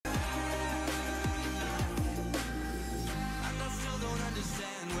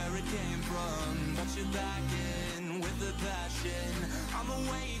back in with the passion. I'm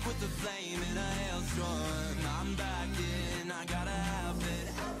awake with the flame in a hailstorm. I'm back in, I gotta have it.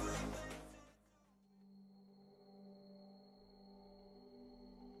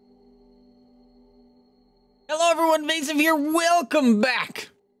 Hello everyone, Vaesive here. Welcome back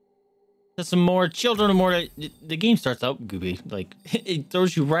to some more Children of Morta. The game starts out goofy, like it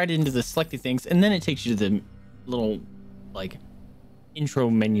throws you right into the selected things, and then it takes you to the little like intro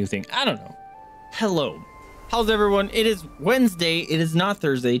menu thing. I don't know. Hello, how's everyone? It is Wednesday. It is not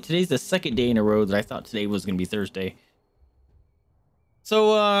Thursday. Today's the second day in a row that I thought today was gonna be Thursday.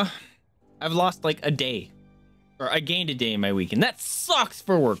 So I've lost like a day, or I gained a day in my week, and that sucks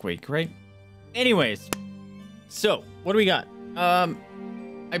for work week, right? Anyways. So, what do we got?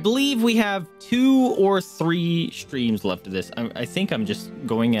 I believe we have 2 or 3 streams left of this. I think I'm just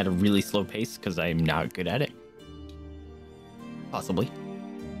going at a really slow pace because I'm not good at it. Possibly.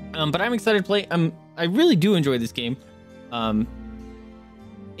 But I'm excited to play. I really do enjoy this game.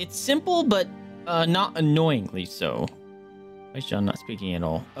 It's simple, but not annoyingly so. Why is John not speaking at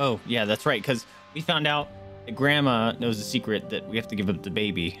all? Oh, yeah, that's right. Because we found out that Grandma knows a secret that we have to give up the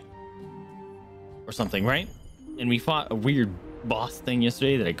baby. Or something, right? And we fought a weird boss thing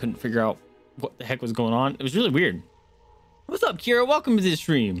yesterday that I couldn't figure out what the heck was going on. It was really weird. What's up, Kira? Welcome to the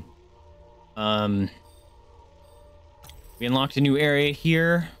stream. We unlocked a new area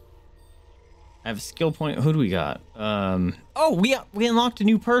here. I have a skill point. Who do we got? Oh, we unlocked a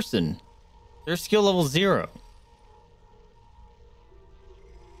new person. Their skill level 0.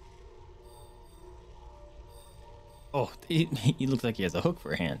 Oh, he looks like he has a hook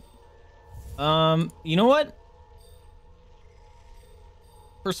for a hand. You know what?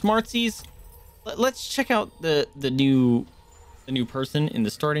 For smartsies, let's check out the new person in the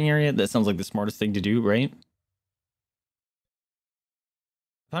starting area. That sounds like the smartest thing to do, right?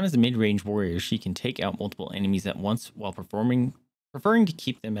 Found as a mid-range warrior, she can take out multiple enemies at once while preferring to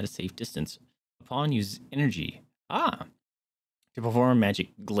keep them at a safe distance. Upon use energy. To perform magic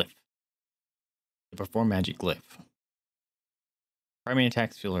glyph. Primary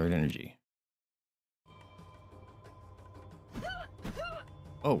attacks feel her energy.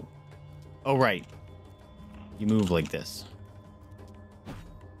 Oh, right. You move like this.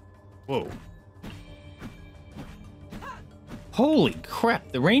 Whoa. Holy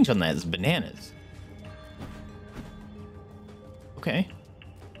crap, the range on that is bananas. Okay.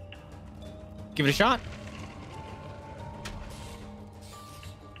 Give it a shot.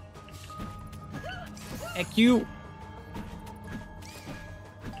 Heck you.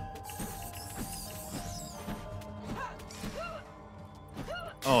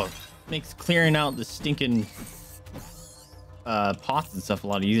 Oh, makes clearing out the stinking pots and stuff a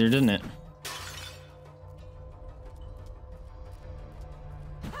lot easier, doesn't it?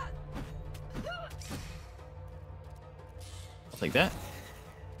 I'll take that.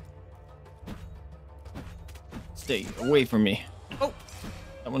 Stay away from me. Oh,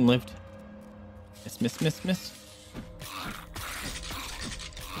 that one lived. Miss.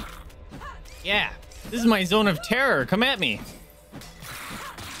 Yeah, this is my zone of terror. Come at me.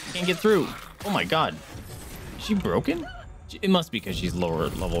 Can't get through. Oh my god. Is she broken? It must be because she's lower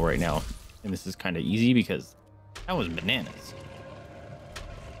level right now. And this is kind of easy because that was bananas.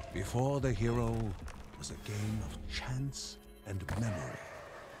 Before the hero was a game of chance and memory.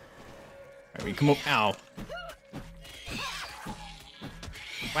 Alright, we come up. Ow.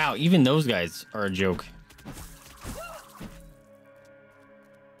 Wow, even those guys are a joke.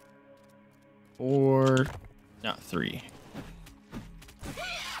 4, not 3.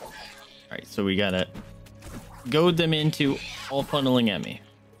 All right, so we gotta goad them into all funneling at me.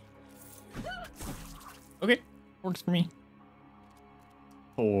 Okay, works for me.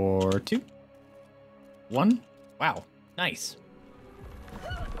 4, 2, 1. Wow, nice.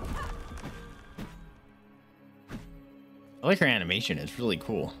 I like her animation. It's really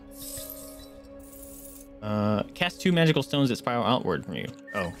cool. Cast 2 magical stones that spiral outward from you.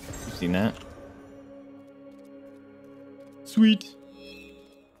 Oh, you've seen that. Sweet.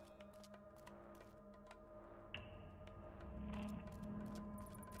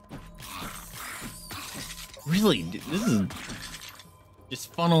 Really, this is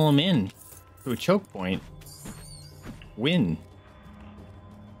just funnel them in to a choke point. Win.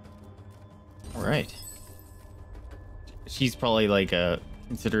 All right. She's probably like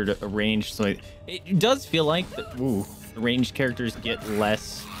considered a ranged, so it does feel like the ranged characters get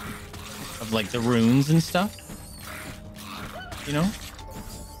less of like the runes and stuff. You know,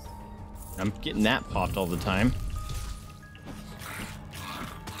 I'm getting that popped all the time.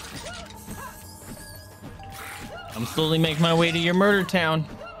 I'm slowly making my way to your murder town.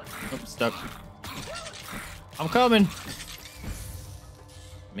 Oh, stuck. I'm coming.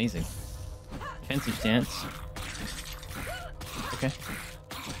 Amazing. Defensive stance. Okay.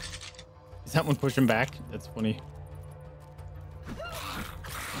 Is that one pushing back? That's funny.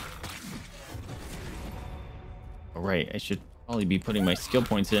 All right, I should probably be putting my skill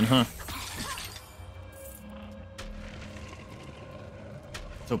points in, huh?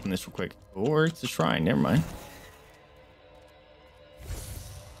 Let's open this real quick. Or it's a shrine. Never mind.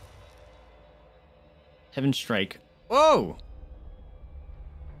 Heaven Strike. Whoa!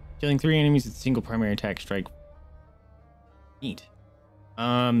 Killing 3 enemies with a single primary attack strike. Neat.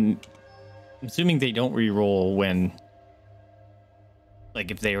 I'm assuming they don't re-roll when,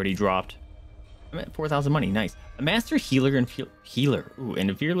 like, if they already dropped. I'm at 4,000 money. Nice. A master healer and and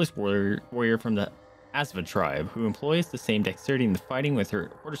a fearless warrior from the Vaesive tribe who employs the same dexterity in the fighting with her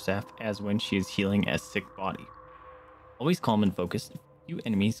quarterstaff as when she is healing a sick body. Always calm and focused, few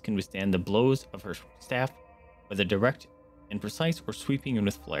enemies can withstand the blows of her staff, whether direct and precise or sweeping in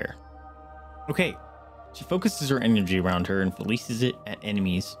with flair. Okay, she focuses her energy around her and releases it at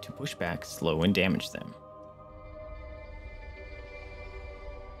enemies to push back, slow, and damage them.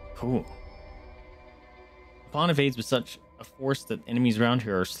 Cool. Upon evades with such a force that enemies around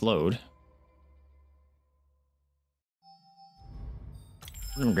her are slowed.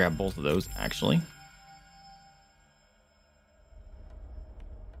 We're gonna grab both of those, actually.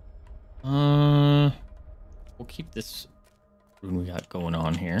 We'll keep this rune we got going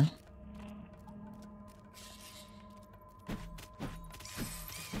on here.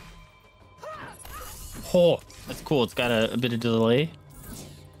 Oh, that's cool. It's got a bit of delay.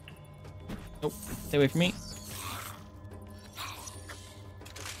 Nope, stay away from me.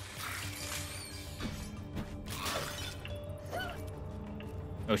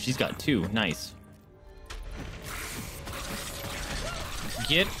 Oh, she's got 2. Nice.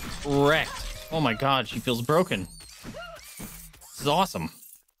 Get wrecked. Oh my god, she feels broken. This is awesome.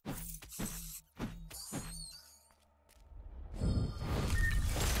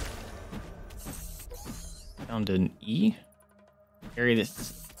 Found an E. Carry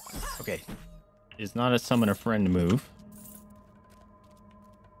this. Okay. It is not a summon a friend move.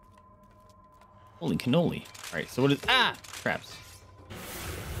 Holy cannoli. Alright, so what is... Ah! Traps.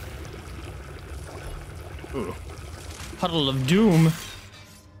 Ooh. Puddle of Doom.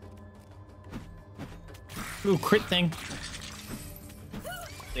 Ooh, crit thing.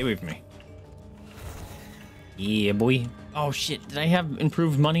 Stay away from me. Yeah, boy. Oh, shit. Did I have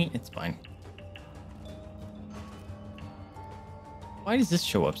improved money? It's fine. Why does this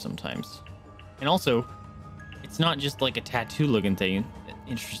show up sometimes? And also, it's not just like a tattoo looking thing.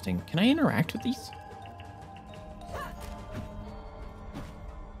 Interesting. Can I interact with these?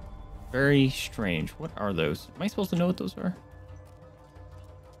 Very strange. What are those? Am I supposed to know what those are?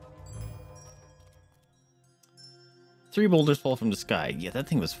 3 boulders fall from the sky. Yeah, that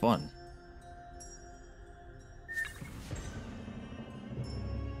thing was fun.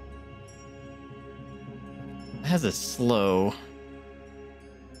 It has a slow.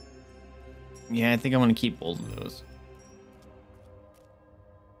 Yeah, I think I'm going to keep both of those.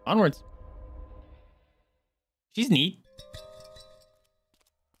 Onwards. She's neat.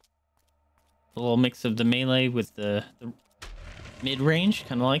 A little mix of the melee with the mid-range.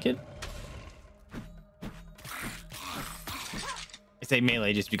 Kind of like it. I say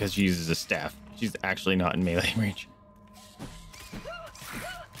melee just because she uses a staff. She's actually not in melee range.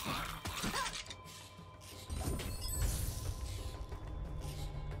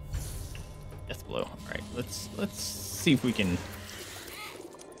 Death blow. All right, let's see if we can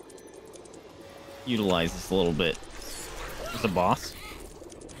utilize this a little bit. There's a boss.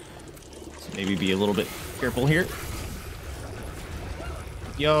 So maybe be a little bit careful here.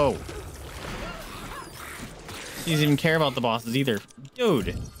 Yo. She doesn't even care about the bosses either.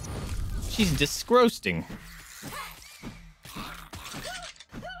 Dude. She's disgusting.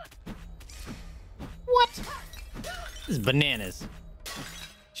 What? This is bananas.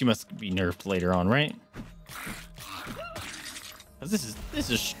 She must be nerfed later on, right? This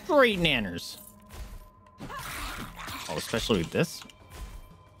is straight nanners. Oh, especially with this.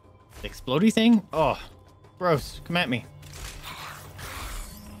 The explodey thing? Oh, gross. Come at me.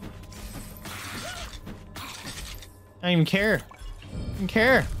 I don't even care. I don't even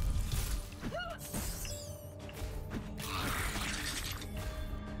care.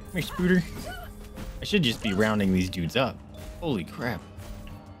 Come here, Spooter. I should just be rounding these dudes up. Holy crap.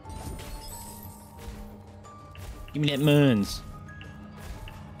 Give me that moons.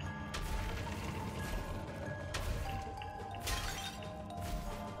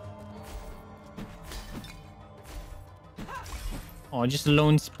 Oh, just a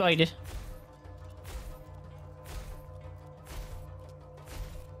lone spider.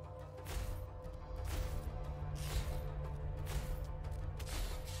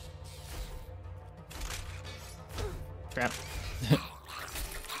 Crap. I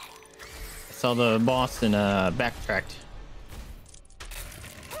saw the boss and backtracked.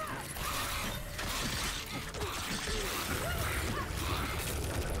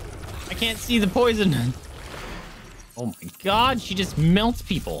 I can't see the poison. Oh my god, she just melts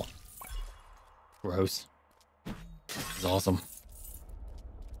people. Gross. This is awesome.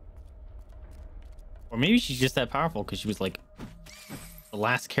 Or maybe she's just that powerful because she was like the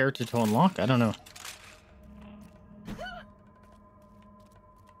last character to unlock. I don't know.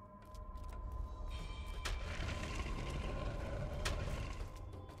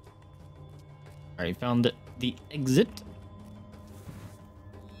 Alright, found the exit.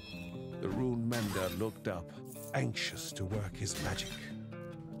 The rune mender looked up, anxious to work his magic.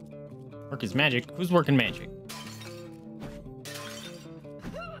 Work his magic? Who's working magic?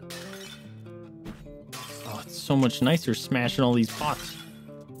 Oh, it's so much nicer smashing all these pots.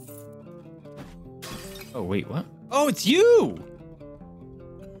 Oh, wait, what? Oh, it's you!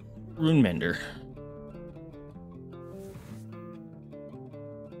 Rune mender.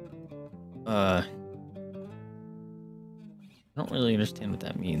 I don't really understand what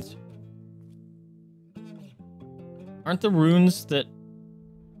that means. Aren't the runes that...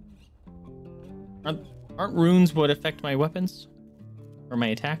 Aren't runes what affect my weapons? Or my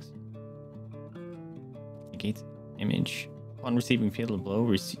attacks? Negates damage. Upon receiving fatal blow,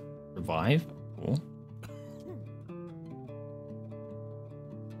 revive. Cool.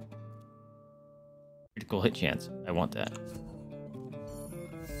 Critical hit chance. I want that.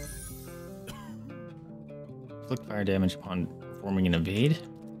 Inflict fire damage upon performing an evade.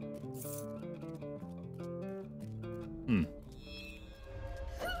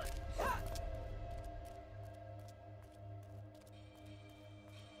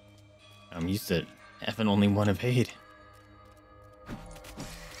 I'm used to having only one evade.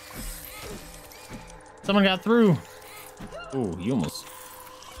 Someone got through. Oh, you almost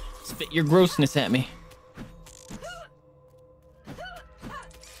spit your grossness at me.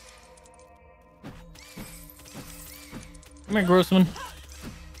 Come here, Grossman.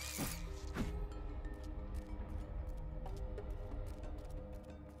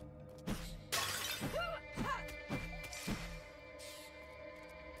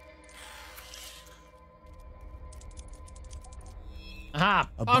 Aha!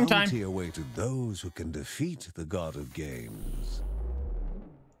 A Bong time. bounty awaited those who can defeat the god of games.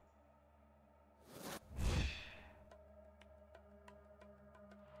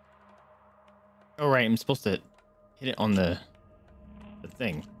 Oh, right. I'm supposed to hit it on the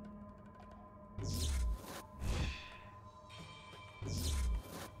thing.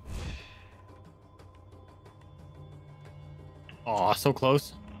 Oh, so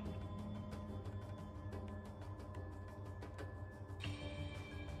close.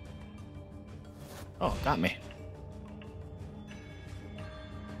 Oh, got me.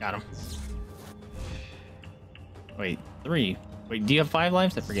 Got him. Wait, 3. Wait, do you have 5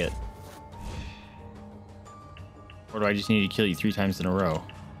 lives? I forget. Or do I just need to kill you 3 times in a row?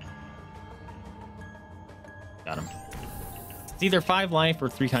 Got him. It's either 5 life or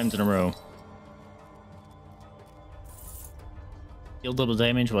 3 times in a row. Deal double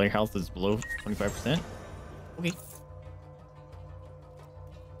damage while your health is below 25%. Okay.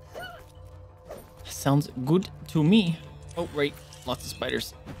 Sounds good to me. Oh, right. Lots of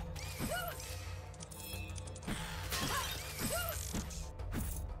spiders.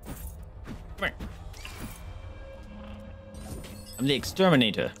 Come here. I'm the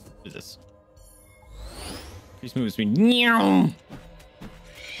exterminator. What is this? Increase movement speed. Meow.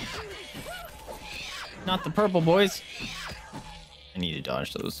 Not the purple boys. I need to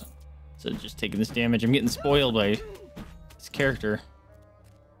dodge those. So just taking this damage. I'm getting spoiled by this character.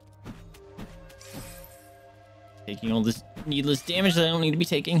 Taking all this needless damage that I don't need to be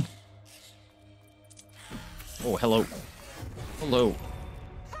taking. Oh, hello. Hello.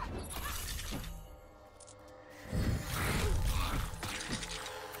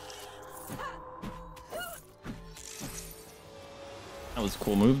 That was a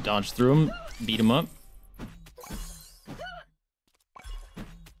cool move. Dodge through him, beat him up.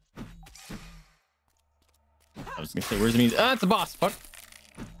 I was gonna say, where's the music? Ah, it's a boss. Fuck.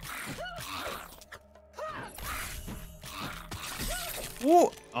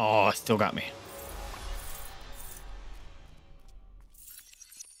 Whoa. Oh, still got me.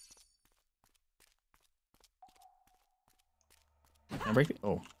 Can I break it?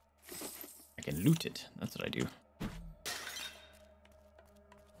 Oh. I can loot it. That's what I do.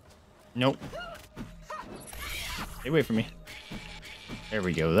 Nope. Stay away from me. There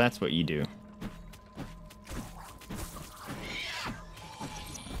we go. That's what you do.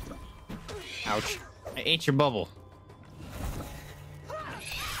 Ouch. I ate your bubble.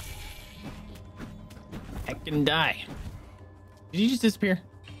 fucking die. Did he just disappear?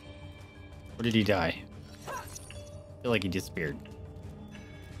 Or did he die? I feel like he disappeared.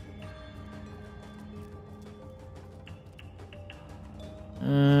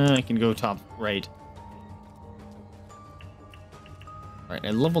 I can go top right. Alright,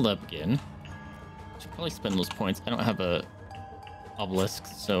 I leveled up again. Should probably spend those points. I don't have a obelisk,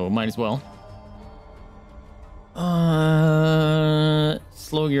 so might as well.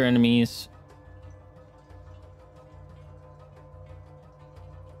 Slow your enemies.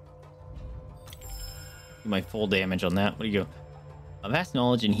 Do my full damage on that. What do you go? A vast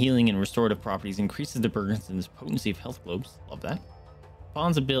knowledge in healing and restorative properties increases the burden and potency of health globes. Love that.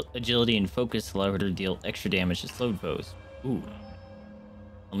 Fawn's agility and focus allow her to deal extra damage to slowed foes. Ooh.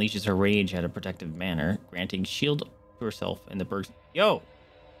 Unleashes her rage at a protective manner, granting shield to herself and the burst. Yo!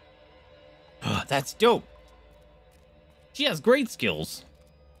 That's dope! She has great skills.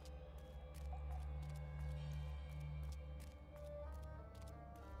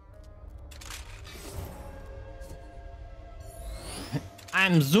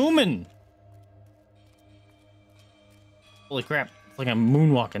 I'm zooming! Holy crap, it's like I'm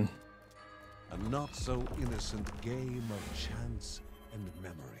moonwalking. A not so innocent game of chance and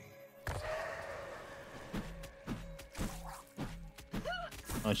memory.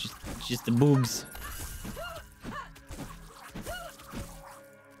 Oh, it's just the boobs.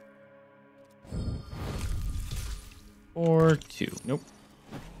 Or 2. Nope.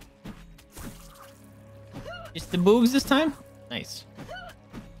 Just the boobs this time? Nice.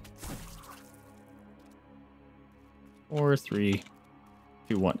 Or 3,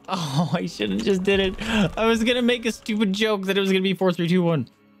 2, 1. Oh, I should have just did it. I was gonna make a stupid joke that it was gonna be 4, 3, 2, 1.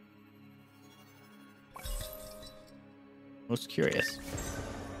 Most curious.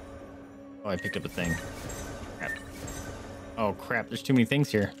 Oh, I picked up a thing. Crap. Oh crap, there's too many things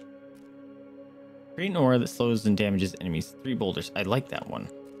here. Create an aura that slows and damages enemies. 3 boulders. I like that one.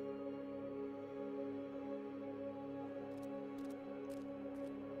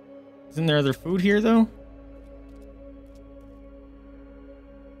 Isn't there other food here though?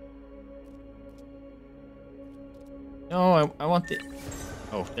 No, I want the...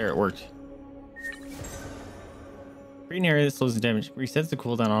 Oh, there it worked. Create an area that slows the damage. Resets the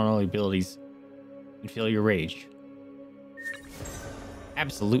cooldown on all abilities. And feel your rage.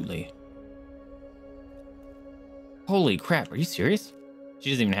 Absolutely. Holy crap, are you serious?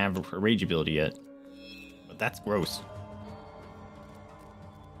 She doesn't even have her rage ability yet. But that's gross.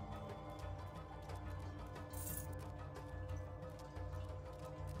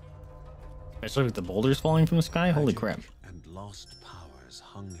 Especially with the boulders falling from the sky. Holy crap. And lost powers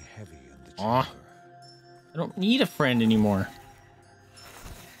hung heavy in the Aw. chamber. I don't need a friend anymore.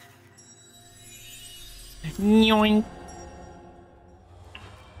 Yoink.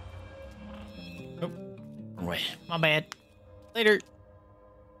 Oh, wrong way. My bad. Later.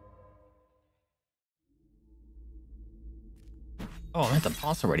 Oh, I'm at the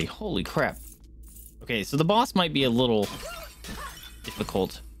boss already. Holy crap. Okay, so the boss might be a little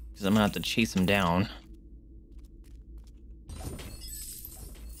difficult because I'm gonna have to chase him down.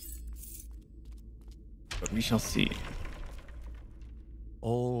 But we shall see.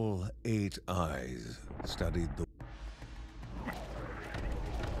 All 8 eyes studied the...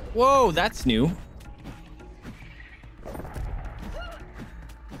 Whoa, that's new.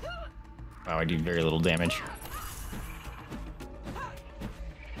 Wow, I do very little damage.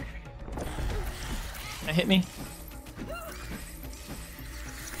 That hit me.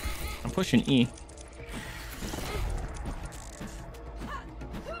 I'm pushing E.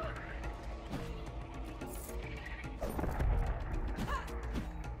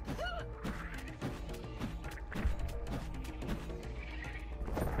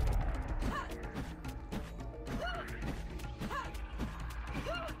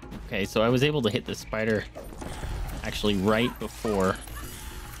 Okay, so I was able to hit the spider actually right before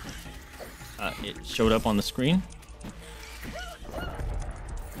it showed up on the screen.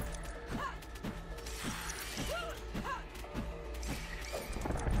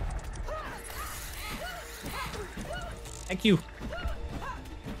 Thank you.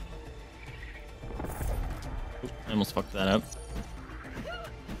 Oop, I almost fucked that up.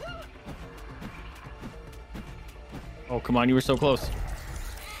 Oh, come on, you were so close.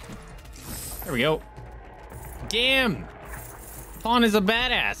 There we go. Damn! Pawn is a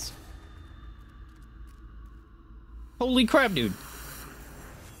badass. Holy crap, dude.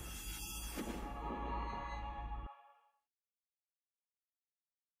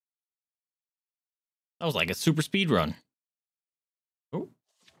 That was like a super speed run. Oh.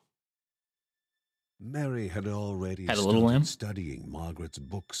 Mary had already Had a little lamb? studying Margaret's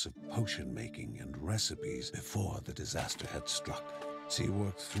books of potion making and recipes before the disaster had struck. She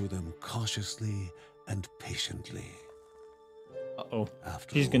worked through them cautiously and patiently. Uh-oh.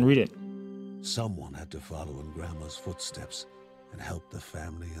 After She's all, gonna read it. someone had to follow in Grandma's footsteps and help the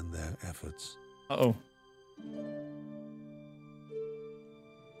family in their efforts. Uh-oh.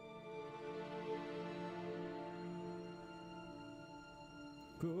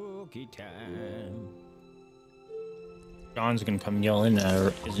 Cookie time. John's gonna come yelling at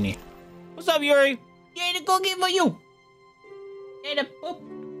her, isn't he? What's up, Yuri? Get a cookie for you. Get a poop.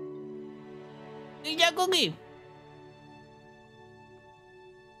 Eat that cookie.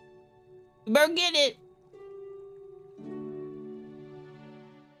 You better get it.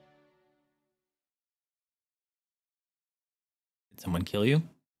 Did someone kill you?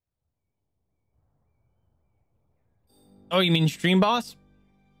 Oh, you mean stream boss?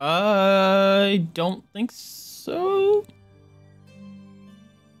 I don't think so.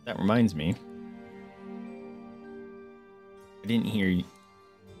 That reminds me. I didn't hear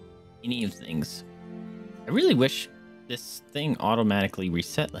any of things. I really wish this thing automatically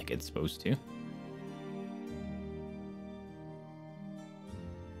reset like it's supposed to.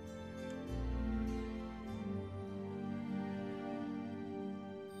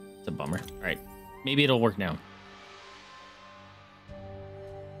 It's a bummer. All right, maybe it'll work now.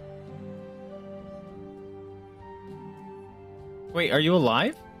 Wait, are you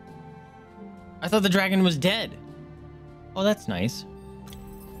alive? I thought the dragon was dead. Oh, that's nice.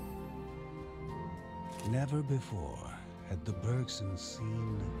 Never before had the Bergsons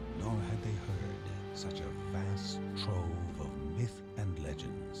seen, nor had they heard, such a vast trove of myth and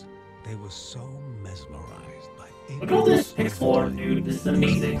legends. They were so mesmerized by Look at all this explore, dude. This is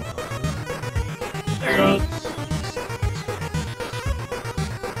amazing. There goes.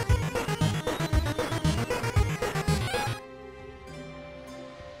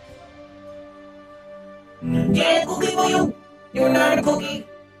 Get a cookie for you. You're not a cookie.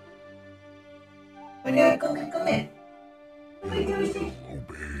 When you're a cookie, come here. Come here, give me a shake.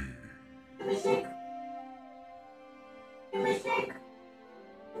 Give me a shake. Give me a shake.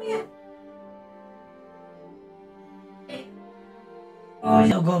 Come here. Hey. Oh,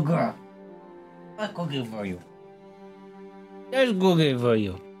 you're a good girl. A cookie for you. There's a cookie for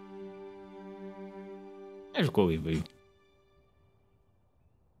you. There's a cookie for you.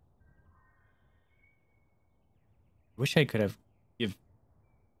 Wish I could have give.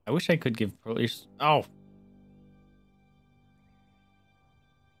 I wish I could give police. Oh, I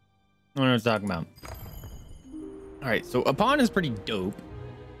don't know what I was talking about. All right, so Upon is pretty dope.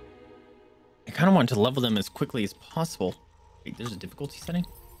 I kind of want to level them as quickly as possible. Wait, there's a difficulty setting.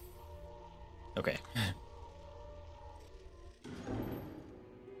 Okay.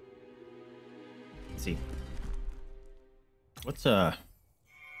 Let's see. What's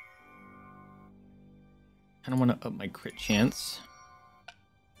kind of want to up my crit chance.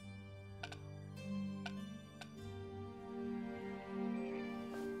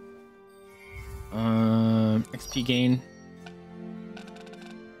 XP gain.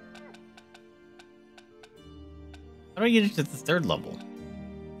 How do I get it to the 3rd level?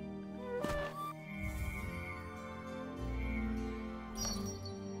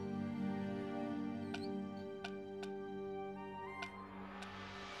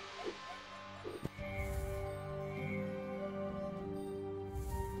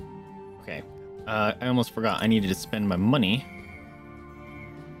 Okay. I almost forgot I needed to spend my money.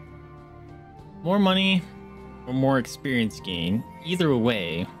 More money or more experience gain. Either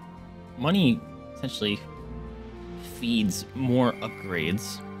way, money essentially feeds more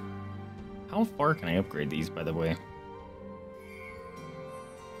upgrades. How far can I upgrade these, by the way?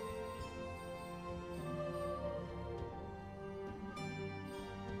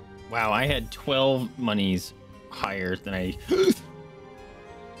 Wow, I had 12 monies higher than I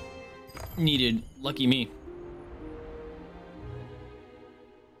needed. Lucky me.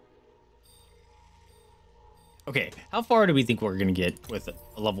 Okay, how far do we think we're gonna get with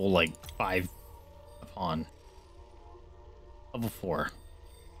a level like 5 upon? Level 4.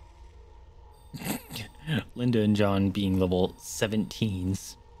 Linda and John being level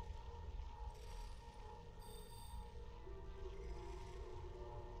 17s.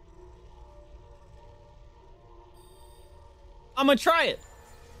 I'm gonna try it.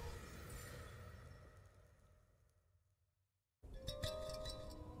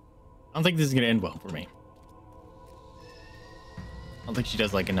 I don't think this is gonna end well for me. I don't think she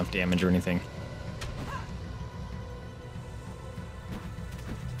does like enough damage or anything.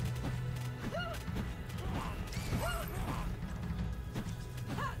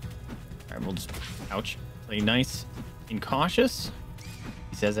 Alright, we'll just, ouch, play nice and cautious.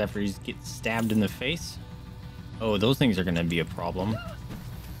 He says after he gets stabbed in the face. Oh, those things are gonna be a problem.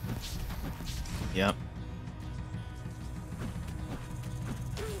 Yep.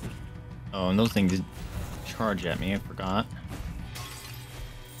 Oh, and those things charge at me, I forgot.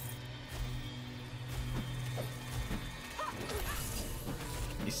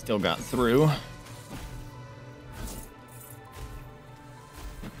 He still got through.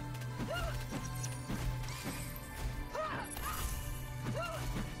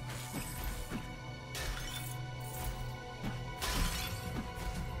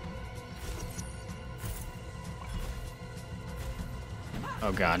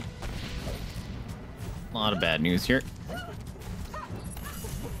 Oh god. A lot of bad news here. I'll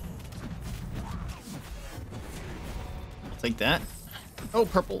take that. Oh,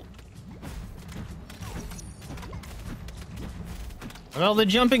 purple. Look at all the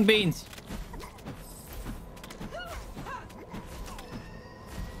jumping beans.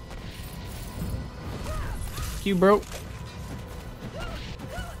 You bro.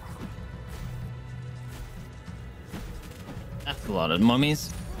 That's a lot of mummies.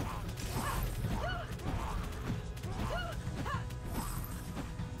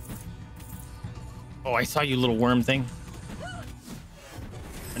 Oh, I saw you, little worm thing.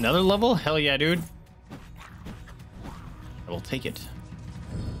 Another level? Hell yeah, dude. I will take it.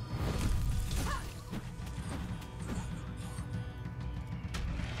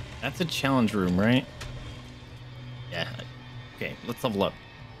 That's a challenge room, right? Yeah. Okay, let's level up.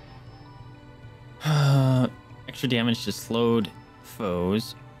 Extra damage to slowed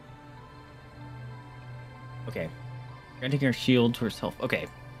foes. Okay. Granting our shield to herself. Okay.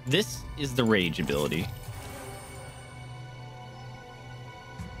 This is the rage ability.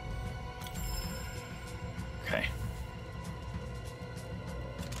 Okay.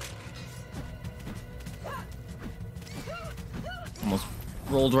 Almost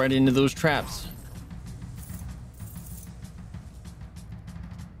rolled right into those traps.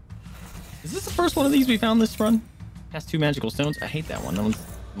 Is this the first one of these we found this run? Has 2 magical stones. I hate that one. That one's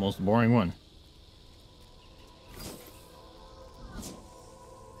the most boring one.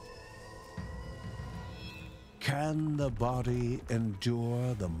 Can the body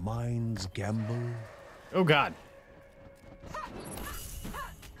endure the mind's gamble? Oh god.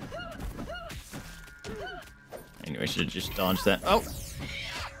 I knew I should have just dodged that. Oh!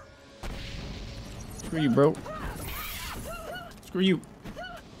 Screw you, bro. Screw you.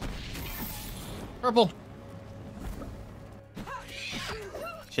 Purple.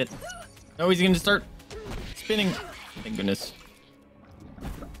 Shit. Oh, he's gonna start spinning. Thank goodness.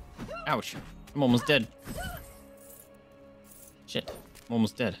 Ouch. I'm almost dead. Shit. I'm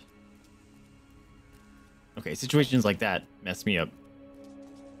almost dead. Okay, situations like that mess me up.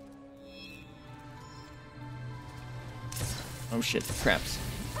 Oh shit, traps.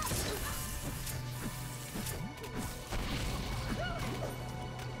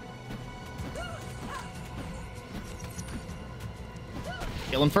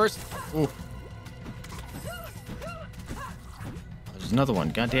 Kill him first. Ooh. Oh, there's another one.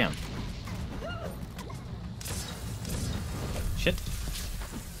 Goddamn. Shit.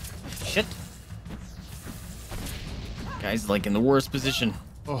 Shit. Guy's like in the worst position.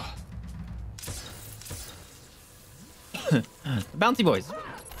 Oh. The bouncy boys.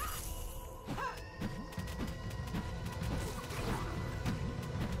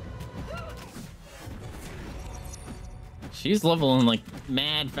 She's leveling like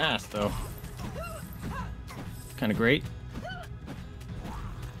mad fast though. Kind of great.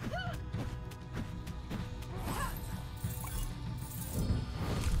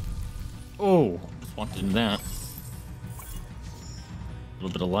 Oh, just walked into that. A little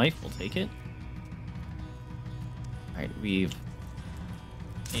bit of life, we'll take it. Alright, we've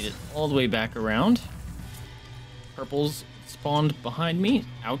made it all the way back around. Purple's spawned behind me.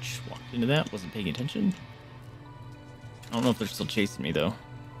 Ouch, walked into that, wasn't paying attention. I don't know if they're still chasing me though.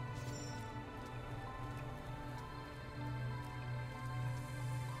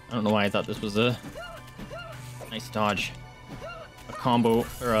 I don't know why I thought this was a nice dodge. A combo,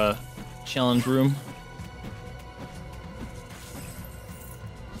 or a challenge room.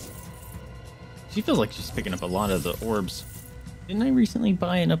 She feels like she's picking up a lot of the orbs. Didn't I recently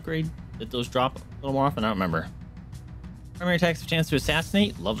buy an upgrade that those drop a little more often? I don't remember. Primary attacks have a chance to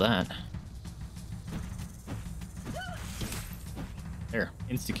assassinate. Love that. There,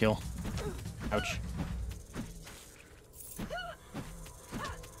 insta-kill. Ouch.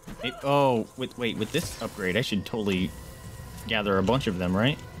 Oh, wait, with this upgrade, I should totally gather a bunch of them,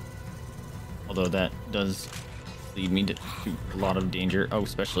 right? Although that does lead me to a lot of danger. Oh,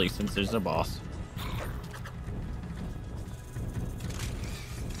 especially since there's a boss.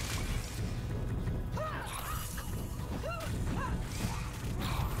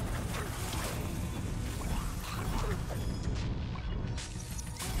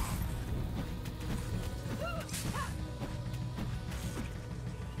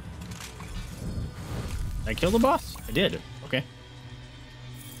 Did I kill the boss? I did. Okay.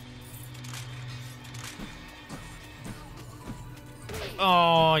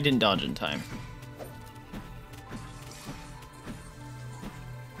 Oh, I didn't dodge in time.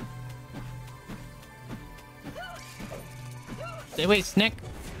 Stay away, Snick.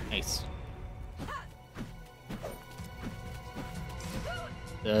 Nice.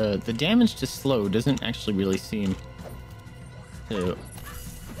 The damage to slow doesn't actually really seem to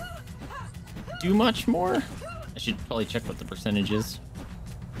do much more. I should probably check what the percentage is.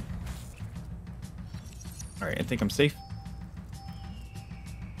 All right, I think I'm safe.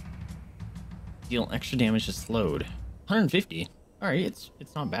 Deal extra damage to slowed. 150. All right,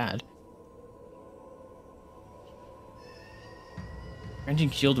 it's not bad. Granting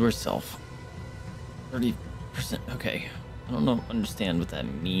shield to herself. 30%. Okay. I don't understand what that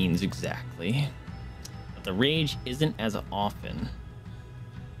means exactly. But the rage isn't as often.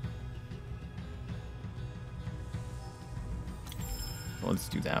 Well, let's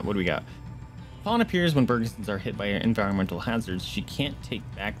do that. What do we got? Pawn appears when Bergsons are hit by environmental hazards. She can't take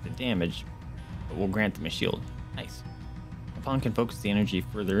back the damage, but will grant them a shield. Nice. A pawn can focus the energy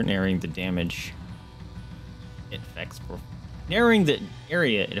further, narrowing the damage it affects for... Narrowing the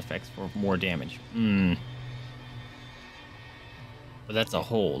area it affects for more damage. But that's a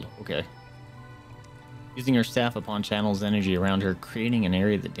hold. Okay. Using her staff, a pawn channels energy around her, creating an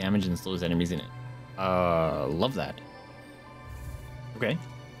area that damages and slows enemies in it. Love that. Okay.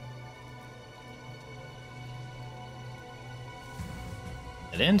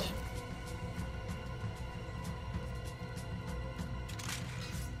 Dead end.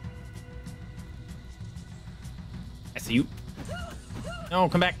 I see you. No,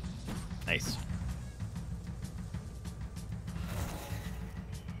 come back. Nice.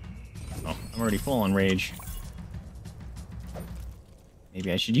 Oh, I'm already full on rage.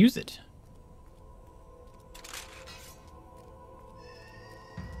 Maybe I should use it.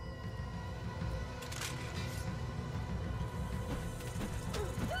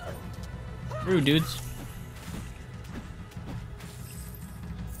 Through, dudes.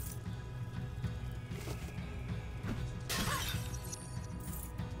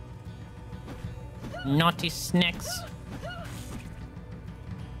 Naughty snacks.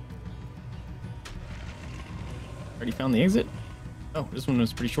 Already found the exit? Oh, this one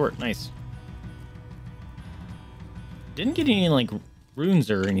was pretty short. Nice. Didn't get any, like, runes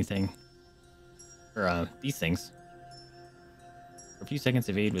or anything. Or, these things. For a few seconds,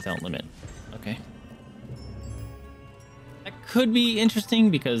 evade without limit. Okay. That could be interesting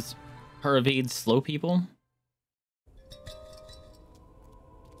because her evades slow people.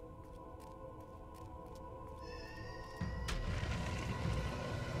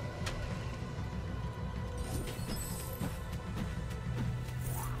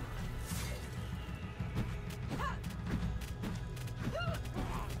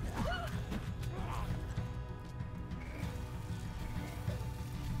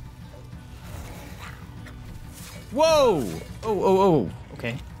 Whoa! Oh.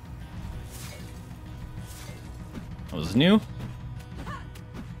 Okay. That was new.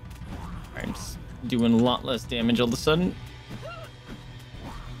 I'm just doing a lot less damage all of a sudden.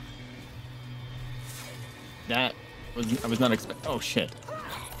 I was not expecting. Oh shit!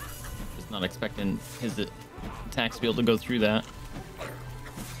 Was not expecting his attacks to be able to go through that.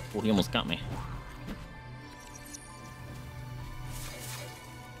 Oh, he almost got me.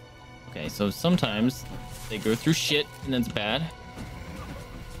 Okay, so sometimes they go through shit and it's bad.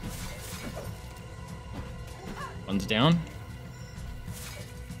 One's down.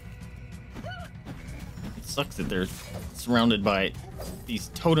 It sucks that they're surrounded by these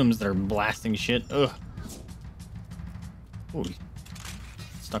totems that are blasting shit. Ugh. Ooh.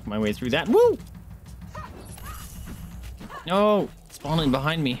 Stuck my way through that. Woo! No! Spawning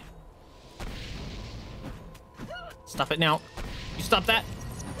behind me. Stop it now. You stop that.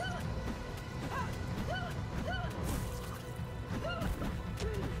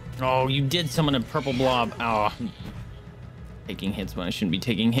 Oh, you did summon a purple blob. Oh, taking hits when I shouldn't be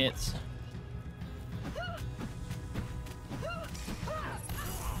taking hits.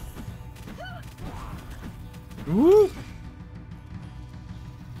 Woo!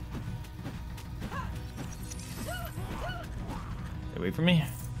 Stay away from me.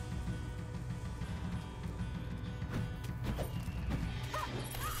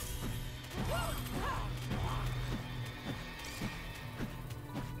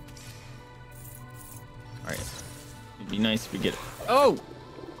 nice if we get... Oh!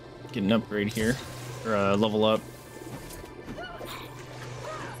 Get an upgrade here. Or a level up.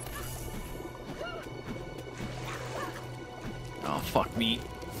 Oh, fuck me.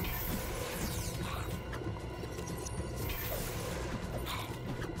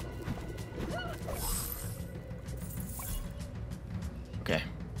 Okay.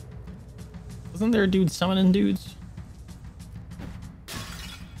 Wasn't there a dude summoning dudes?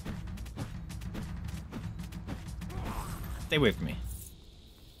 Stay away from me.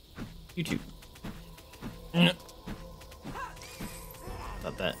 You too.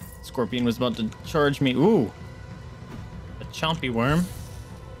 Thought that scorpion was about to charge me. Ooh. A chompy worm.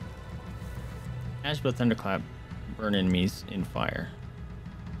 Ash with thunderclap. Burn enemies in fire.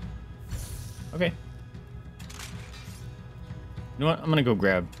 Okay. You know what? I'm gonna go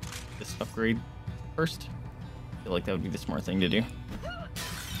grab this upgrade first. I feel like that would be the smart thing to do.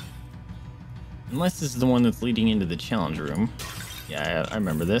 Unless this is the one that's leading into the challenge room. Yeah, I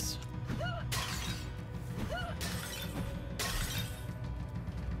remember this.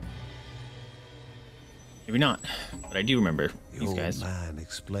 Maybe not, but I do remember these guys. The old man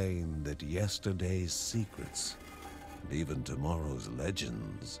explained that yesterday's secrets, and even tomorrow's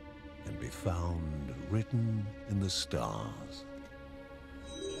legends, can be found written in the stars.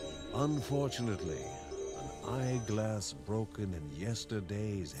 Unfortunately, an eyeglass broken in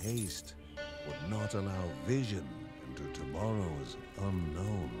yesterday's haste would not allow vision into tomorrow's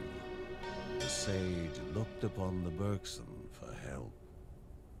unknown. The sage looked upon the Bergson for help.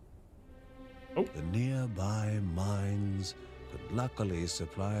 Oh. The nearby mines could luckily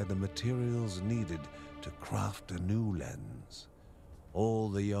supply the materials needed to craft a new lens. All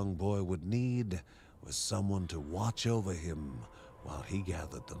the young boy would need was someone to watch over him while he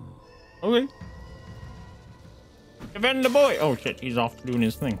gathered them. Okay. Defend the boy! Oh shit, he's off doing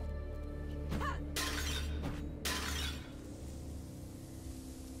his thing.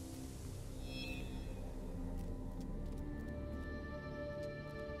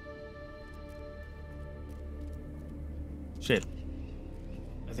 Shit.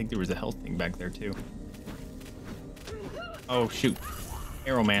 I think there was a health thing back there too. Oh shoot.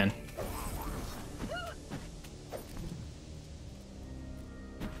 Arrow man.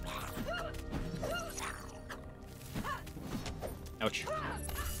 Ouch.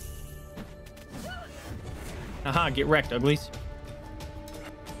 Haha, get wrecked, uglies.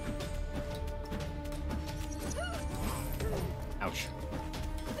 Ouch.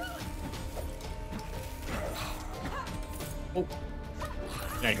 Oh.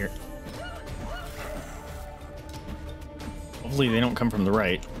 Get out of here. Hopefully they don't come from the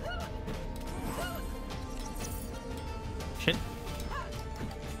right. Shit.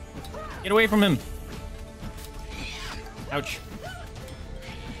 Get away from him. Ouch.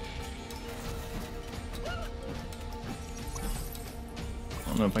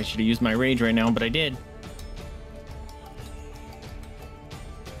 I don't know if I should have used my rage right now, but I did.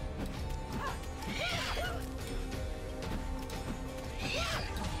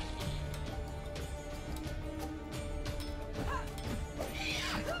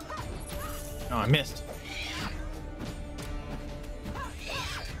 Oh, I missed.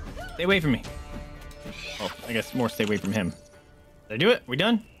 Stay away from me. Oh, I guess more stay away from him. Did I do it? We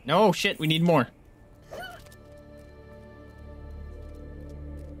done? No, shit, we need more.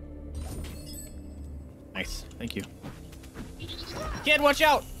 Nice, thank you. Kid, watch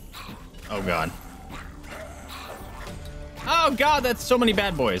out! Oh, God. Oh, God, that's so many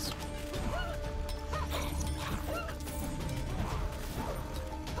bad boys.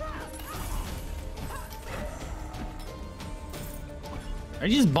 Are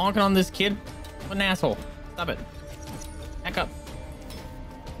you just bonking on this kid? What an asshole. Stop it. Back up.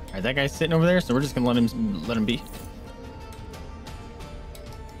 All right, that guy's sitting over there, so we're just gonna let him be.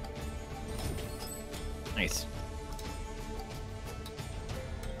 Nice.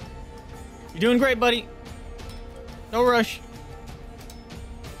 You're doing great, buddy. No rush.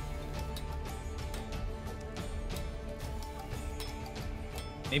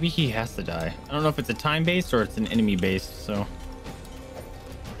 Maybe he has to die. I don't know if it's a time-based or it's an enemy-based, so...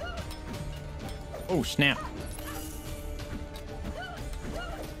 Oh, snap.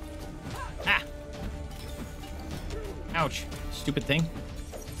 Ah! Ouch. Stupid thing.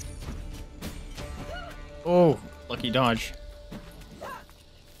 Oh, lucky dodge.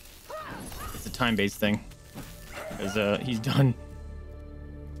 It's a time-based thing. Because, he's done.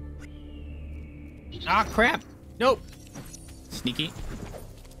 Ah, crap! Nope! Sneaky.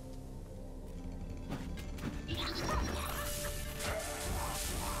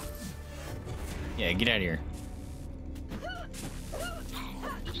 Yeah, get out of here.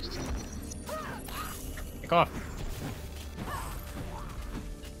 Back off.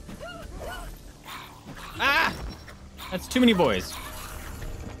 That's too many boys.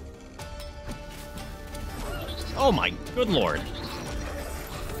 Oh my good lord.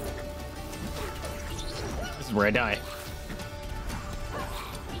 This is where I die.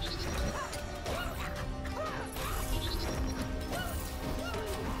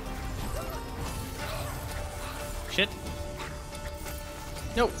 Shit.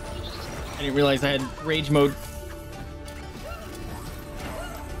 Nope. I didn't realize I had rage mode.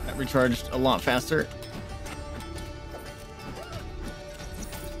 That recharged a lot faster.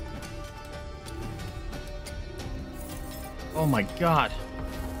 Oh my god.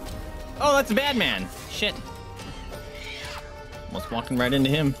 Oh, that's a bad man. Shit. Almost walking right into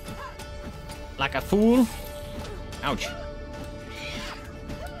him. Like a fool. Ouch.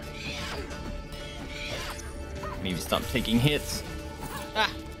 I need to stop taking hits.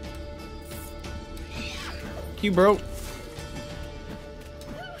 Ah. Q, bro.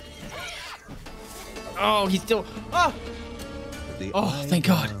 Oh, he's still. Oh! Oh, thank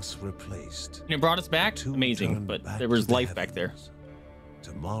God. Replaced. And it brought us back? Two Amazing, turned but back there to was the life back there. heavens.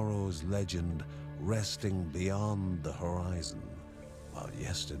 Tomorrow's legend resting beyond the horizon, while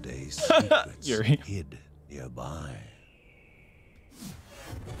yesterday's secrets Yuri. hid nearby.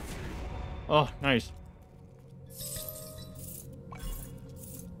 Oh, nice.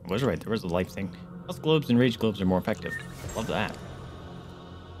 I was right, there was a life thing. Plus globes and rage globes are more effective. Love that.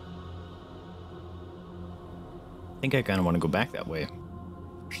 I think I kind of want to go back that way.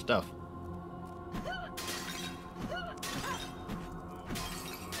 For stuff.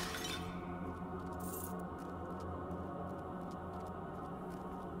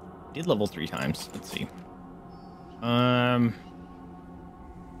 Did level 3 times. Let's see.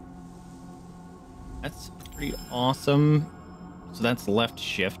 That's pretty awesome. So that's left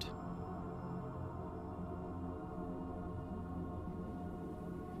shift.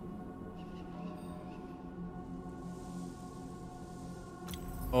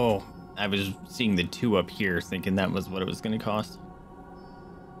 Oh, I was seeing the 2 up here, thinking that was what it was going to cost.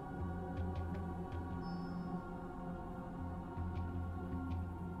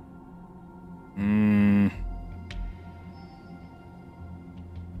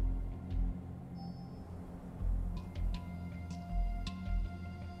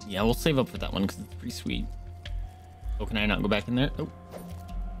 Yeah, we'll save up for that one because it's pretty sweet. Oh, can I not go back in there? Nope.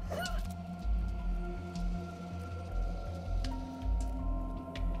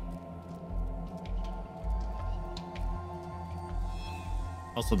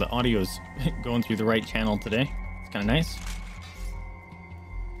 Also, the audio's going through the right channel today. It's kind of nice.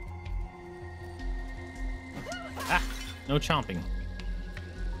 Ah, no chomping.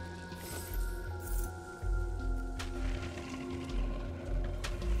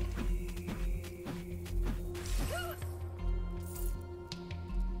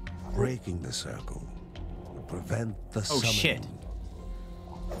 Breaking the circle would prevent the Oh, summoning. shit.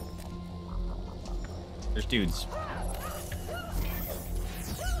 There's dudes.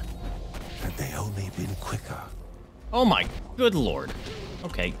 Had they only been quicker. Oh my good lord.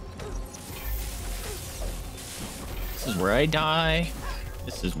 Okay. This is where I die.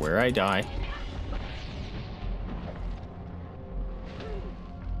 This is where I die.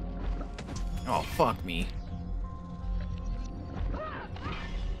 Oh, fuck me.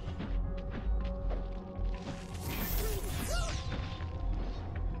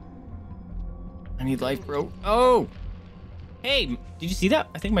 I need life, bro. Oh! Hey, did you see that?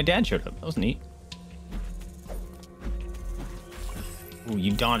 I think my dad showed up. That was neat. Ooh,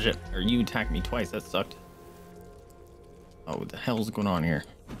 you dodged it. Or you attacked me twice. That sucked. Oh, what the hell's going on here?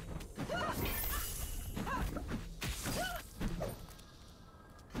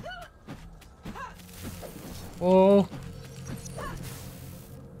 Whoa.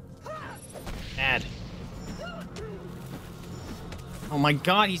 Bad. Oh my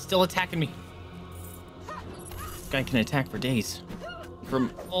god, he's still attacking me. This guy can attack for days.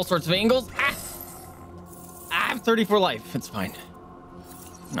 From all sorts of angles. Ah! I have 34 life. It's fine.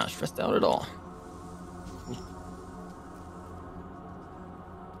 I'm not stressed out at all.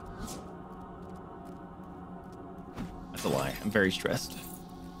 That's a lie. I'm very stressed.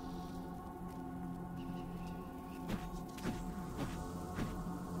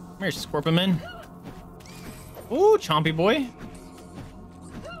 Come here, Scorpion. Ooh, chompy boy.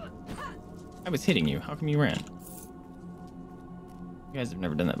 I was hitting you. How come you ran? You guys have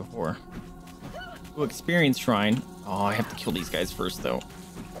never done that before. Ooh, experience shrine. Oh, I have to kill these guys first, though.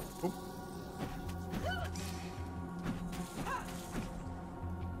 Oop.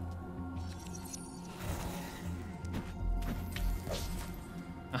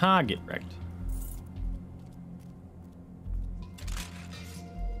 Aha, get wrecked.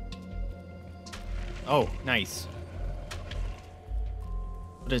 Oh, nice.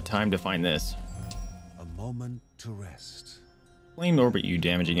 What a time to find this. A moment to rest. Flame orbit you,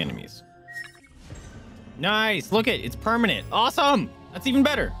 damaging enemies. Nice! Look it, it's permanent. Awesome! That's even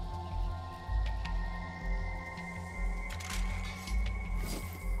better.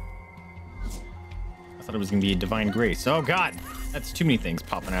 I thought it was gonna be a divine grace. Oh god! That's too many things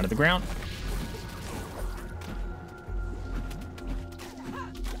popping out of the ground.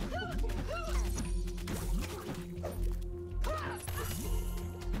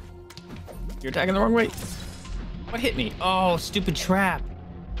 You're attacking the wrong way. What hit me? Oh, stupid trap.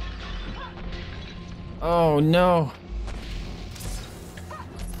 Oh, no.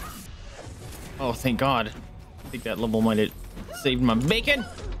 Oh, thank God. I think that level might have saved my bacon.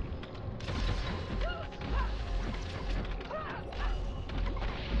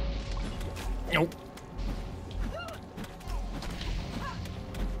 Nope.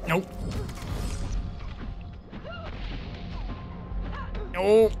 Nope.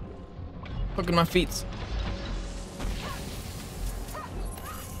 Nope. Hooking my feet.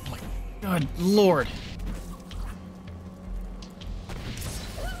 Oh my God, Lord.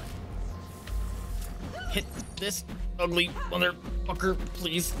 Hit this ugly motherfucker,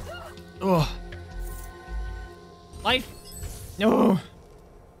 please. Ugh. Life. No.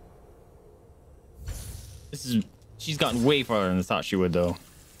 She's gotten way farther than I thought she would, though.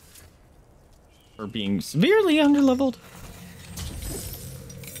 For being severely underleveled.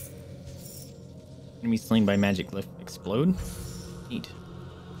 Enemies slain by magic glyph explode. Neat.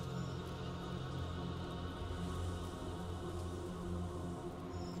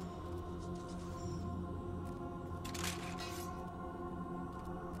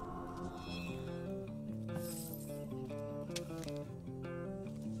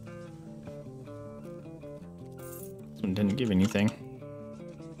 This one didn't give anything.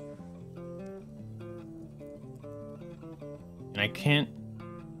 And I can't.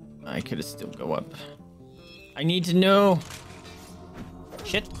 I could still go up. I need to know.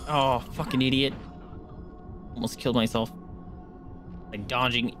 Shit. Oh, fucking idiot. Almost killed myself. By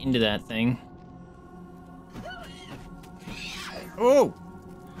dodging into that thing. Oh!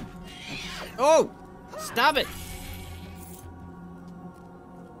 Oh! Stop it!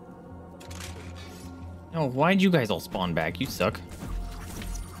 No, why'd you guys all spawn back? You suck.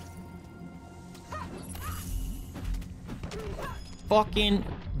 Fucking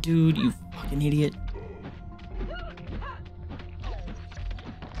dude, you fucking idiot.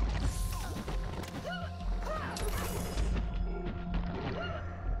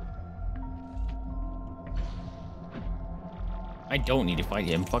 I don't need to fight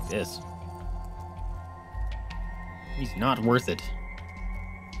him. Fuck this. He's not worth it.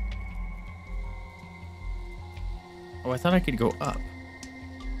 Oh, I thought I could go up.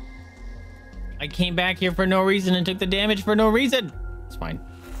 I came back here for no reason and took the damage for no reason. It's fine.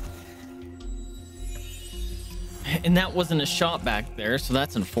 And that wasn't a shop back there, so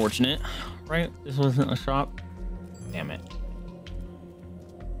that's unfortunate. Right? This wasn't a shop. Damn it.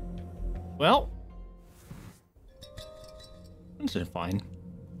 Well. This is fine.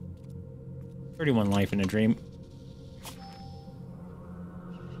 31 life in a dream.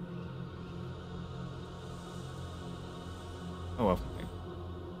 Oh well.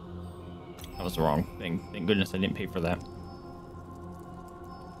 That was the wrong thing. Thank goodness I didn't pay for that.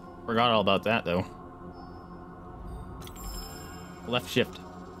 Forgot all about that though. Left shift.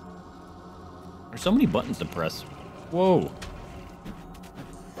 There's so many buttons to press. Whoa.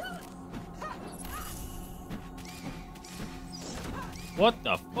 What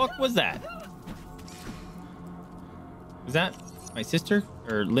the fuck was that? Was that my sister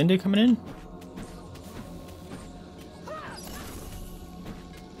or Linda coming in?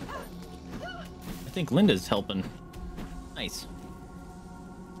 I think Linda's helping. Nice.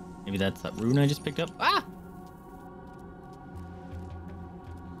 Maybe that's that rune I just picked up. Ah!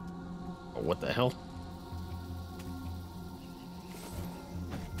 Oh, what the hell?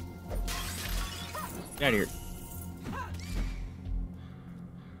 Get out of here.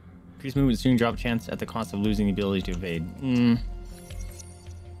 Increased movement soon drop chance at the cost of losing the ability to evade.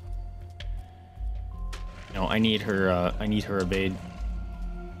 No, I need her evade.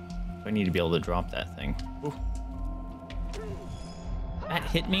 I need to be able to drop that thing. Ooh. That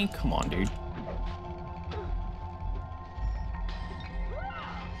hit me? Come on, dude.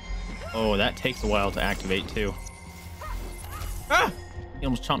 Oh, that takes a while to activate too. Ah! He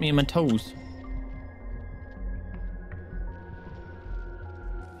almost chomped me in my toes.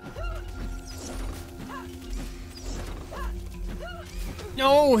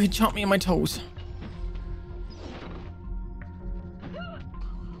 No, he chomped me in my toes.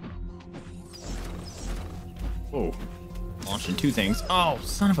 Whoa. Launched two things. Oh,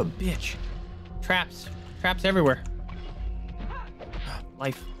 son of a bitch. Traps. Traps everywhere.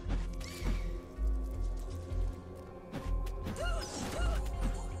 Life.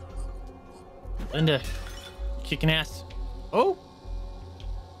 Linda. Kicking ass. Oh.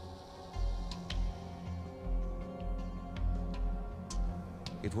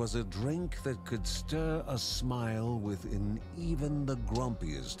 It was a drink that could stir a smile within even the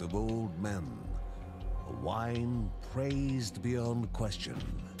grumpiest of old men. A wine praised beyond question,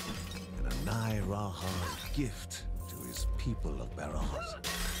 and a Nai Raha's gift to his people of Barahat.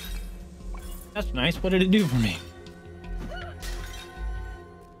 That's nice. What did it do for me?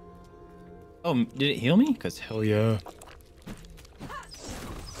 Oh, did it heal me? Because hell yeah.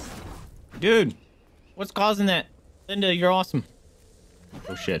 Dude, what's causing that? Linda, you're awesome.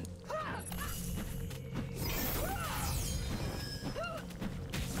 Oh shit.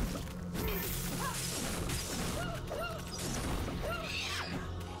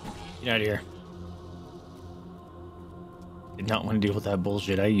 Get out of here. Did not want to deal with that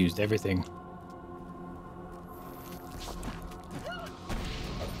bullshit. I used everything.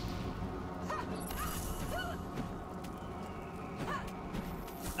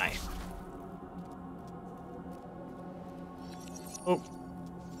 Nice. Oh.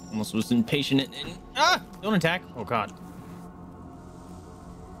 Almost was impatient and ah! Don't attack. Oh god.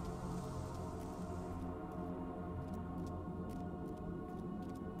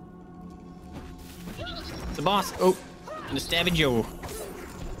 It's the boss. Oh, and a stabby Joe.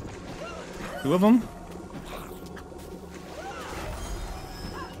 Two of them.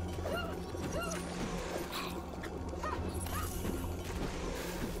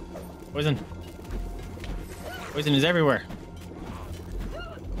 Poison. Poison is everywhere.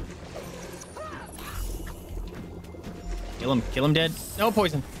 Kill him. Kill him dead. No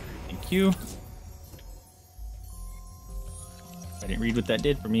poison. Thank you. I didn't read what that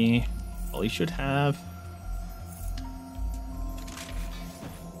did for me. All he should have.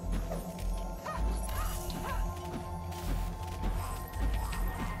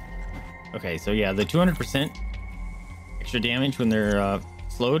 Okay, so yeah, the 200% extra damage when they're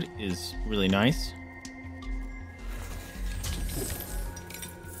slowed is really nice.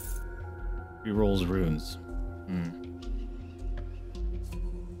 Rerolls runes.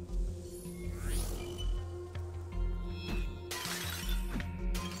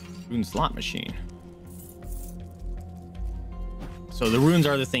 Rune slot machine. So the runes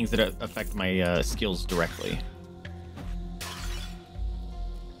are the things that affect my skills directly.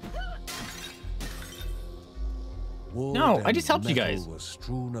 Wood No, I and just helped you metal guys. Was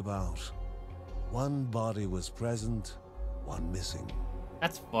strewn about. One body was present, one missing.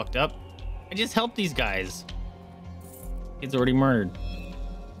 That's fucked up. I just helped these guys. Kid's already murdered.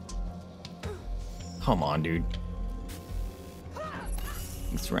 Come on, dude.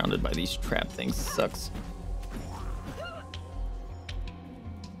 Being surrounded by these trap things sucks.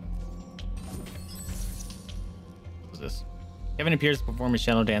 What's this? Kevin appears to perform a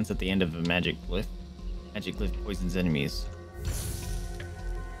shadow dance at the end of a magic glyph. Magic glyph poisons enemies.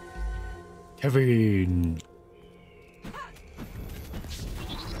 Kevin.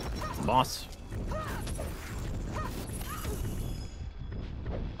 Boss.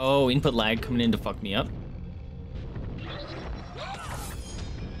 Oh, input lag coming in to fuck me up.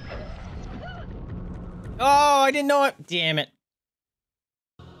 Oh, I didn't know it. Damn it.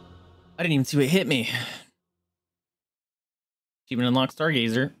 I didn't even see what hit me. Achievement unlocked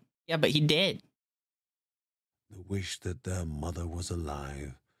Stargazer. Yeah, but he did. The wish that their mother was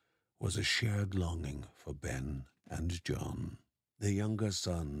alive was a shared longing for Ben and John. The younger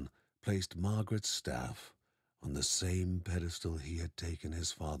son placed Margaret's staff on the same pedestal he had taken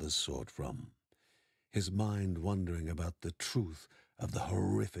his father's sword from, his mind wondering about the truth of the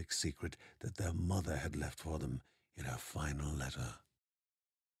horrific secret that their mother had left for them in her final letter.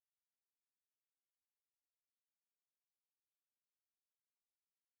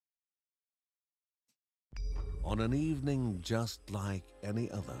 On an evening just like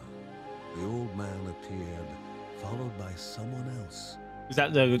any other, the old man appeared, followed by someone else. Is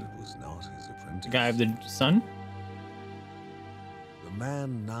that the It was not his apprentice. guy of the sun? The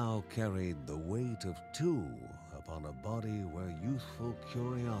man now carried the weight of two upon a body where youthful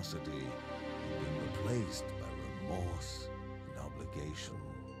curiosity had been replaced by remorse and obligation.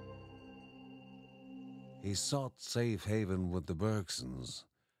 He sought safe haven with the Bergsons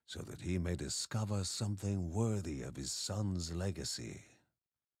so that he may discover something worthy of his son's legacy.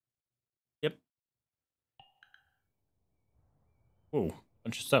 Yep. Whoa,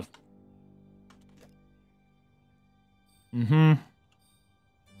 bunch of stuff.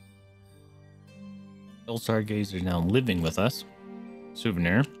 Old Stargazer is now living with us.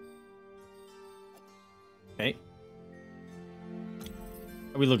 Souvenir. Okay.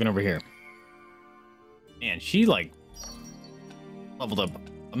 Are we looking over here? Man, she like leveled up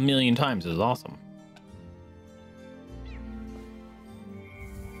 1,000,000 times. It was awesome.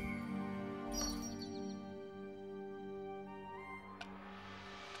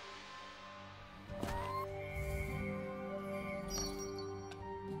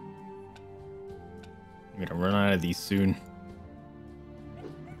 I'm gonna run out of these soon.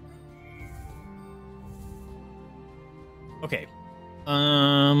 Okay.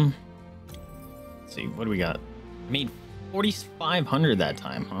 Let's see, what do we got? Made 4,500 that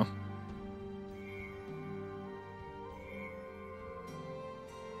time, huh?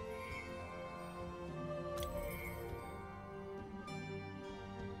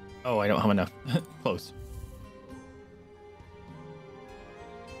 Oh, I don't have enough. Close.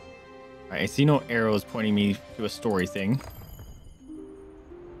 Alright, I see no arrows pointing me to a story thing.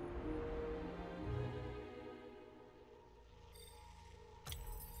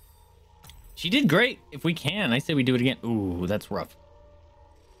 She did great. If we can, I say we do it again. Ooh, that's rough.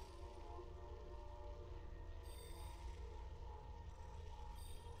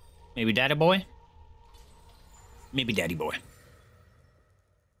 Maybe daddy boy? Maybe daddy boy.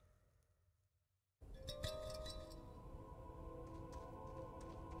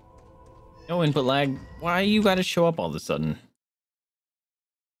 No input lag. Why you gotta show up all of a sudden?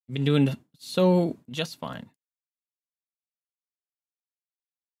 You've been doing so just fine.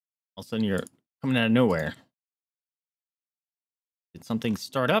 All of a sudden you're coming out of nowhere. Did something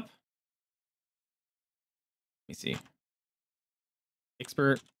start up? Let me see.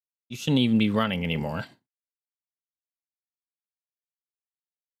 Expert, you shouldn't even be running anymore.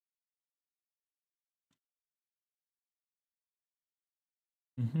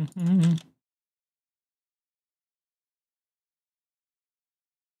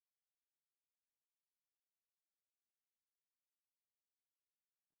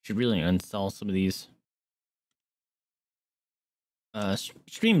 Should really uninstall some of these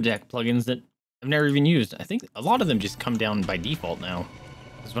Stream Deck plugins that I've never even used. I think a lot of them just come down by default now.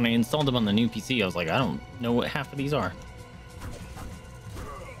 Because when I installed them on the new PC, I was like, I don't know what half of these are.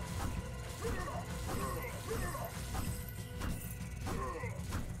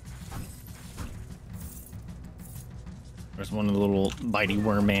 There's one of the little bitey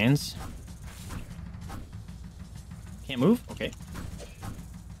worm mans. Can't move? Okay.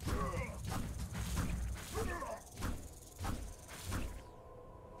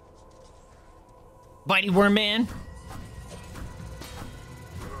 Bitey worm man.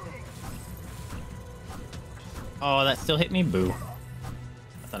 Oh, that still hit me? Boo.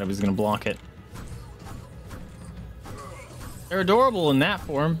 I thought I was gonna block it. They're adorable in that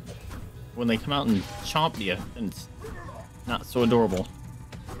form. When they come out and chomp you, and it's not so adorable.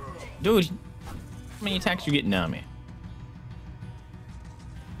 Dude, how many attacks you getting out of me?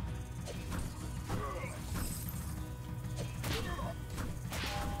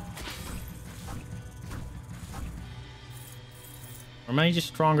 Or am I just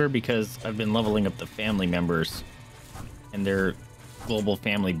stronger because I've been leveling up the family members and their global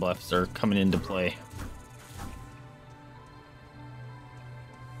family buffs are coming into play?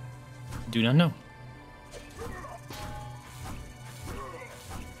 Do not know.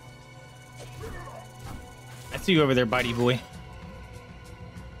 I see you over there, bitey boy.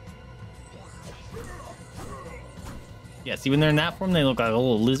 Yeah, see when they're in that form, they look like a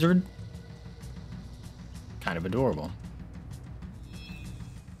little lizard. Kind of adorable.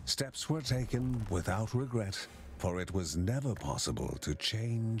 Steps were taken without regret, for it was never possible to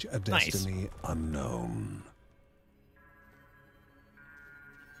change a destiny unknown.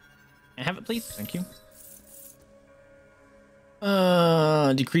 Can I have it, please? Thank you.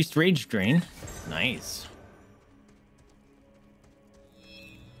 Decreased rage drain. Nice.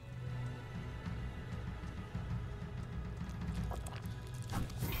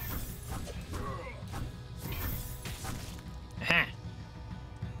 Aha.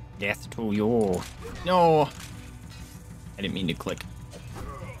 Death to you. No. I didn't mean to click.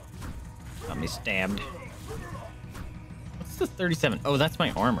 Got me stabbed. What's the 37? Oh, that's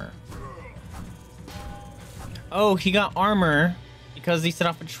my armor. Oh, he got armor because he set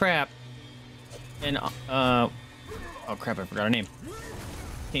off a trap. And, oh crap, I forgot her name.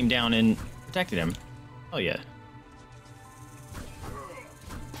 Came down and protected him. Oh, yeah.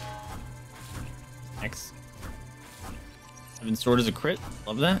 X. 7 sword is a crit.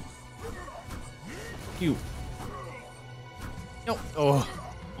 Love that. Pew. No. Oh,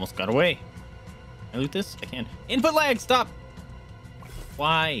 almost got away. Can I loot this? I can. Input lag, stop.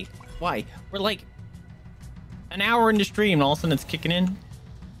 Why? Why? We're like an hour into stream and all of a sudden it's kicking in.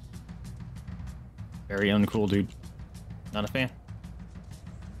 Very uncool, dude. Not a fan.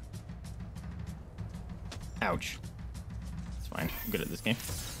 Ouch. It's fine. I'm good at this game.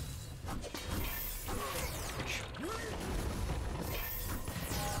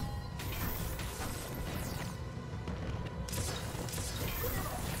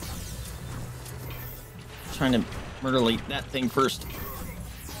 Trying to murderate that thing first.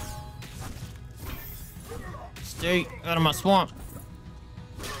 Stay out of my swamp.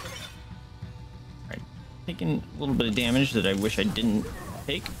 Alright. Taking a little bit of damage that I wish I didn't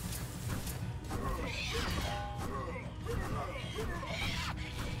take.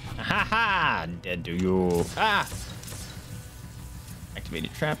 Ha ha! Dead to you. Ah!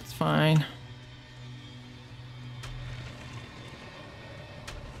 Activated trap, it's fine.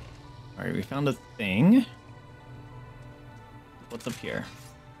 Alright, we found a thing. What's up here?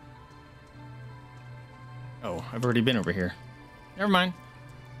 Oh, I've already been over here. Never mind.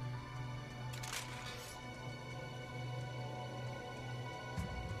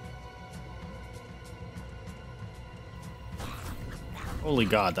 Holy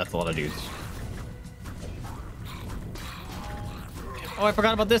God, that's a lot of dudes. Oh, I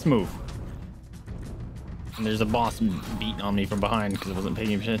forgot about this move. And there's a boss beating on me from behind because I wasn't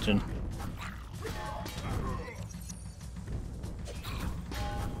paying attention.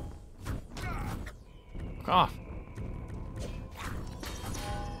 Fuck off.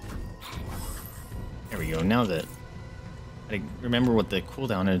 There we go. Now that I remember what the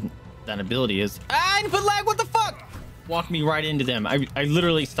cooldown of that ability is. Ah, input lag, what the fuck? Walked me right into them. I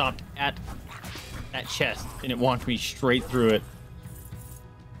literally stopped at that chest and it walked me straight through it.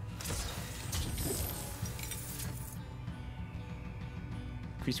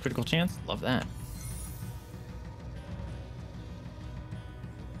 Increased critical chance. Love that.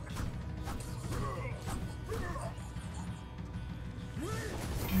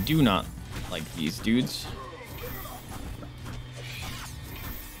 Do not like these dudes.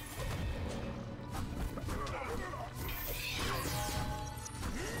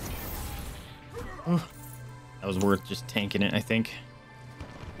 Oh, that was worth just tanking it, I think.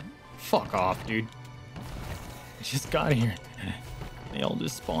 Fuck off, dude. I just got here. They all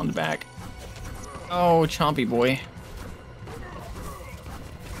just spawned back. Oh, chompy boy.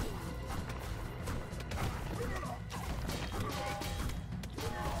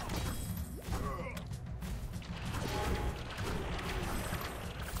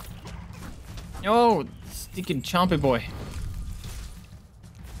 Oh, stinking chompy boy.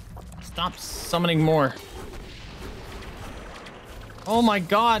 Stop summoning more. Oh my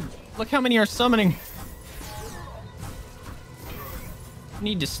God, look how many are summoning.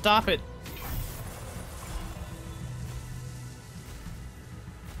 Need to stop it.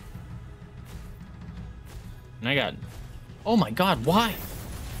 And I got, oh my God, why?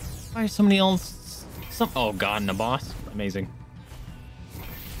 Why is somebody else, oh God, and a boss? Amazing.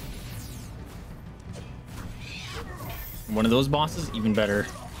 One of those bosses, even better.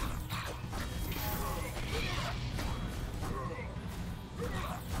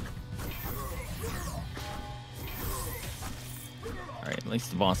 Alright, at least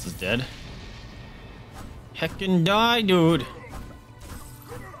the boss is dead. Heckin' die, dude!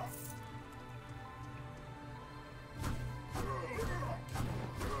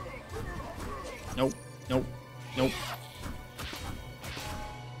 Nope, nope, nope.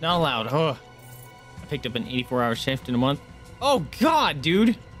 Not allowed, huh? I picked up an 84-hour shift in a month. Oh God,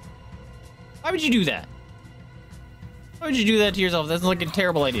 dude! Why would you do that? Why would you do that to yourself? That's like a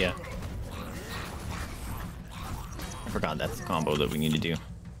terrible idea. I forgot that's the combo that we need to do.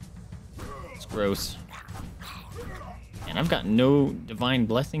 It's gross. And I've got no divine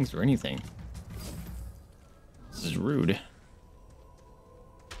blessings or anything. This is rude.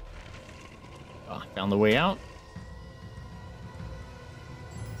 Oh, found the way out.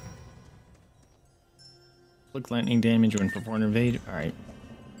 Inflict lightning damage when performed evade. Alright.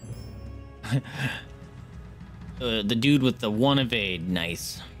 The dude with the one evade.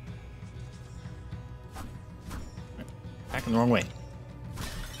 Nice. Back in the wrong way.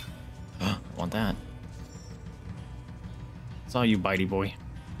 I want that. Saw you, bitey boy.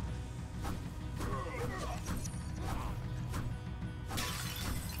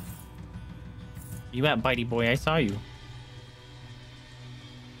 You at, bitey boy? I saw you.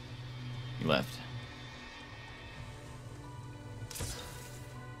 You left.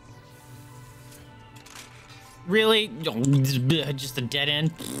 Really? Just a dead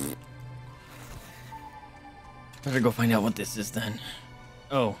end? Better go find out what this is then.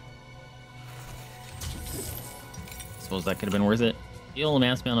 Oh. Suppose that could have been worth it. Deal a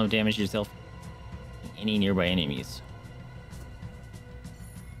mass amount of damage to yourself. any nearby enemies.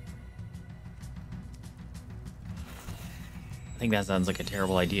 I think that sounds like a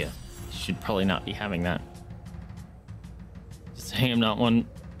terrible idea. Should probably not be having that. Just saying I'm not one,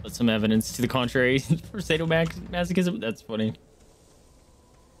 but some evidence to the contrary for sadomasochism. That's funny.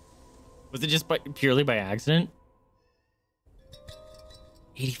 Was it just purely by accident?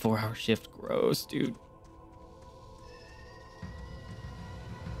 84-hour shift. Gross, dude.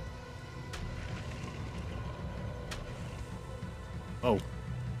 Oh.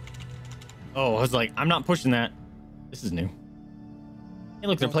 Oh, I was like, I'm not pushing that. This is new. Hey,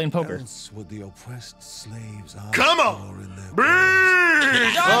 look, they're playing poker. Else would the oppressed slaves Come on!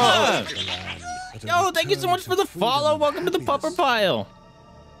 Yo, thank you so much for the follow. Welcome to the Pupper Pile.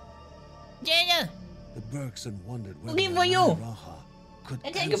 Yeah. The Bergson wondered whether Looking for you. Raha could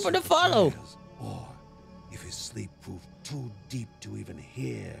And thank you for answer the follow. prayers, or if his sleep proved too deep to even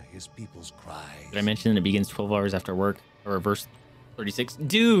hear his people's cries. Did I mention that it begins 12 hours after work? Or verse 36?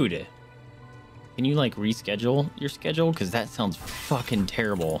 Dude! Can you, like, reschedule your schedule? Because that sounds fucking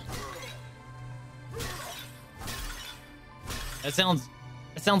terrible. That sounds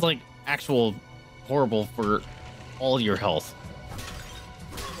like actual horrible for all your health.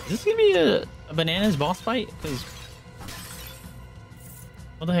 Is this gonna be a bananas boss fight? Because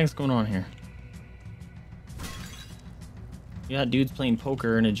what the heck's going on here? You got dudes playing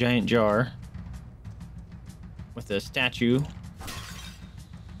poker in a giant jar with a statue.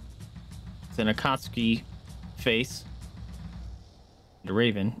 It's an Akatsuki face and a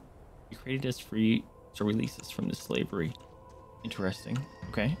raven. You created us free to release us from this slavery. Interesting.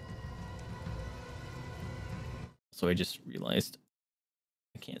 Okay. So I just realized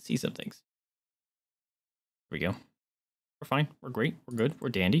I can't see some things. Here we go. We're fine. We're great. We're good. We're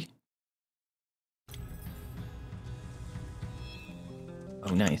dandy.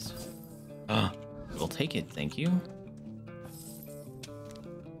 Oh, nice. We'll take it. Thank you.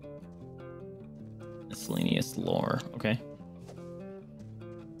 Miscellaneous lore. Okay.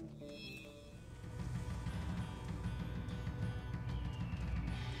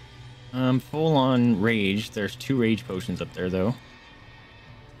 Full on rage. There's 2 rage potions up there, though.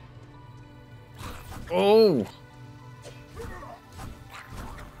 Oh!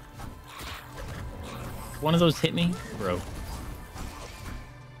 One of those hit me? Bro.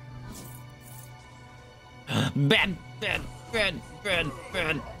 Bad.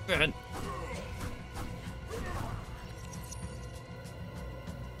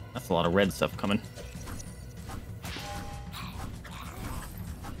 That's a lot of red stuff coming.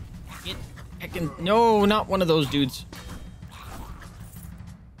 Get heckin'. No, not one of those dudes.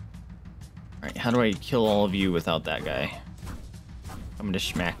 Alright, how do I kill all of you without that guy? I'm gonna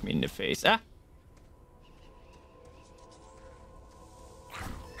smack me in the face. Ah!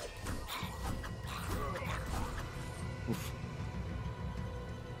 Oof.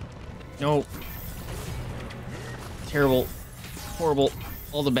 No. Terrible. Horrible.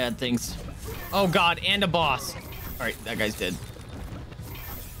 All the bad things. Oh god, and a boss. Alright, that guy's dead.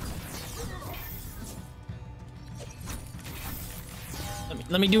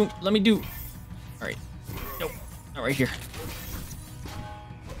 Let me do. Alright. Nope. Not right here.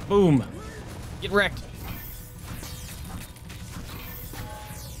 Boom. Get wrecked.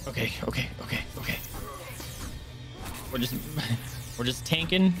 Okay. We're just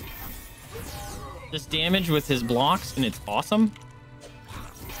tanking this damage with his blocks, and it's awesome.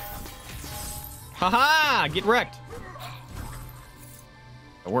 Haha! Get wrecked.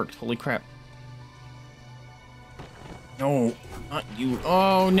 It worked. Holy crap. No, not you.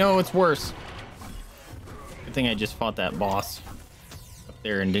 Oh no, it's worse. Good thing I just fought that boss up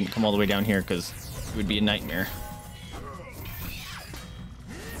there and didn't come all the way down here, because it would be a nightmare.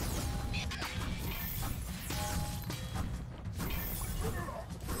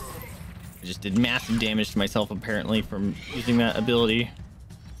 I just did massive damage to myself apparently from using that ability.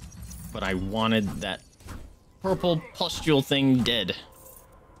 But I wanted that purple pustule thing dead.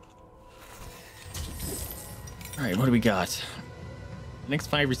 Alright, what do we got? The next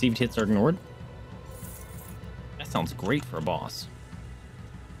 5 received hits are ignored. That sounds great for a boss.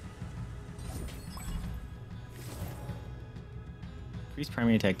 Increased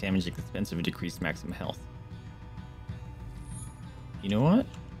primary attack damage at the expense of decreased maximum health. You know what?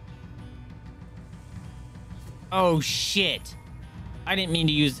 Oh shit! I didn't mean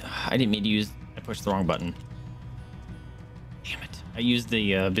to use. I pushed the wrong button. Damn it! I used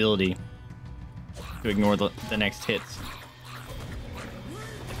the ability to ignore the next hits.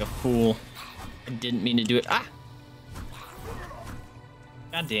 Like a fool. I didn't mean to do it. Ah!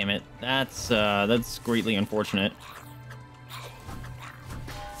 God damn it! That's greatly unfortunate.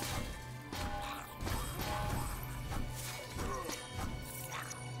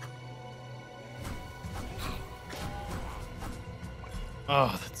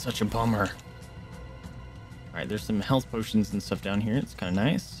 Oh, that's such a bummer. All right, there's some health potions and stuff down here. It's kind of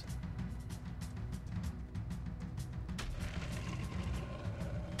nice.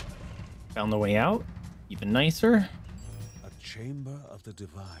 Found the way out. Even nicer. A chamber of the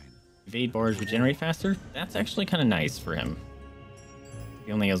divine. Evade bars regenerate faster. That's actually kind of nice for him.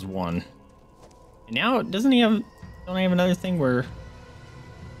 He only has one. And now, doesn't he have... Don't I have another thing where...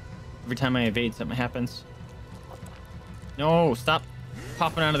 Every time I evade, something happens? No, stop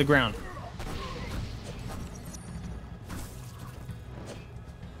popping out of the ground.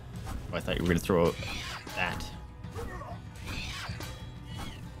 Oh, I thought you were going to throw that.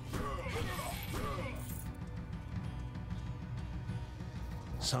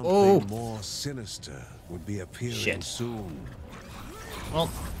 Something more sinister would be appearing Shit. soon. Well,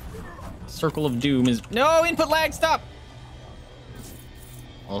 Circle of Doom is... No, input lag, stop!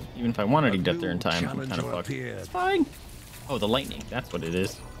 Well, even if I wanted to get up there in time, I'm kind of fucked. It's fine. Oh, the lightning. That's what it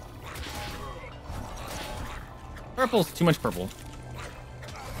is. Purple's too much purple.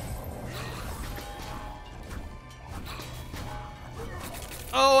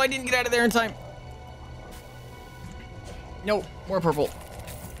 Oh, I didn't get out of there in time. No, more purple.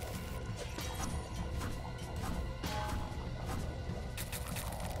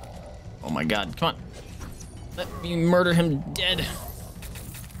 Oh my god, come on. Let me murder him dead.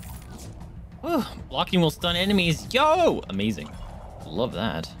 Oh, blocking will stun enemies. Yo! Amazing. Love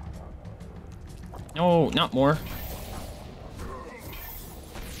that. No, not more.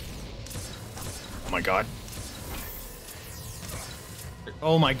 Oh my god.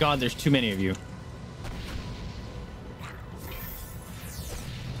 Oh my god, there's too many of you.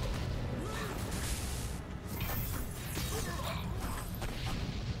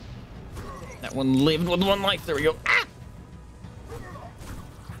 That one lived with one life. There we go. Ah!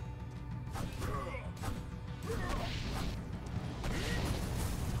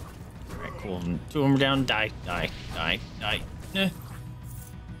 Alright, cool. Two of them are down. Die, die, die, die. Eh.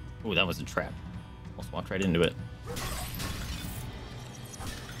 Oh, that was a trap. Almost walked right into it.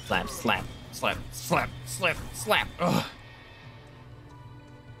 Slap, slap, slap, slap, slap, slap. Ugh.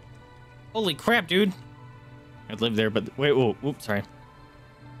 Holy crap, dude. I'd live there, but wait, whoa, oops, sorry.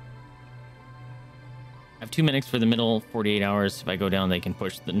 I have 2 minutes for the middle 48 hours. If I go down, they can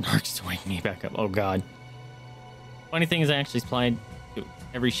push the narcs to wake me back up. Oh, God. Funny thing is, I actually supplied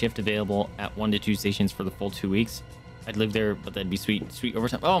every shift available at 1 to 2 stations for the full 2 weeks. I'd live there, but that'd be sweet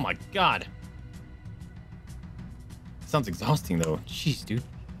overtime. Oh, my God. Sounds exhausting, though. Jeez, dude.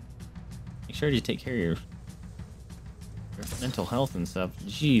 Make sure you take care of your mental health and stuff.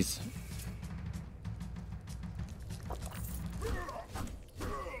 Jeez.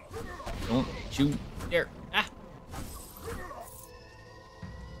 Don't you dare. Ah!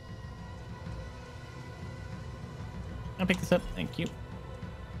 I'll pick this up. Thank you.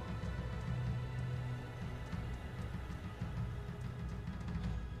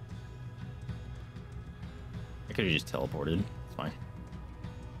 I could have just teleported. It's fine.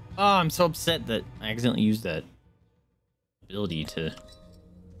 Oh, I'm so upset that I accidentally used that ability to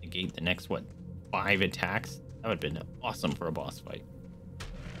negate the next, what, 5 attacks? That would have been awesome for a boss fight.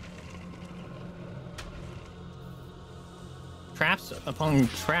 Traps upon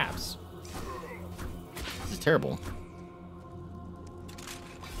traps. This is terrible.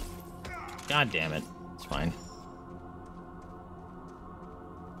 God damn it. It's fine.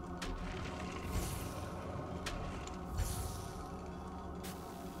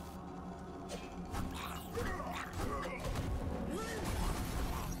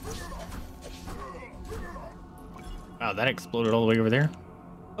 Wow, that exploded all the way over there.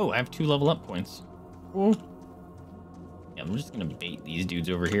 Oh, I have 2 level up points. Ooh. Yeah, I'm just gonna bait these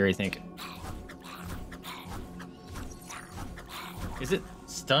dudes over here, I think. Is it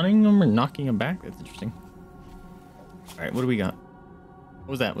stunning them or knocking them back? That's interesting. All right, what do we got? What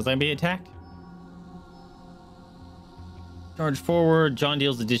was that? Was I being attacked? Charge forward. John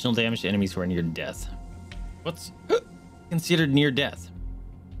deals additional damage to enemies who are near death. What's considered near death?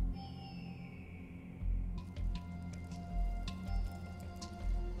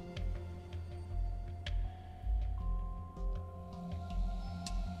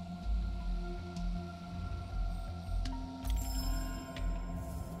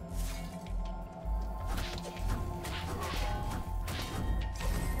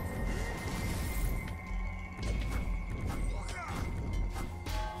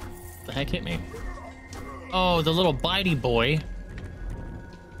 The heck hit me? Oh, the little bitey boy.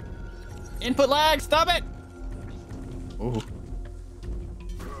 Input lag, stop it! Ooh.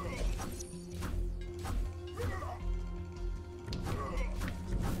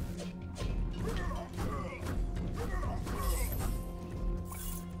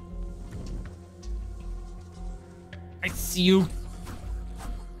 see you.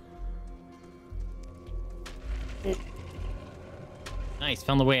 Nice,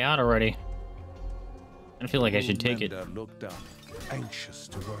 found the way out already. I feel like I should take it. Mender looked up, anxious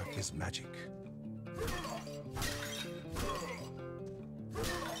to work his magic.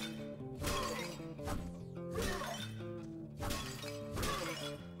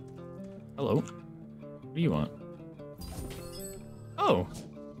 Hello. What do you want? Oh.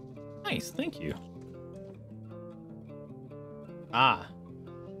 Nice, thank you. Ah.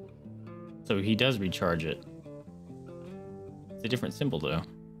 So he does recharge it. It's a different symbol though.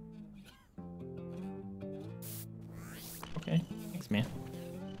 Okay, thanks man.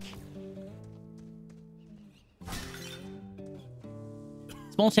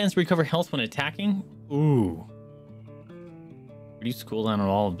 Small chance to recover health when attacking. Ooh. Reduce cooldown on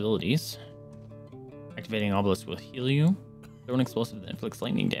all abilities. Activating obelisk will heal you. Throw an explosive that inflicts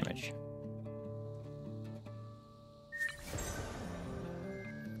lightning damage.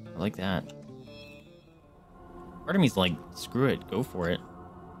 I like that. Part of me's like, screw it, go for it.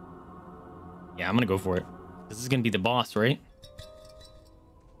 Yeah, I'm gonna go for it. This is gonna be the boss, right?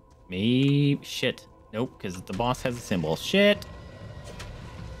 Maybe. Shit. Nope, because the boss has a symbol. Shit.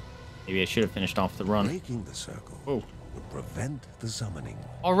 Maybe I should have finished off the run. Breaking the circle Oh. would prevent the summoning.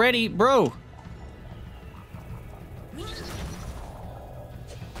 Already, bro.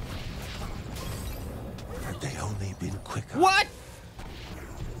 Had they only been quicker. What?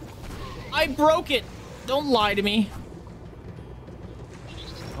 I broke it. Don't lie to me.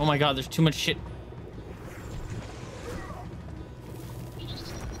 Oh my god, there's too much shit.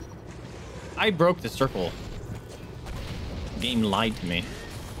 I broke the circle. The game lied to me.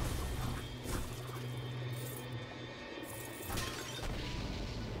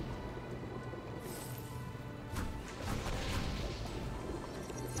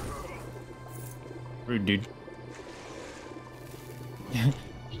 Rude, dude.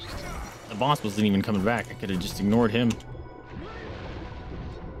 The boss wasn't even coming back. I could have just ignored him.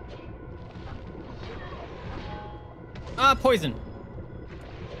 Ah, poison.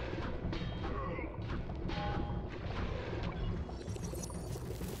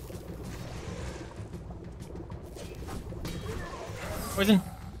 Poison.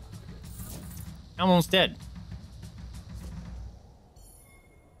 I'm almost dead.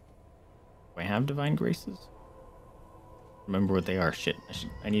 Do I have divine graces? Remember what they are. Shit.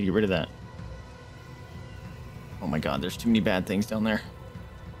 I need to get rid of that. Oh my god, there's too many bad things down there.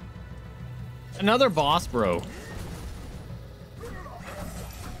 Another boss, bro.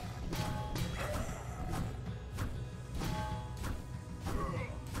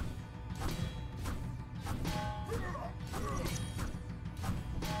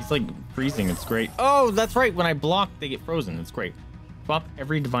 He's like freezing. It's great. Oh, that's right. When I block, they get frozen. It's great. Swap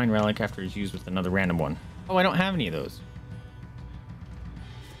every divine relic after it's used with another random one. Oh, I don't have any of those.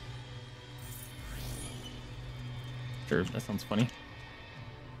 Sure, that sounds funny.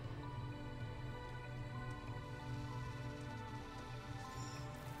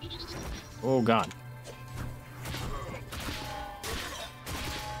 Oh god.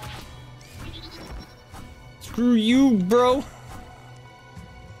 Screw you, bro.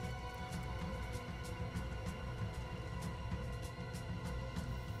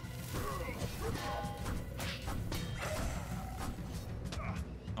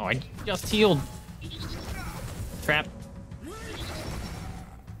 Oh, I just healed. Trap.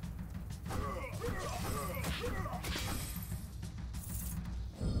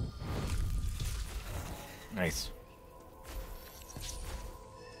 Nice.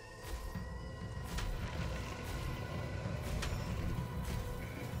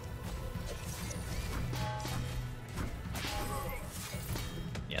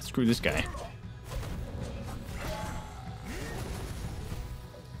 Yeah, screw this guy.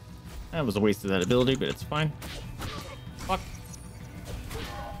 That was a waste of that ability, but it's fine. Fuck.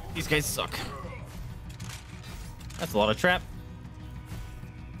 These guys suck. That's a lot of trap.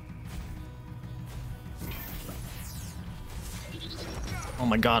 Oh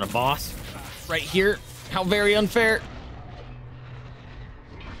my god, a boss. Right here. How very unfair.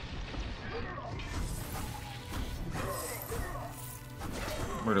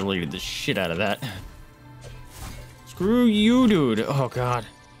 Murder-lated the shit out of that. Screw you, dude. Oh god.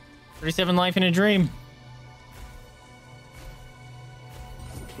 37 life in a dream.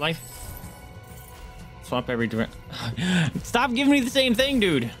 Life. Swap every direct. Stop giving me the same thing,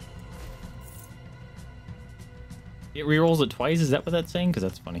 dude. It rerolls it twice. Is that what that's saying? Because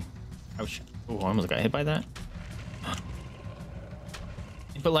that's funny. Ouch. Oh, I almost got hit by that.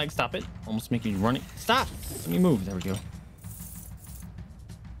 Input lag, stop it. Almost making me run it. Stop. Let me move. There we go.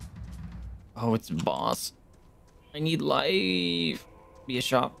 Oh, it's boss. I need life. Be a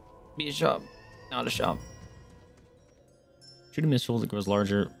shop. Be a shop. Not a shop. Shoot a missile that grows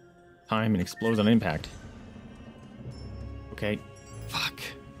larger time and explodes on impact. Okay. Fuck.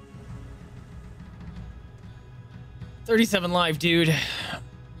 37 life, dude.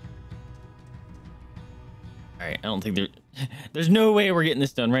 Alright, I don't think there's no way we're getting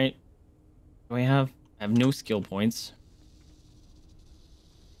this done, right? Do I have no skill points.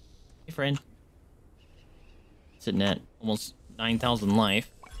 Hey, friend. Sitting at almost 9,000 life.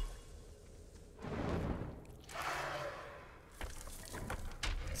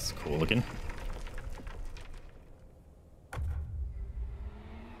 This is cool looking.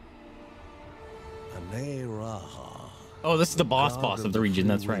 Oh, this is the boss of the region.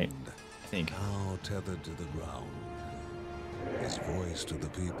 That's right. I think. Now tethered to the ground. His voice to the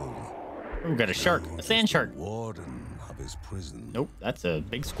people. Oh, got a shark. A sand shark. Warden of his prison. Nope, that's a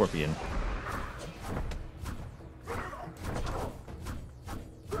big scorpion.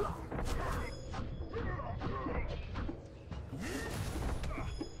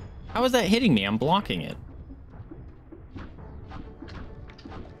 How is that hitting me? I'm blocking it.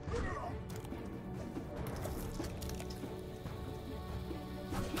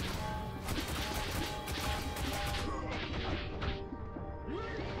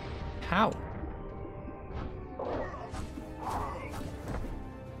 How?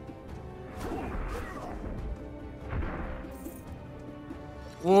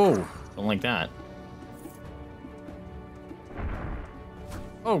 Whoa, don't like that.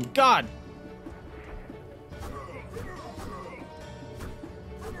 Oh, God.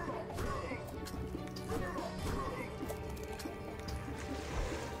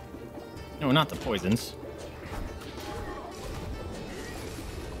 No, not the poisons.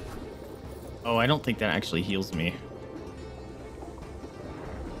 Oh, I don't think that actually heals me.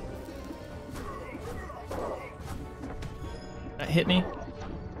 That hit me?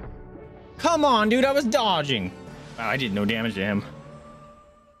 Come on, dude, I was dodging. Wow, I did no damage to him.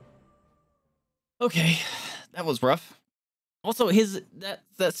 Okay, that was rough. Also,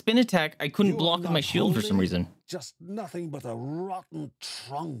 that spin attack, I couldn't block with my shield for some reason. Just nothing but a rotten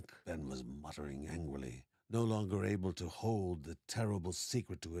trunk, Ben was muttering angrily. No longer able to hold the terrible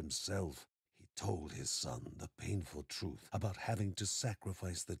secret to himself, he told his son the painful truth about having to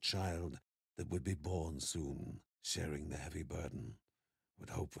sacrifice the child that would be born soon. Sharing the heavy burden would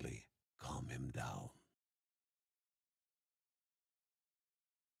hopefully calm him down.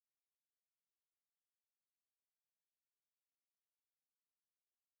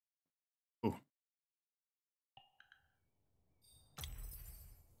 Ooh.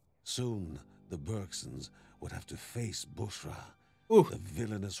 Soon, the Bergsons would have to face Bushra, Ooh. the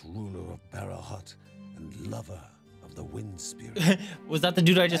villainous ruler of Barahut and lover of the Wind Spirit. Was that the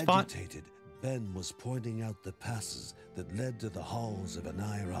dude I just fought? Agitated, Ben was pointing out the passes that led to the halls of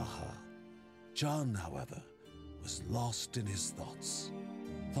Anairaha. John, however, was lost in his thoughts.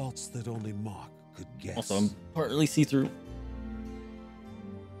 Thoughts that only Mark could guess. Also, I'm partly see-through.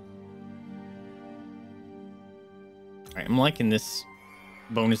 Alright, I'm liking this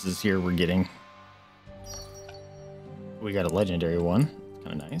bonuses here we're getting. We got a legendary one.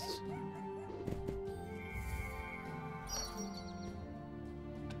 Kind of nice.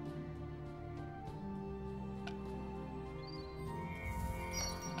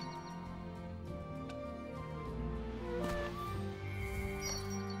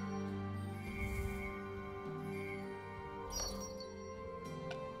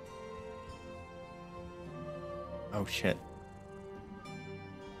 Oh shit.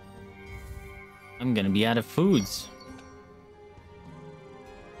 I'm gonna be out of foods.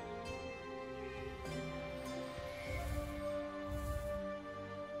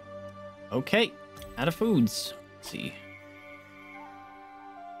 Okay, out of foods. Let's see.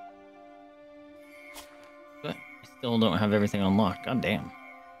 But I still don't have everything unlocked. God damn.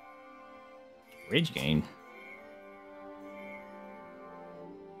 Rage gain.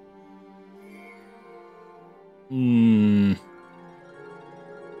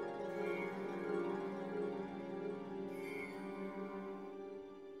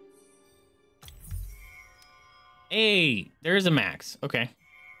 Hey, there's a max. Okay.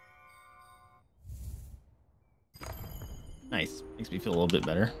 Nice. Makes me feel a little bit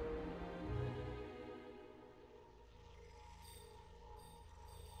better.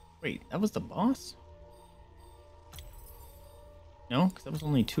 Wait, that was the boss? No, because that was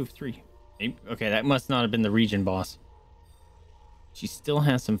only 2 of 3. Maybe, okay, that must not have been the region boss. She still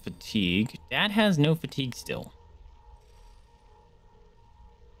has some fatigue. Dad has no fatigue still.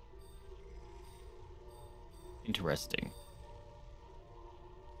 Interesting.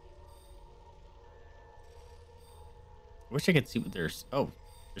 wish I could see what their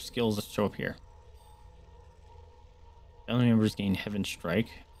skills show up here. Family members gain Heaven Strike.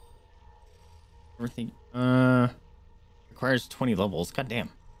 Everything requires 20 levels. God damn.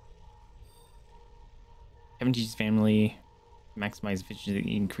 Kevin teaches family maximize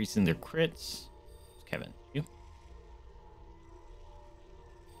efficiency, increasing their crits. Kevin, you.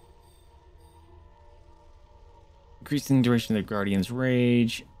 Increasing the duration of the Guardian's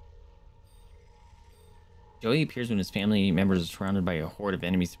rage. Joey appears when his family members are surrounded by a horde of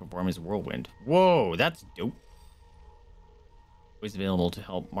enemies to perform his whirlwind. Whoa, that's dope. Always available to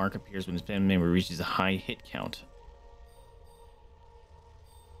help. Mark appears when his family member reaches a high hit count.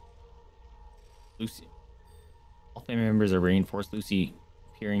 Lucy. All family members are reinforced. Lucy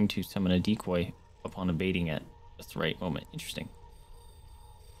appearing to summon a decoy upon abating at just the right moment. Interesting.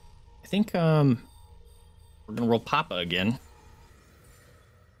 I think we're gonna roll Papa again.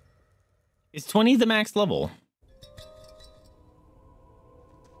 Is 20 the max level?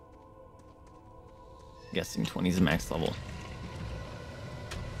 I'm guessing 20 is the max level.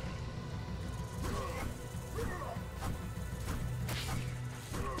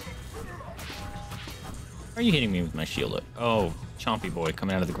 Why are you hitting me with my shield? Oh, Chompy boy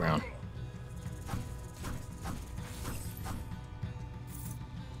coming out of the ground.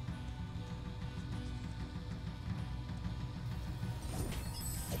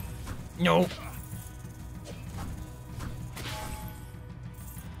 No.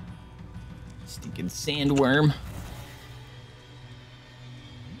 Stinking sandworm.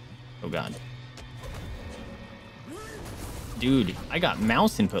 Oh god. Dude, I got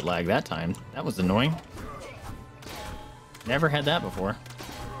mouse input lag that time. That was annoying. Never had that before.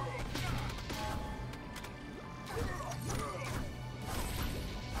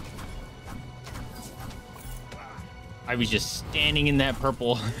 I was just standing in that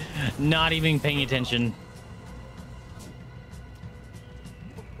purple, not even paying attention.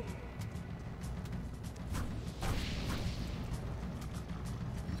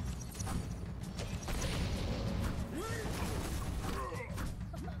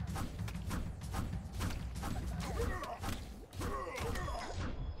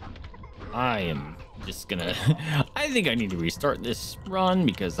 I am just gonna... I think I need to restart this run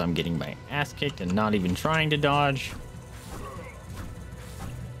because I'm getting my ass kicked and not even trying to dodge.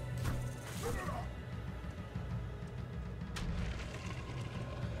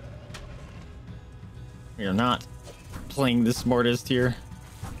 We are not playing the smartest here.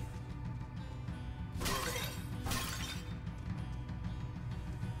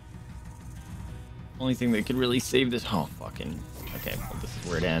 Only thing that could really save this... Oh, fucking... Okay, well, this is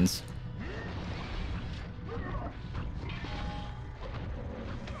where it ends.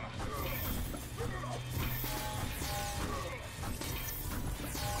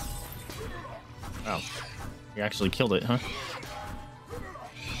 Oh, you actually killed it, huh?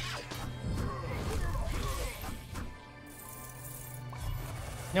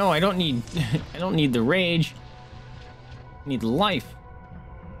 No, I don't need I don't need the rage. I need life.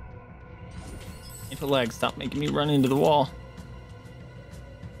 Input lag, stop making me run into the wall.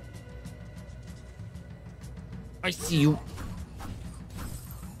 I see you.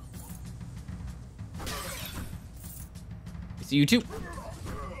 I see you too.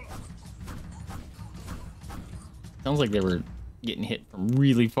 Sounds like they were getting hit from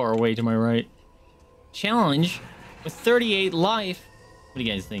really far away to my right. Challenge with 38 life. What do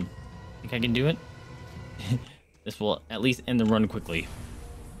you guys think? Think I can do it? This will at least end the run quickly.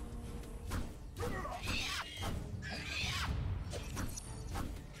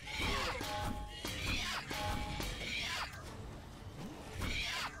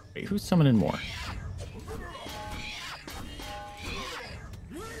 Wait, who's summoning more?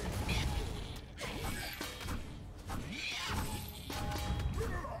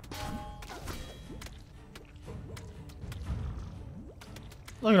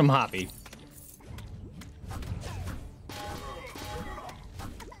 Look at him hoppy.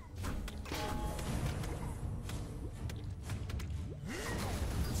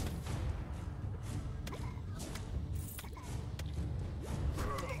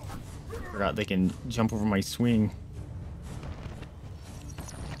 Forgot they can jump over my swing.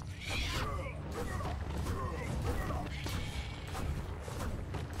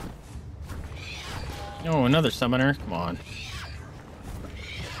 No, another summoner. Come on.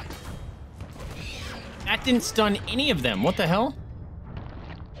 That didn't stun any of them. What the hell?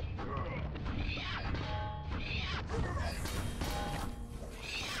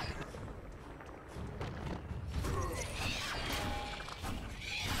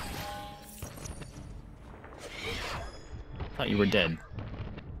 Thought you were dead.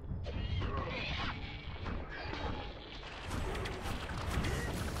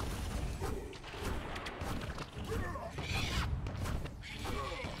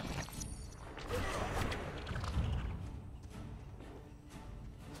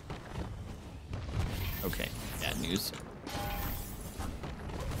 news.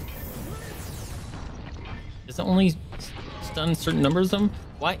 Does it only stun certain numbers of them?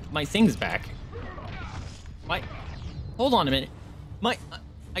 Why? My thing's back. Why? Hold on a minute.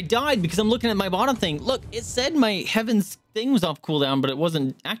 I died because I'm looking at my bottom thing. Look, it said my heavens thing was off cooldown, but it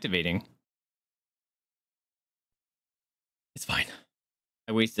wasn't activating. It's fine.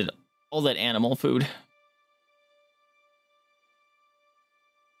 I wasted all that animal food.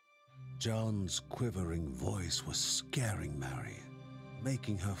 John's quivering voice was scaring Mary,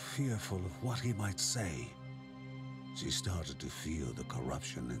 making her fearful of what he might say. She started to feel the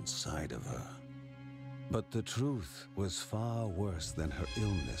corruption inside of her. But the truth was far worse than her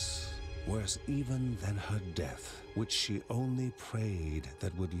illness, worse even than her death, which she only prayed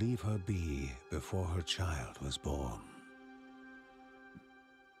that would leave her be before her child was born.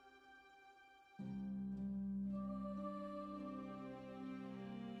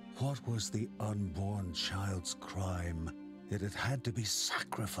 What was the unborn child's crime that it had to be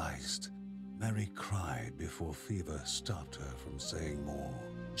sacrificed? Mary cried before fever stopped her from saying more.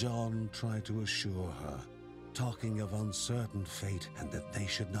 John tried to assure her, talking of uncertain fate and that they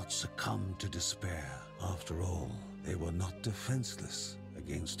should not succumb to despair. After all, they were not defenseless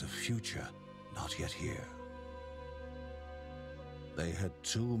against a future not yet here. They had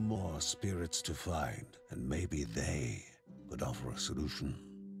 2 more spirits to find, and maybe they could offer a solution.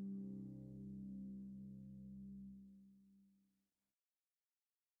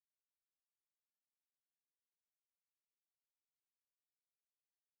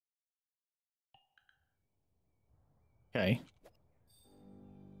 Okay.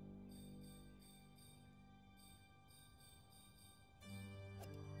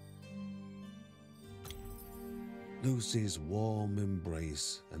 Lucy's warm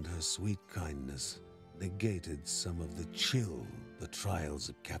embrace and her sweet kindness negated some of the chill the trials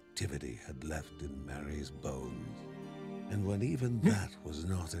of captivity had left in Mary's bones. And when even that was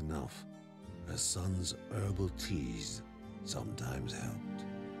not enough, her son's herbal teas sometimes helped.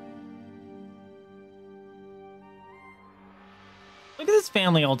 Look at this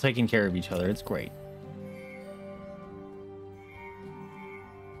family all taking care of each other. It's great.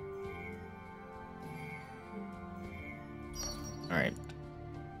 All right.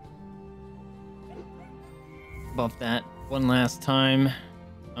 Buff that one last time.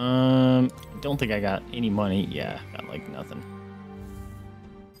 Don't think I got any money. Yeah, got like nothing.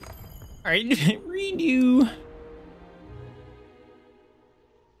 All right, redo.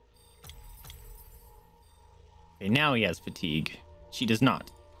 Okay, now he has fatigue. She does not.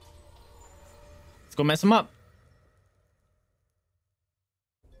 Let's go mess him up.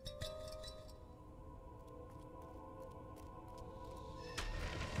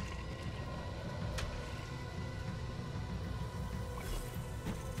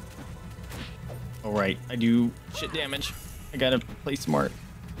 All right, I do shit damage. I gotta play smart.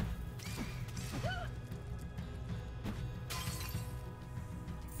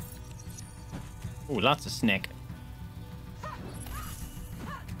 Oh, lots of snack.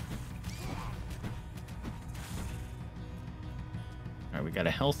 Alright, we got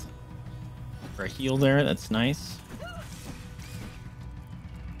a health for a heal there. That's nice.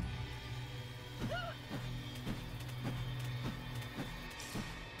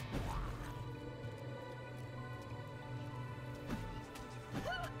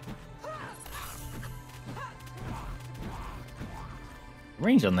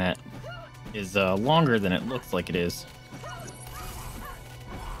 Range on that is longer than it looks like it is.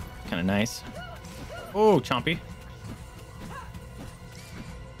 Kind of nice. Oh, chompy.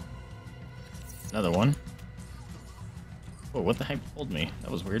 Another one. Oh, what the heck pulled me? That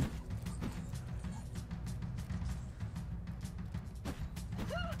was weird.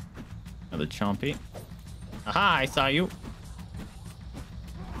 Another chompy. Aha, I saw you.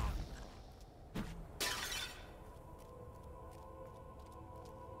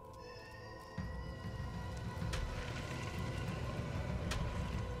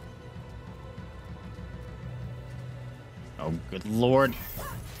 Oh, good lord.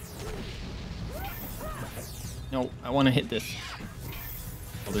 No, I want to hit this.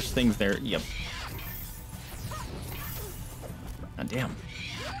 Oh, there's things there. Yep. God damn.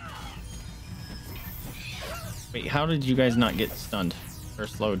 Wait, how did you guys not get stunned or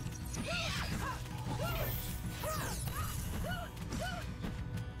slowed?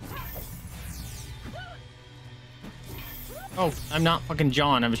 Oh, I'm not fucking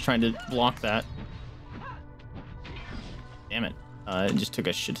John. I was trying to block that. Damn it. It just took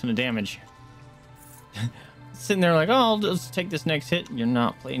a shit ton of damage. Sitting there like, oh, I'll just take this next hit. You're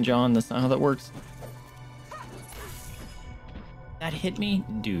not playing John. That's not how that works. That hit me?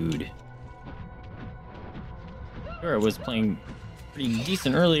 Dude. Sure, I was playing pretty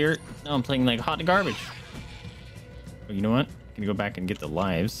decent earlier. Now I'm playing like hot garbage. Oh, you know what? I can go back and get the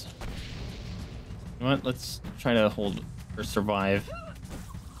lives. You know what? Let's try to hold or survive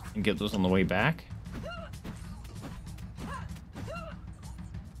and get those on the way back.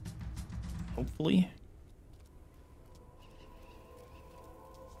 Hopefully.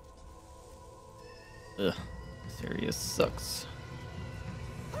 Ugh, this area sucks.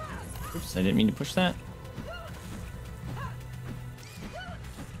 Oops, I didn't mean to push that.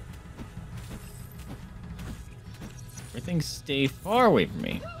 Everything stay far away from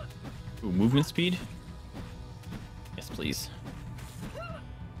me. Ooh, movement speed? Yes, please.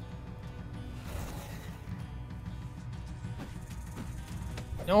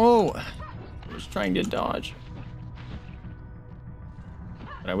 No! I was trying to dodge.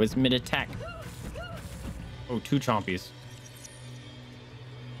 But I was mid-attack. Oh, 2 chompies.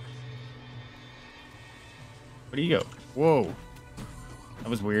 Where do you go? Whoa. That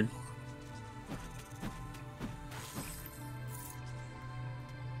was weird.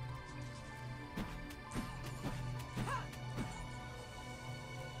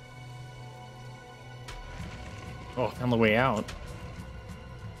 Oh, found the way out.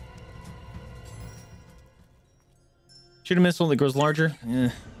 Shoot a missile that grows larger. Eh.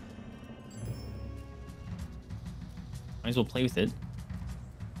 Might as well play with it.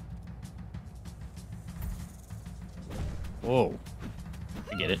 Whoa.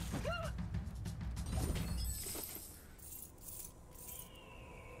 I get it.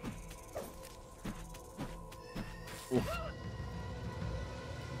 Oof.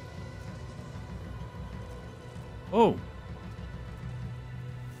 Oh.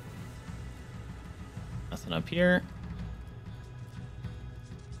 Nothing up here.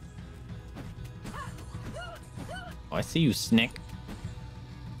 Oh, I see you, Snick.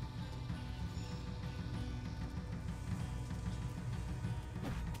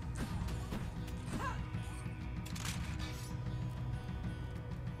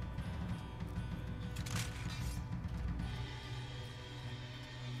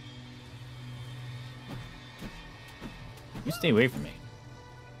 You stay away from me.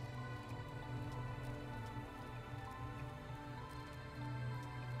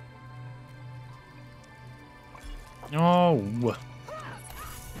 No.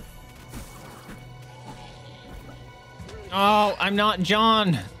 Oh, I'm not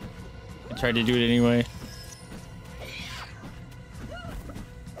John. I tried to do it anyway.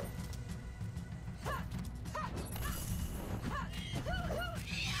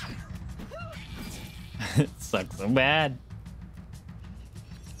 It sucks so bad.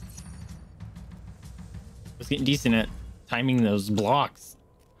 I was getting decent at timing those blocks.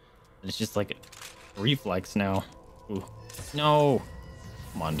 It's just like a reflex now. Ooh. No.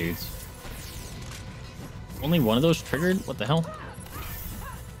 Come on, dudes. Only one of those triggered? What the hell?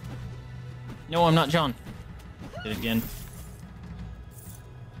 No, I'm not John. Did it again.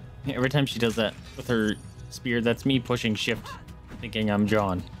 Yeah, every time she does that with her spear, that's me pushing shift, thinking I'm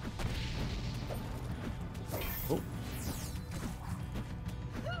John. Oh.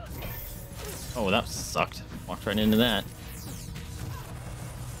 Oh, that sucked. Walked right into that.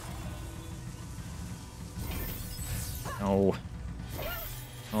 No.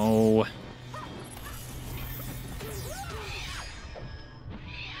 Oh.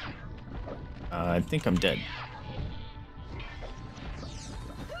 I think I'm dead.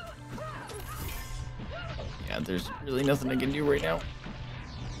 Yeah, there's really nothing I can do right now.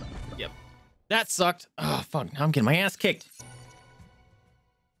 Yep. That sucked. Oh, fuck. Now I'm getting my ass kicked.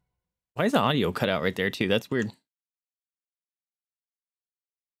 Why is the audio cut out right there, too? That's weird.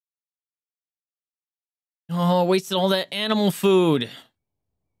 Oh, wasted all that animal food.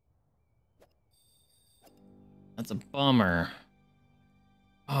 That's a bummer.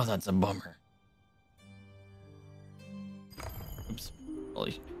 Oh, that's a bummer. Oops.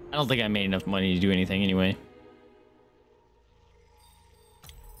 Holy, I don't think I made enough money to do anything anyway.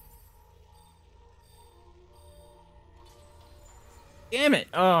 Damn it.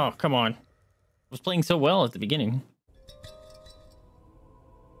 Oh, come on. I was playing so well at the beginning.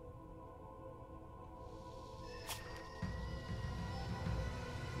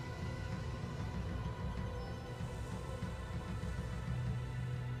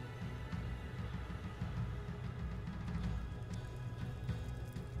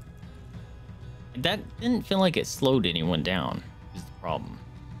 That didn't feel like it slowed anyone down, is the problem.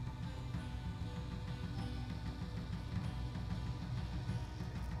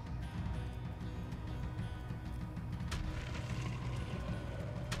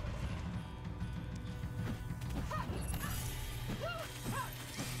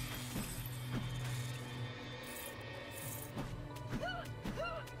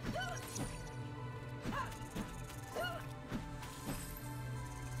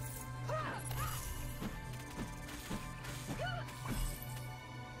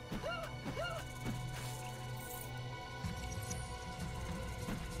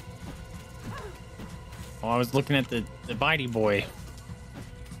 I was looking at the bitey boy.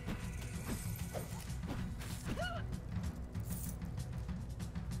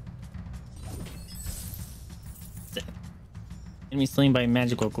 Enemy slain by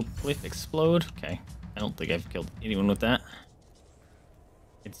magical glyph explode. Okay. I don't think I've killed anyone with that.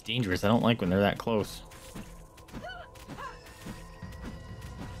 It's dangerous. I don't like when they're that close.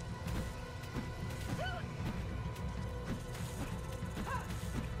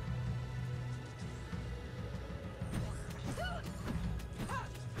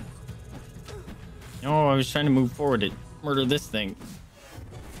 Oh, I was trying to move forward to murder this thing.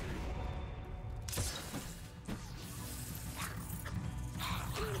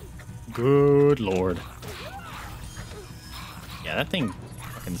 Good lord. Yeah, that thing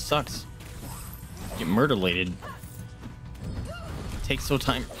fucking sucks. Get murder-lated. It takes so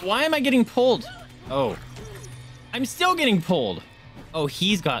time. Why am I getting pulled? Oh. I'm still getting pulled. Oh,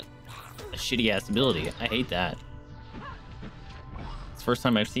 he's got a shitty-ass ability. I hate that. It's the first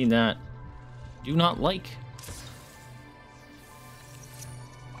time I've seen that. Do not like.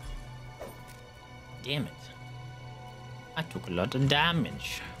 Damn it. I took a lot of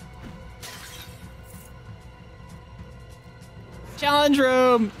damage. Challenge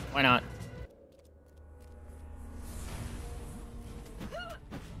room! Why not?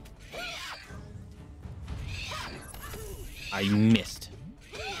 I missed.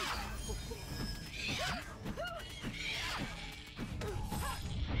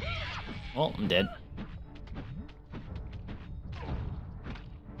 Well, I'm dead.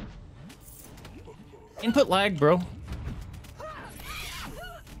 Input lag, bro.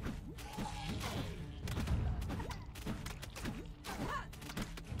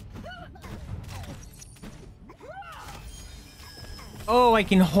 Oh, I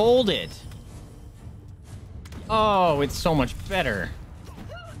can hold it. Oh, it's so much better.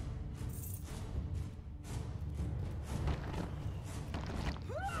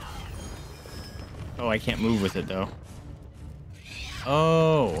 Oh, I can't move with it, though.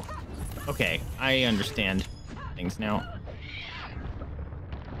 Oh. Okay, I understand things now.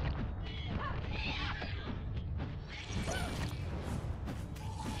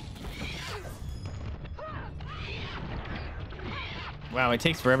 Wow, it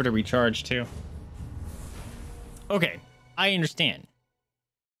takes forever to recharge, too. Okay, I understand.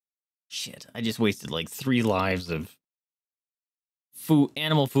 Shit, I just wasted like 3 lives of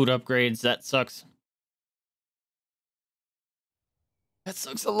animal food upgrades. That sucks. That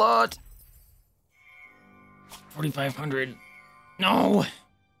sucks a lot. 4,500. No!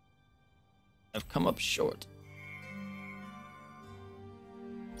 I've come up short.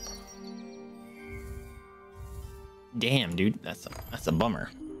 Damn, dude, that's a bummer.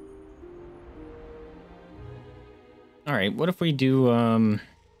 All right, what if we do? I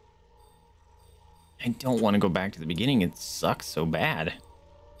don't want to go back to the beginning. It sucks so bad.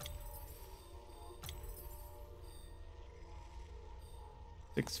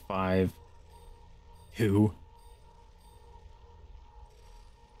 Six, 5, 2.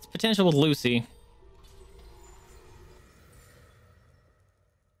 It's potential with Lucy.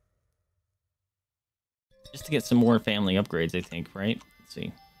 Just to get some more family upgrades, I think, right? Let's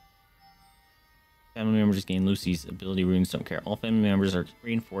see. Family members gain Lucy's ability runes, don't care. All family members are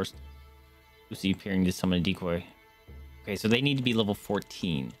reinforced. Lucy appearing to summon a decoy. Okay, so they need to be level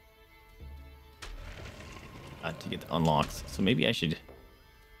 14 to get the unlocks. So maybe I should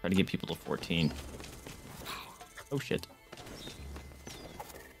try to get people to 14. Oh, shit.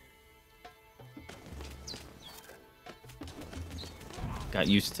 Got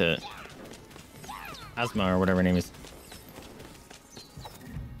used to Aazam or whatever her name is.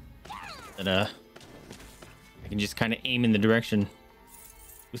 But I can just kind of aim in the direction.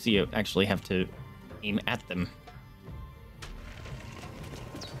 Lucy, you actually have to aim at them.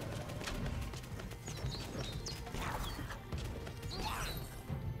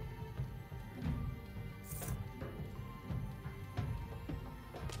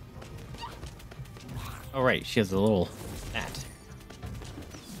 Oh right, she has a little bat.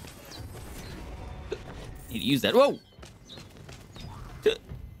 Need to use that. Whoa!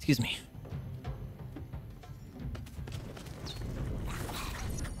 Excuse me.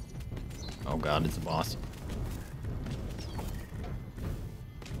 Oh god, it's a boss.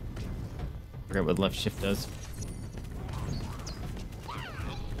 Forget what left shift does.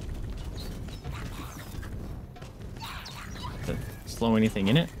 Does it slow anything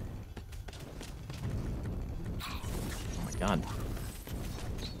in it? Oh my god.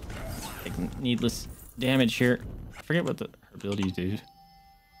 Taking needless damage here. I forget what her abilities do.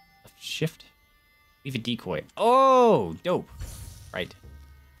 Shift? Leave a decoy. Oh, dope. Right.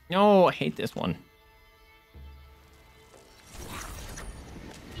 No, I hate this one.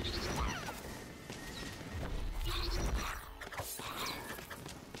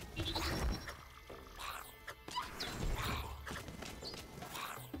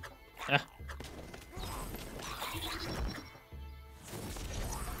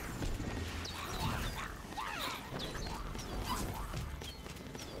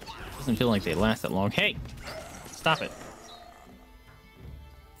 doesn't feel like they last that long. Hey, stop it.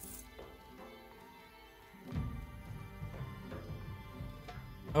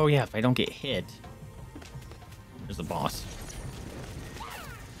 Oh yeah, if I don't get hit, there's the boss.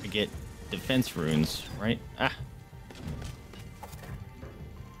 I get defense runes, right? Ah.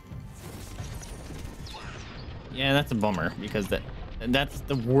 Yeah, that's a bummer because that's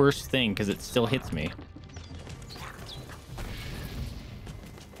the worst thing because it still hits me.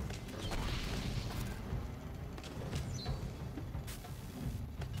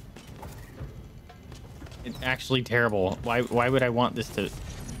 It's actually terrible. Why would I want this to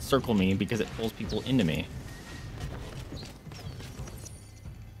circle me? Because it pulls people into me.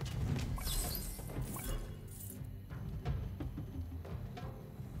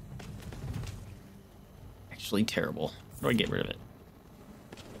 Actually terrible. How do I get rid of it?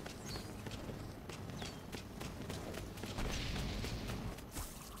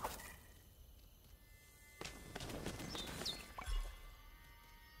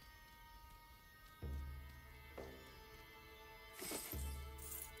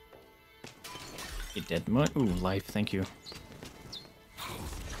 Get dead mud. Ooh, life. Thank you.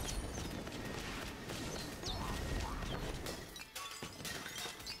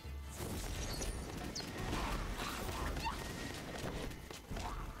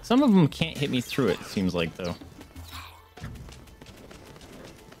 Some of them can't hit me through it seems like, though.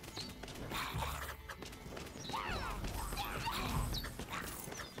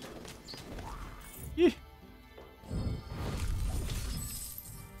 Yeah.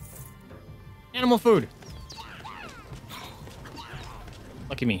 Animal food.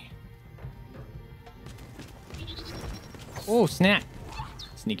 Lucky me. Oh, snap.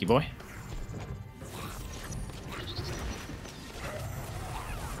 Sneaky boy.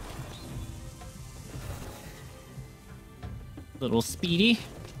 Little speedy.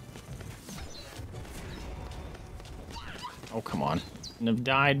 Oh, come on. Couldn't have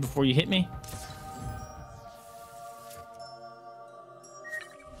died before you hit me.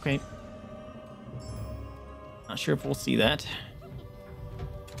 Okay. Not sure if we'll see that.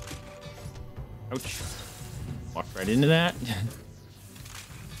 Ouch. Walked right into that.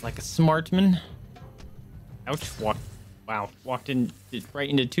 Like a smartman. Ouch. Wow. Walked in right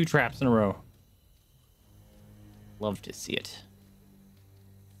into 2 traps in a row. Love to see it.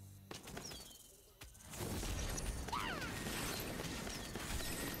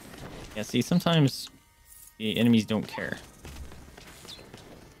 Yeah, see, sometimes the enemies don't care.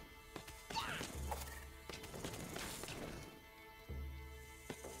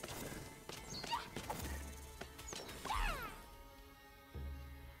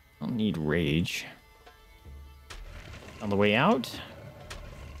 Don't need rage. On the way out.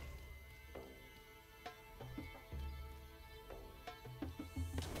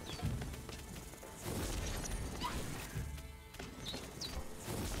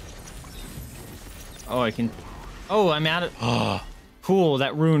 Oh, I can... Oh, I'm out of... Oh, cool.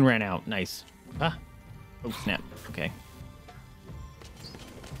 That rune ran out. Nice. Ah. Oh, snap. Okay.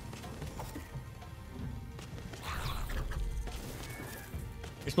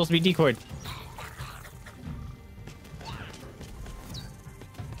 You're supposed to be decoyed.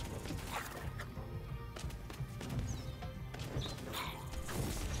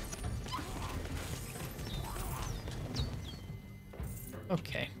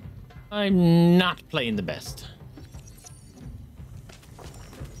 Okay. I'm not playing the best.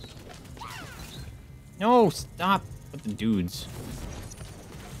 No, stop with the dudes.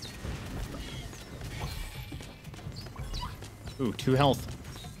 Ooh, 2 health.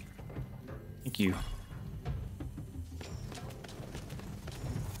 Thank you.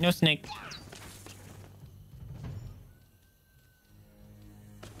 No snake.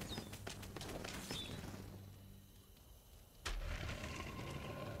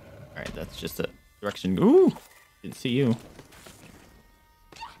 Alright, that's just a direction. Ooh! Didn't see you.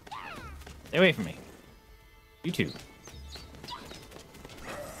 Stay away from me. You too.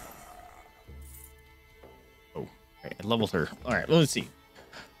 Oh, alright, I leveled her. Alright, let's see.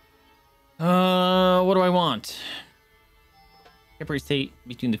 What do I want? Temporary state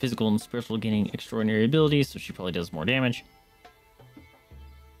between the physical and spiritual, gaining extraordinary abilities, so she probably does more damage.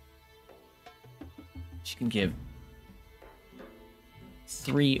 She can give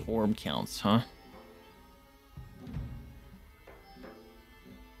 3 orb counts, huh?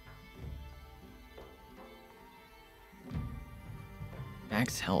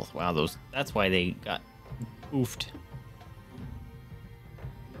 Max health. Wow, that's why they got oofed.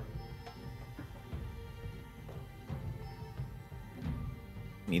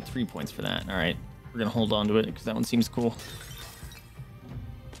 Need 3 points for that. All right, we're gonna hold on to it because that one seems cool.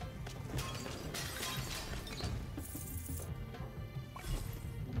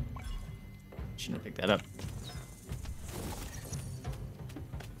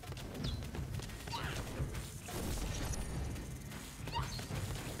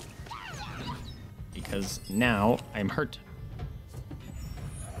 because now I'm hurt.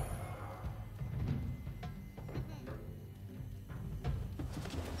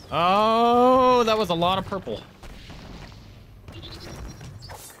 Oh, that was a lot of purple.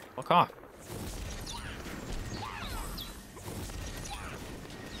 Fuck off.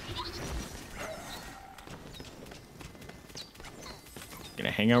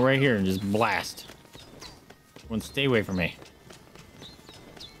 Gonna hang out right here and just blast. Everyone stay away from me.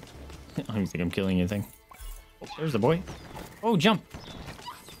 I don't even think I'm killing anything. Oh, there's the boy. Oh, jump.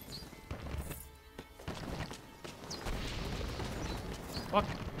 Fuck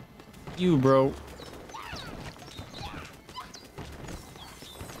you, bro.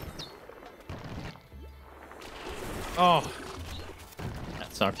 Oh,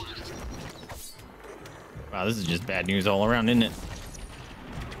 that sucked. Wow, this is just bad news all around, isn't it?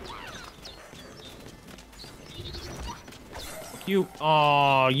 Fuck you.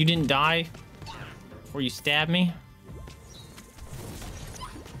 Oh, you didn't die before you stabbed me?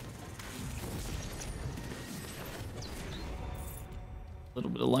 A little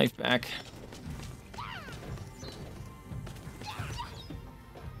bit of life back.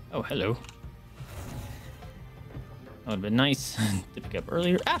 Oh, hello. That would have been nice to pick up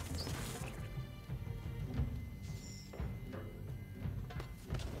earlier. Ah!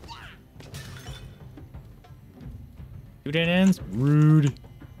 Two dead ends? Rude.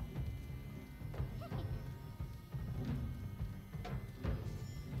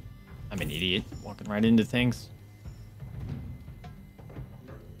 I'm an idiot, walking right into things.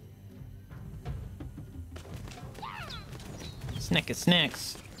 Snack of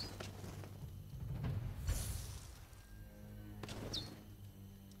snacks.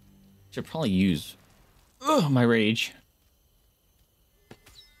 Should probably use my rage.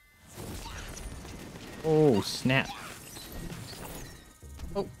 Oh, snap.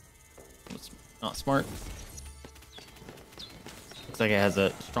 Oh, that's not smart. Looks like it has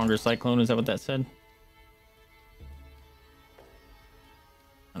a stronger cyclone. Is that what that said?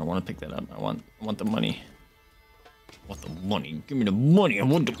 I don't want to pick that up. I want the money. I want the money. Give me the money. I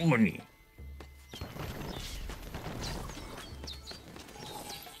want the money.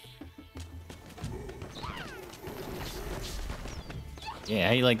 Yeah,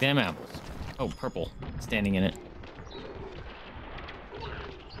 how you like them apples? Oh, purple. Standing in it.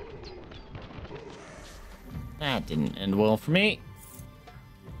 That didn't end well for me.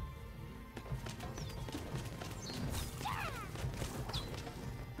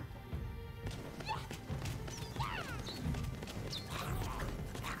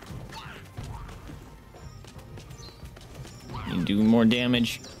 You do more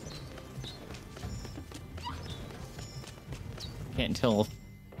damage. Can't tell if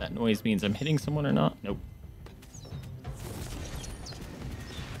that noise means I'm hitting someone or not. Nope.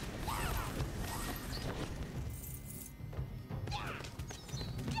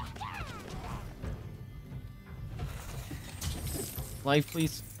 Life,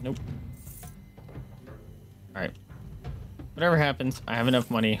 please. Nope. All right. Whatever happens, I have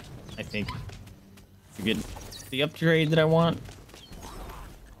enough money, I think, to get the upgrade that I want.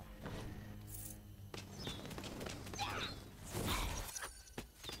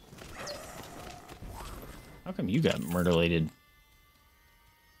 How come you got murderlated?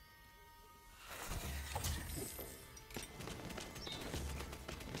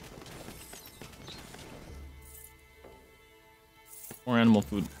 More animal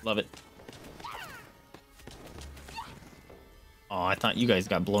food. Love it. Oh, I thought you guys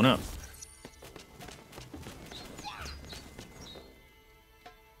got blown up.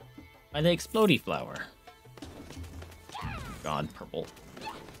 By the explodey flower. God, purple.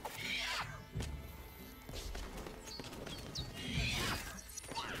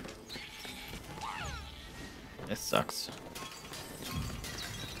 This sucks.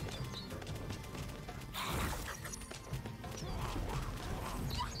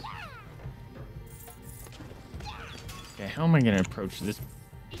 Okay, how am I gonna approach this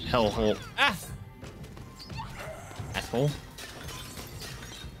hellhole? Ah! Asshole.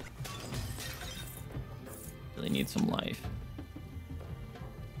 Really need some life.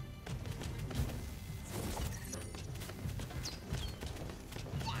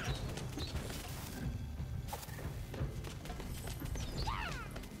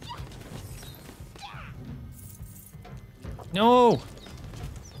 No!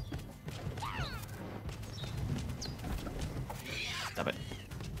 Stop it.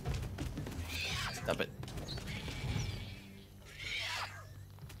 Stop it.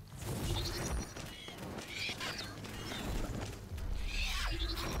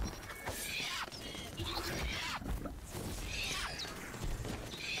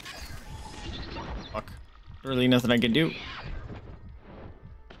 Fuck. Really nothing I could do.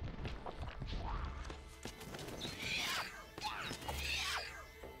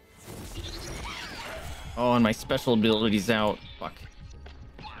 Oh, and my special ability's out. Fuck.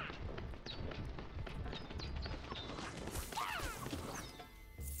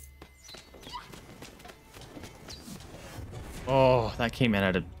 Oh, that came in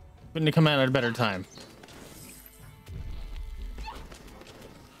at a... Couldn't have come out at a better time.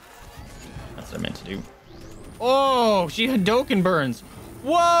 That's what I meant to do. Oh, she had Hadouken burns.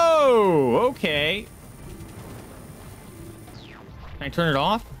 Whoa, okay. Can I turn it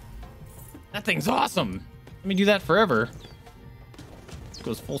off? That thing's awesome. Let me do that forever. It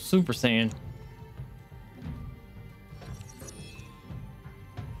goes full Super Saiyan.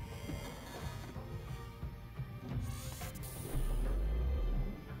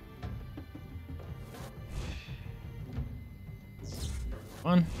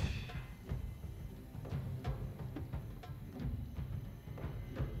 One.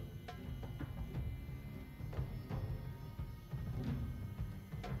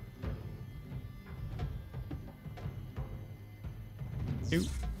 Two.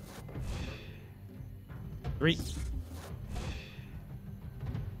 Three.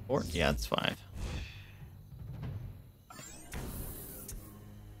 Four. Yeah, it's five.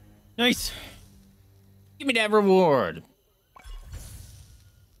 Nice. Give me that reward.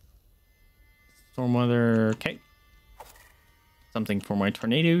 Storm weather. Okay. Something for my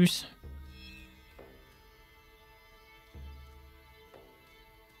tornadoes.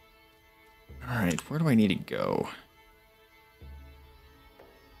 All right, where do I need to go?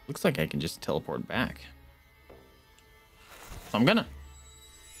 Looks like I can just teleport back. So I'm gonna.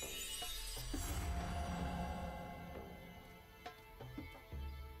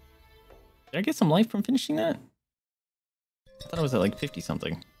 Did I get some life from finishing that? I thought I was at like 50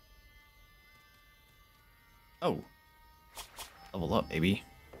 something. Oh. Level up, baby.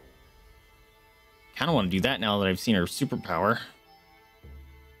 Kind of want to do that now that I've seen her superpower.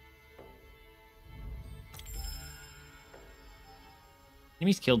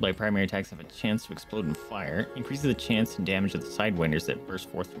 Enemies killed by primary attacks have a chance to explode in fire. Increases the chance and damage of the sidewinders that burst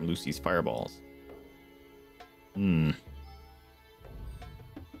forth from Lucy's fireballs. She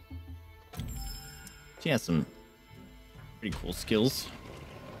has some pretty cool skills.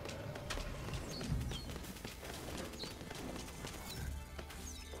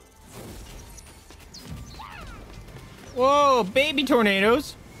 Whoa, baby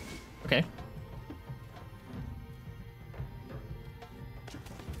tornadoes. Okay.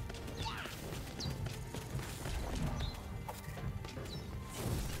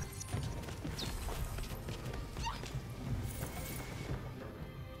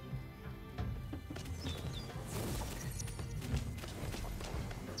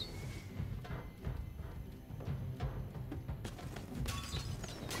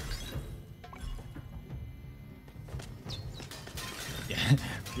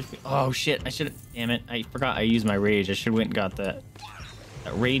 Oh shit, I should have, damn it, I forgot I used my rage. I should have went and got that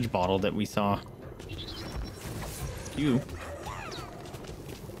rage bottle that we saw. You.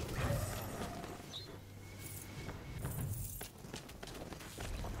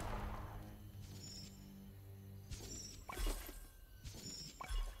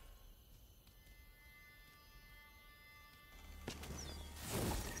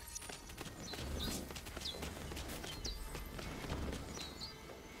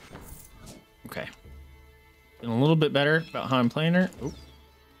 Okay. Feeling a little bit better about how I'm playing her. Oh,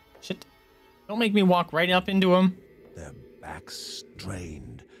 shit. Don't make me walk right up into him. Their backs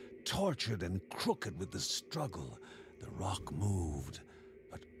strained, tortured and crooked with the struggle. The rock moved,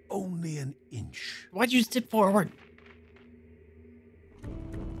 but only an inch. Why'd you step forward?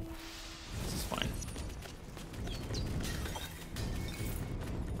 This is fine.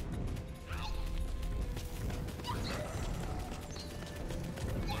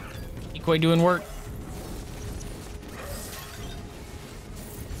 Decoy doing work.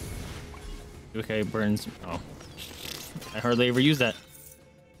 Okay, burns. Oh, I hardly ever use that.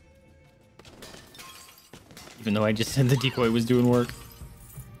 Even though I just said the decoy was doing work,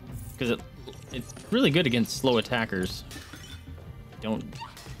 because it's really good against slow attackers. Don't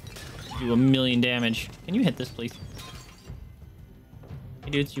do a million damage. Can you hit this, please? Hey,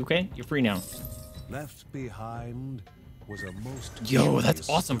 dudes, you okay? You're free now. Left behind was a most Yo, that's curious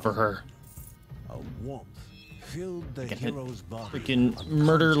awesome for smell. her. A warmth filled the I can hit hero's body. freaking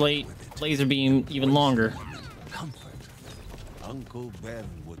murder late laser beam even longer. Comfort. Uncle Ben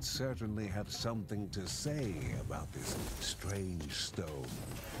would certainly have something to say about this strange stone.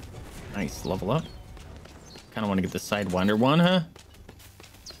 Nice, level up. Kind of want to get the Sidewinder one, huh?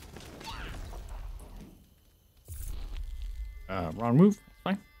 wrong move.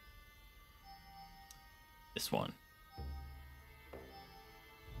 Fine. This one.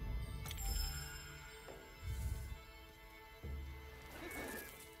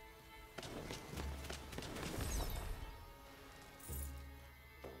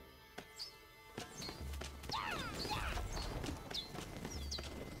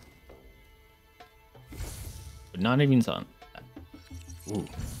 But not even on. Ooh.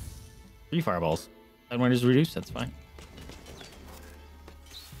 3 fireballs. Sidewinder is reduced, that's fine.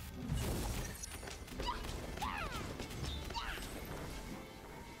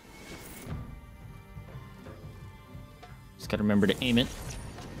 Just gotta remember to aim it.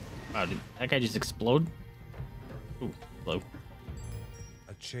 Wow, did that guy just explode? Ooh, low.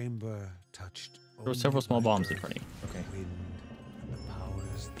 A chamber touched. Throw several small bombs in front of you. Okay. Wind and the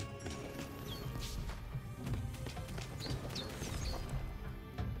powers that be.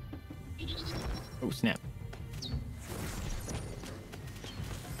 Oh, snap.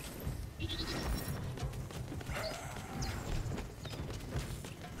 They're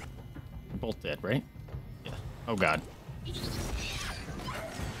both dead, right? Yeah. Oh, God.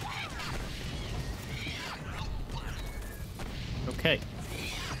 Okay.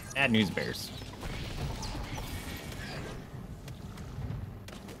 Bad news bears.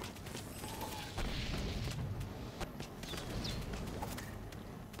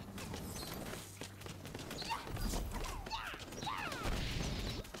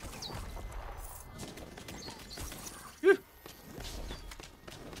 Whew.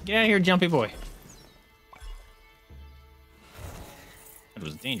 Get out of here, jumpy boy. That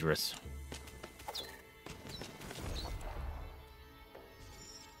was dangerous.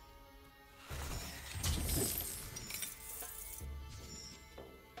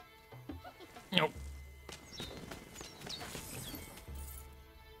 Nope.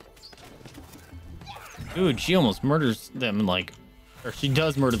 Dude, she almost murders them in like, or she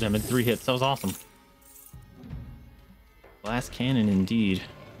does murder them in 3 hits. That was awesome. Glass cannon indeed.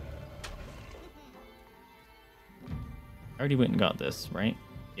 I already went and got this, right?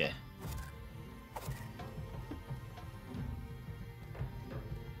 Yeah.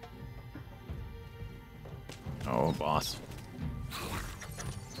 Oh, boss.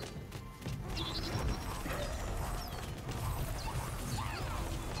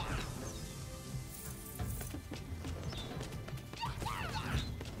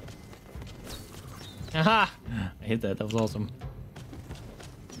 Haha! I hit that. That was awesome.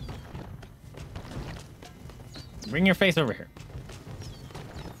 Bring your face over here.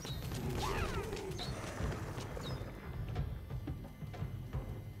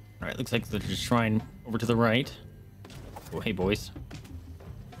 Alright, looks like there's a shrine over to the right. Oh, hey, boys.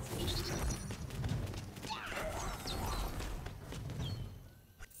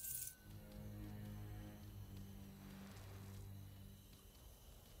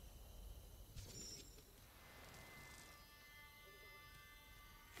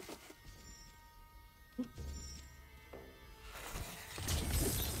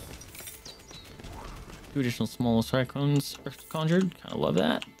 Two additional small cyclones are conjured. Kind of love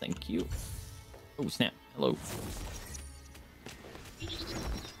that. Thank you. Oh, snap. Hello.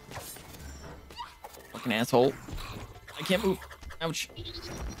 Fucking asshole. I can't move. Ouch.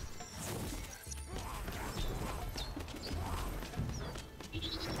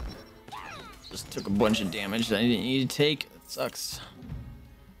 Just took a bunch of damage that I didn't need to take. It sucks.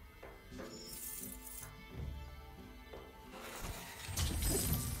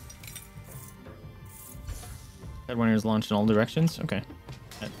 Sidewinder is launched in all directions. Okay.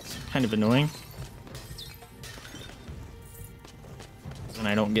 That's kind of annoying. Then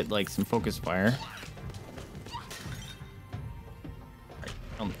I don't get like some focus fire.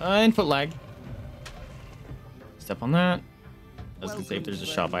 Alright, input lag. Step on that. I was gonna say if there's a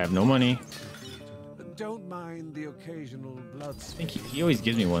shop, I have no money. Don't mind the occasional blood. I think he always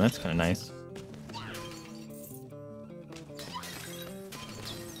gives me one. That's kind of nice.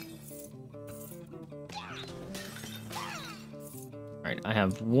 Alright, I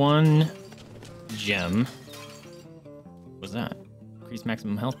have 1 gem. What was that? Increase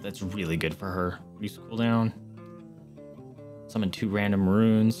maximum health. That's really good for her. Reduce cooldown. Summon 2 random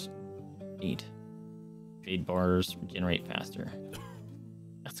runes. 8. Jade bars. Regenerate faster.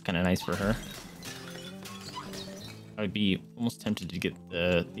 That's kind of nice for her. I would be almost tempted to get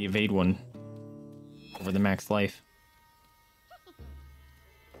the evade one over the max life.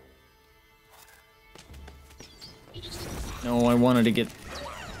 No, I wanted to get...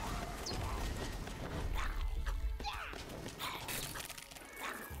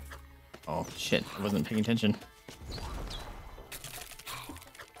 Oh, shit. I wasn't paying attention.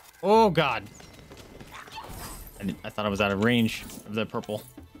 Oh, God. I thought I was out of range of the purple.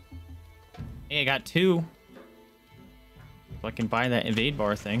 Hey, I got 2. So I can buy that evade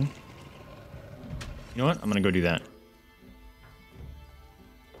bar thing. You know what? I'm gonna go do that.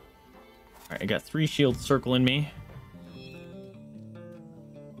 Alright, I got 3 shields circling me.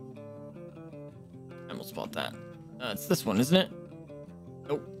 I almost bought that. It's this one, isn't it?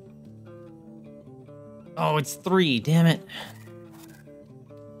 Nope. Oh, it's 3. Damn it.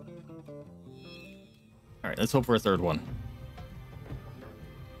 Alright, let's hope for a 3rd one.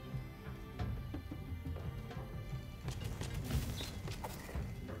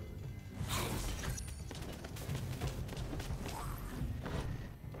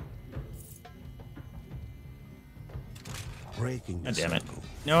 Breaking the God damn it. circle.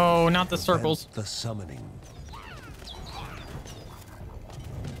 No, not the circles. The summoning.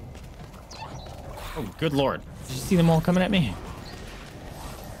 Oh, good lord. Did you see them all coming at me?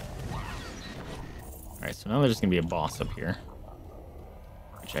 Alright, so now there's gonna be a boss up here.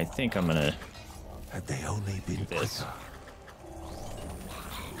 Which I think I'm gonna Had they only been do this. quicker.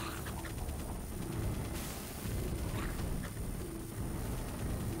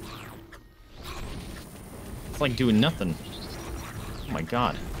 It's like doing nothing. Oh my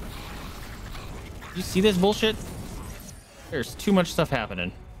god. You see this bullshit? There's too much stuff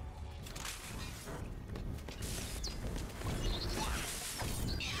happening.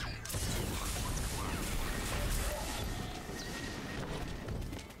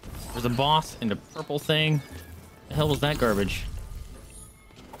 There's a boss and a purple thing. The hell was that garbage?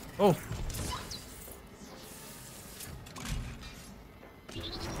 Oh.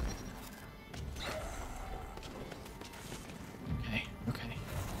 Okay, okay.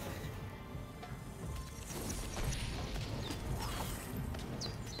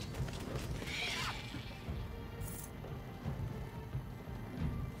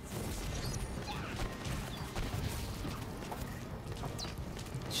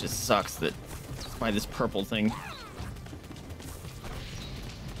 It just sucks that it's by this purple thing.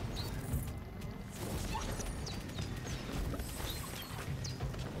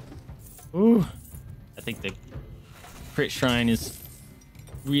 Ooh, I think the crit shrine is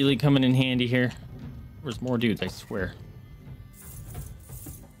really coming in handy here. There's more dudes, I swear.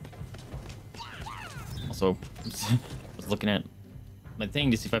 Also, I was looking at my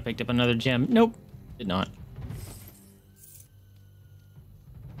thing to see if I picked up another gem. Nope, did not.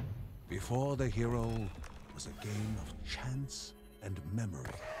 Before the hero was a game of chance and memory.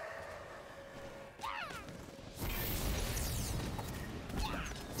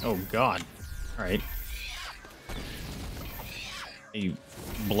 Oh god. Alright. You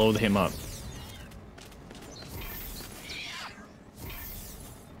blow him up.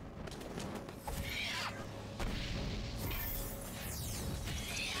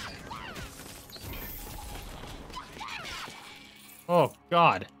 Oh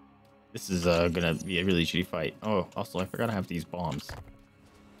god. This is gonna be a really shitty fight. Oh, also I forgot I have these bombs.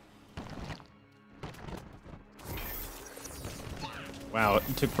 Wow,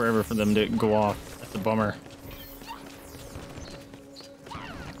 it took forever for them to go off. That's a bummer.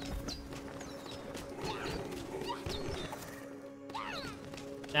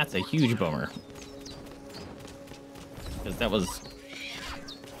 That's a huge bummer. Because that was...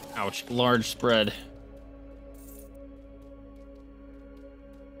 Ouch, large spread.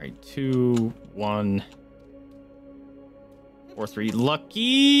 Alright, 2, 1, 4, 3.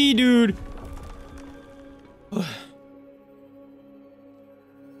 Lucky, dude!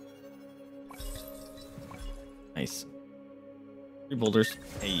 Nice. 3 boulders.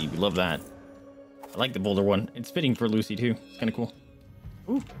 Hey, we love that. I like the boulder one. It's fitting for Lucy, too. It's kind of cool.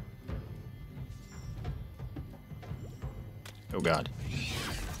 Ooh. Oh, God.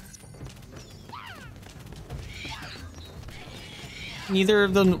 Neither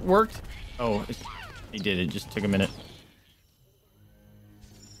of them worked? Oh, they did. It just took a minute.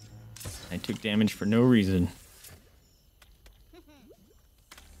 I took damage for no reason.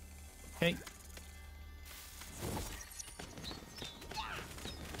 Okay.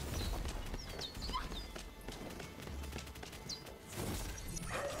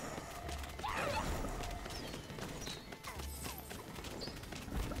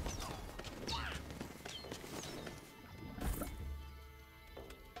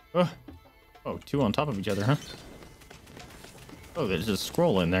 Oh, 2 on top of each other, huh? Oh, there's a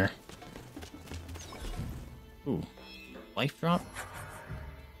scroll in there. Ooh. Life drop?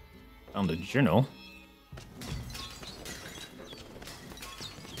 Found a journal.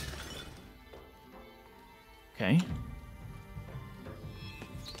 Okay.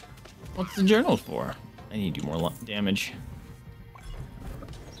 What's the journal for? I need to do more damage.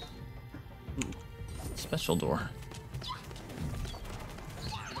 Ooh. special door.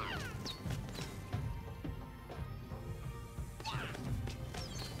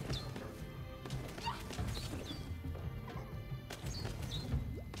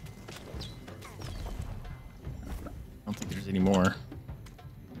 I don't think there's any more.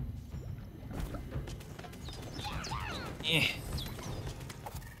 Eh.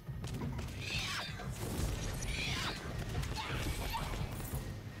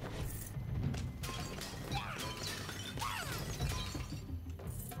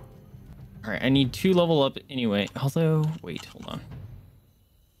 Alright, I need 2 level up anyway. Although, wait, hold on.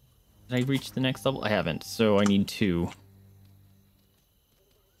 Did I reach the next level? I haven't, so I need 2.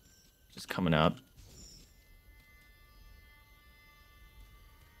 Just coming up.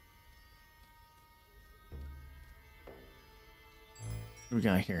 What do we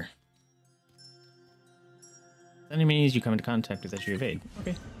got here? Enemies you come into contact with that you evade.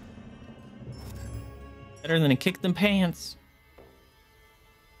 Okay. Better than a kick in the pants.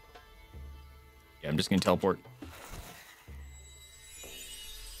 Yeah, I'm just gonna teleport.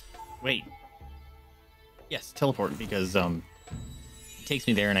 Wait. Yes, teleport because it takes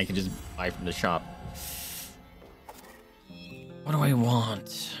me there and I can just buy from the shop. What do I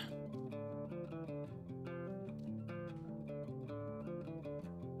want?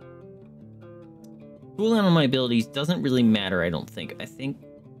 Cooldown on my abilities doesn't really matter, I don't think. I think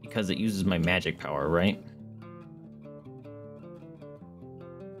because it uses my magic power, right?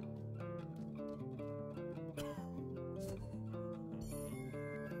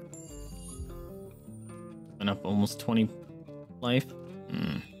 Went up almost 20 life.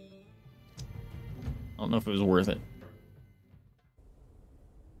 I don't know if it was worth it.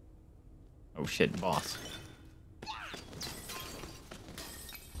 Oh shit, boss.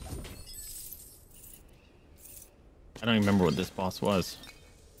 I don't even remember what this boss was.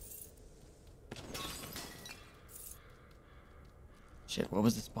 Shit, what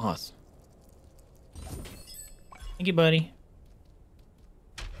was this boss? Thank you, buddy.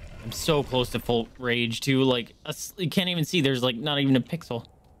 I'm so close to full rage, too. Like, you can't even see. There's, like, not even a pixel.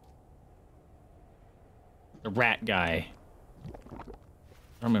 The rat guy. I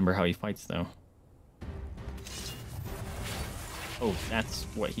don't remember how he fights, though. Oh, that's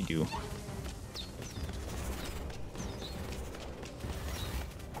what he do.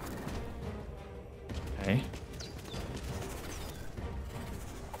 Okay.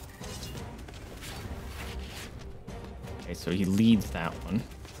 Okay, so he leads that one.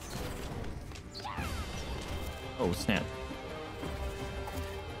 Oh, snap.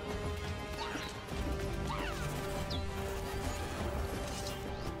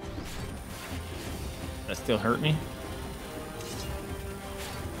 That still hurt me?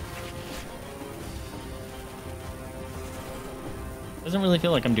 Doesn't really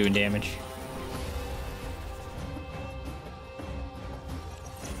feel like I'm doing damage.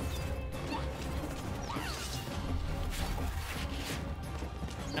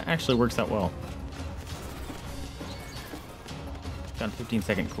 That actually works out well. Got a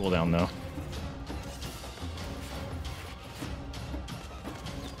 15-second cooldown though.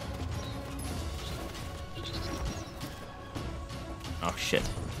 Oh shit.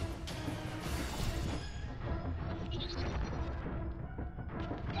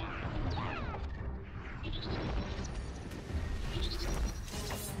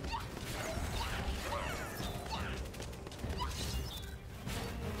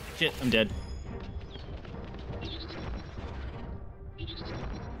 Shit, I'm dead.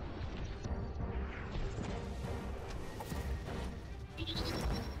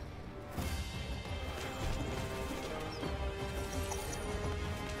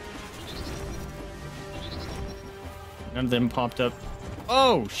 None of them popped up.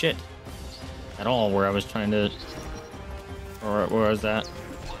 Oh, shit. At all where I was trying to... Or where was that?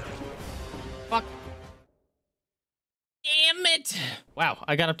 Fuck. Damn it! Wow,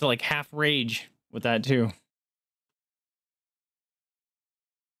 I got up to like half rage with that too.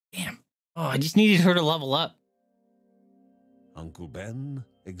 Damn. Oh, I just needed her to level up. Uncle Ben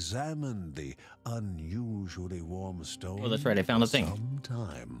examined the unusually warm stone. Oh, that's right, I found the thing. Some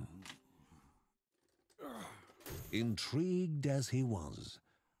time. Intrigued as he was,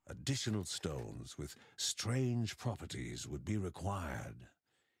 additional stones with strange properties would be required.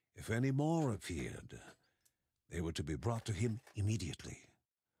 If any more appeared, they were to be brought to him immediately,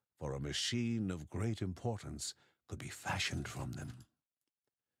 for a machine of great importance could be fashioned from them.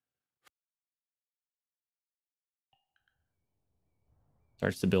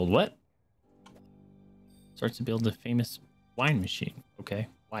 Starts to build what? Starts to build the famous wine machine. Okay,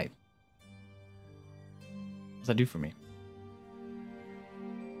 why? What does that do for me?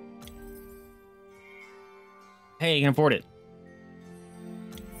 Hey, you can afford it.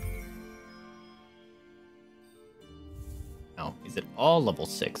 Now, is it all level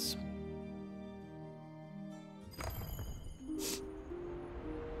 6?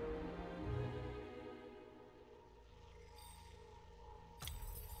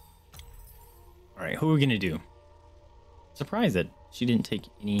 All right, who are we gonna do? Surprised that she didn't take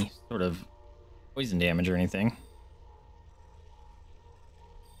any sort of poison damage or anything.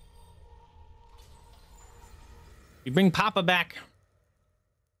 We bring Papa back.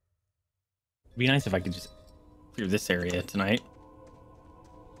 It'd be nice if I could just clear this area tonight.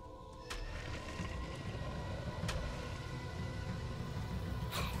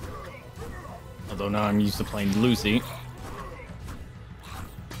 Although now I'm used to playing Lucy.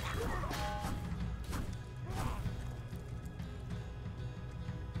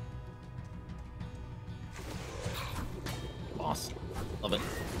 Boss. Love it.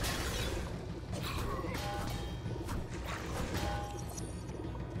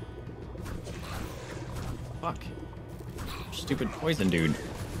 Fuck. Stupid poison dude.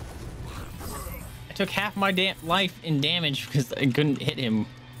 I took half my life in damage because I couldn't hit him.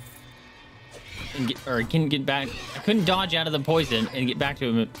 Or I couldn't get back. I couldn't dodge out of the poison and get back to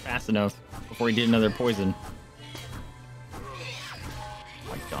him fast enough before he did another poison. Oh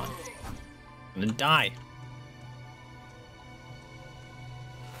my god. I'm gonna die.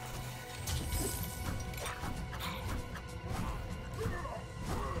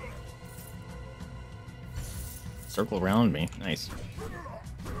 Circle around me. Nice.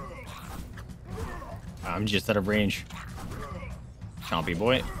 I'm just out of range. Chompy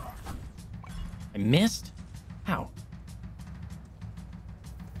boy. I missed? How?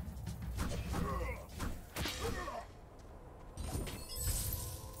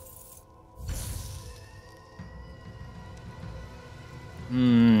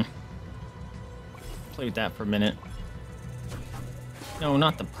 Play with that for a minute. No,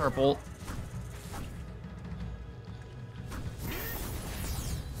 not the purple.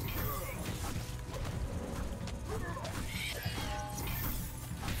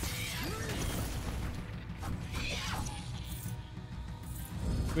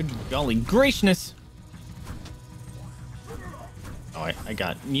 Good golly graciousness. Oh, I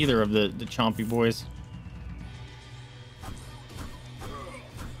got neither of the chompy boys.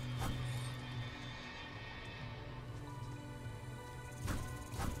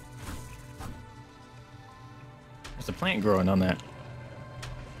 There's a plant growing on that.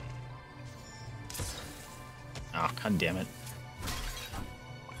 Oh, god damn it.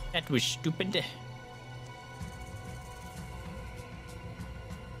 That was stupid.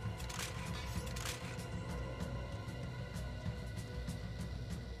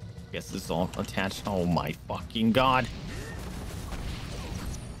 Guess this is all attached. Oh my fucking god.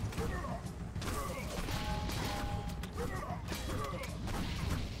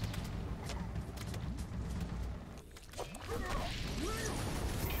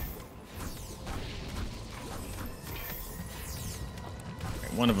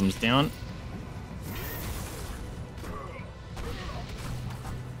 Okay, one of them's down.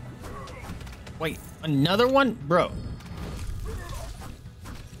 Wait, another one? Bro.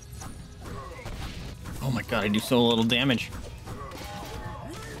 Oh my god, I do so little damage.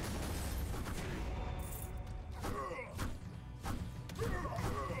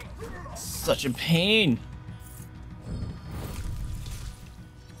 Such a pain.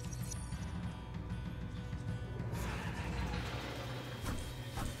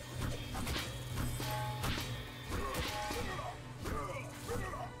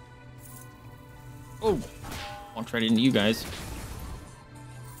 Oh, walked right into you guys.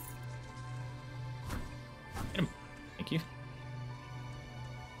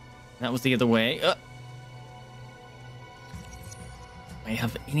 That was the other way. I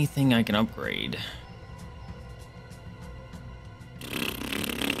have anything I can upgrade.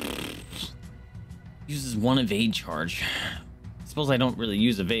 Uses one evade charge. I suppose I don't really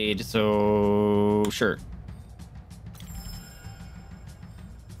use evade, so sure.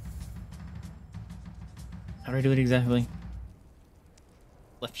 How do I do it exactly?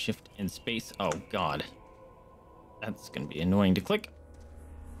 Left shift and space. Oh god. That's gonna be annoying to click.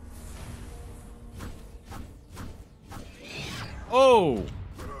 Oh!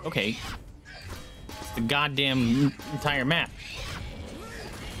 Okay. It's the goddamn entire map.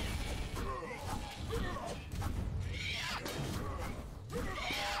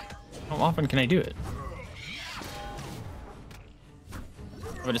 How often can I do it?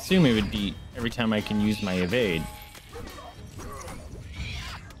 I would assume it would be every time I can use my evade.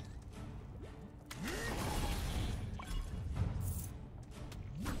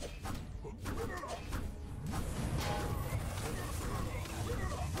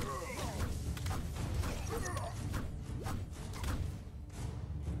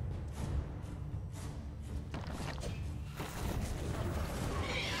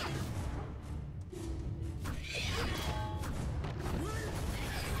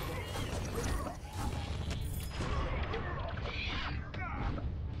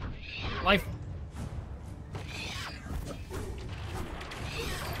 Life.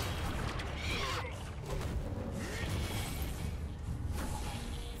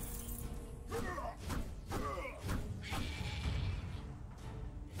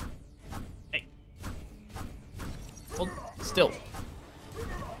 Hey. Hold still.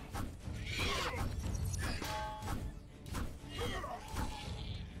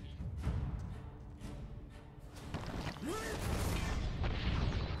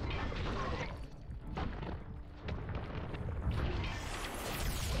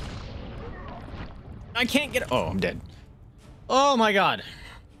 I can't get. Oh, I'm dead. Oh my god.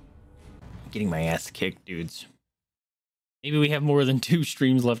 I'm getting my ass kicked, dudes. Maybe we have more than 2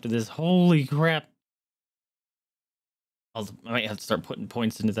 streams left of this. Holy crap. I might have to start putting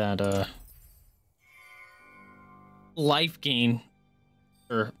points into that life gain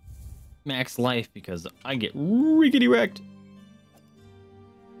or max life because I get rickety wrecked.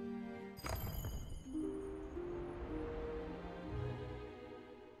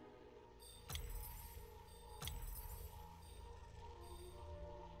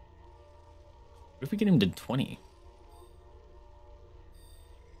 What if we get him to 20?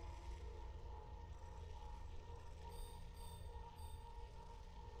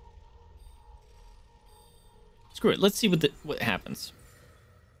 Screw it. Let's see what happens.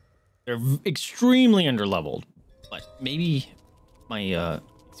 They're extremely underleveled, but maybe my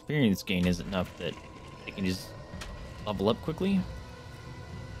experience gain is enough that they can just level up quickly.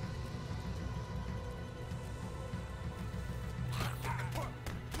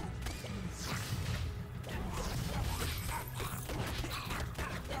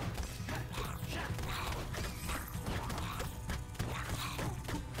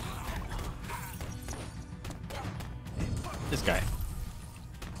 This guy.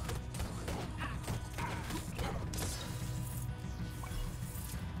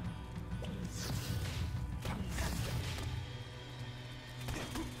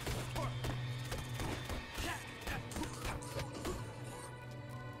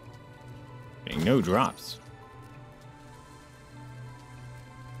 Getting no drops.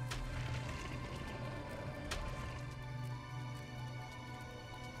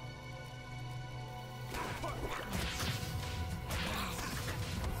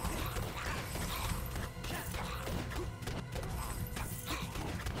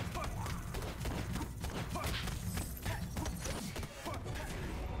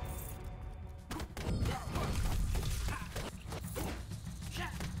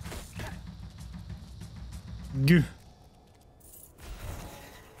 Gah.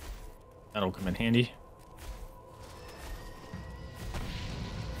 That'll come in handy.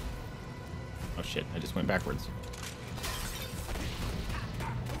 Oh shit, I just went backwards.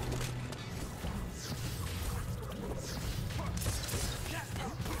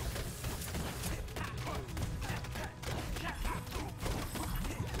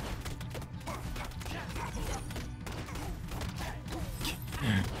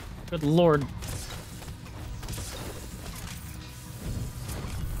 Good lord.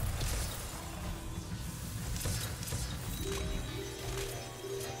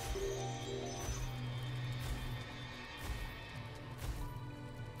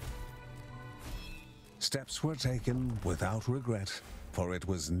 Steps were taken without regret, for it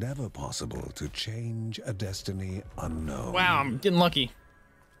was never possible to change a destiny unknown. Wow, I'm getting lucky.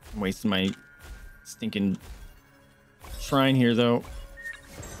 I'm wasting my stinking shrine here, though.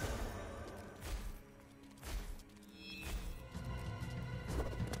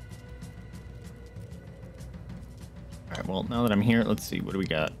 Alright, well, now that I'm here, let's see. What do we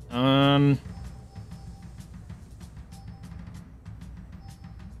got?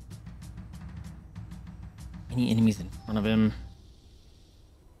 Any enemies in front of him?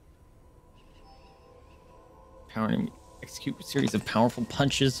 Power enemy. Execute a series of powerful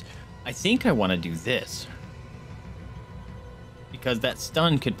punches. I think I want to do this. Because that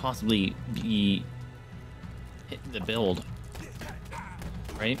stun could possibly be hit the build.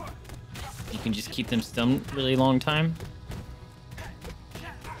 Right? You can just keep them stunned a really long time.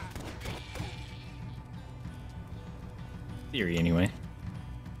 Theory, anyway.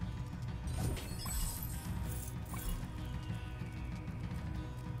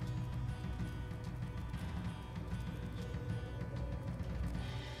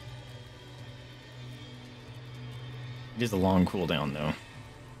 It is a long cooldown, though.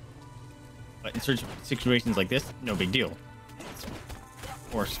 But in certain situations like this, no big deal.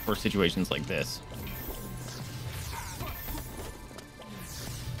 Or for situations like this.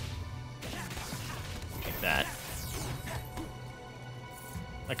 Like that.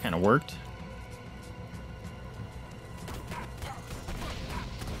 That kind of worked.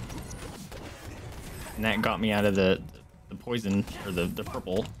 And that got me out of the poison, or the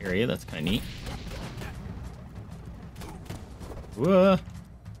purple area. That's kind of neat. Whoa.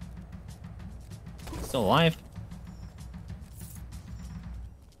 Still alive.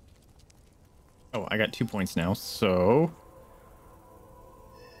 Oh, I got 2 points now, so...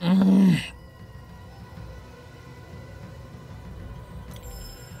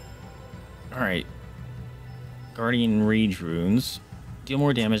 Alright. Guardian Rage Runes. Deal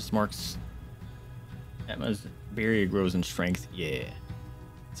more damage, marks... Atma's barrier grows in strength. Yeah.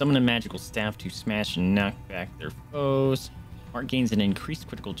 Summon a magical staff to smash and knock back their foes. Mark gains an increased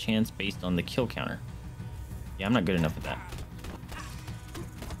critical chance based on the kill counter. Yeah, I'm not good enough at that.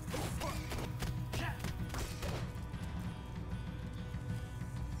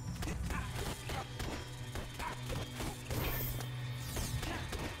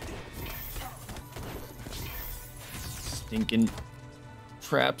 Stinking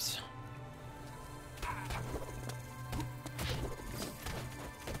traps.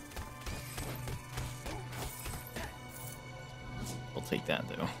 I'll take that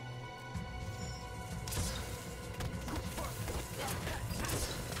though.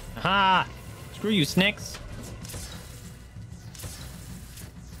 Aha! Screw you, snakes.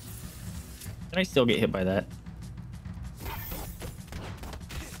 Can I still get hit by that?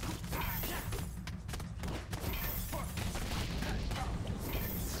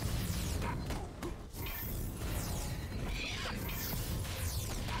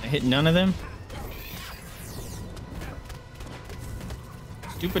 I hit none of them?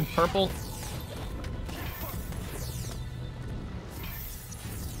 Stupid purple.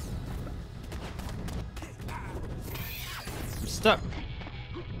 I'm stuck.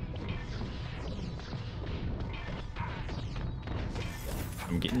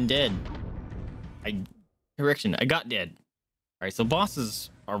 I'm getting dead. Correction, I got dead. Alright, so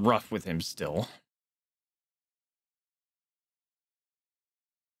bosses are rough with him still.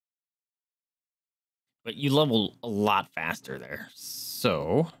 But you level a lot faster there.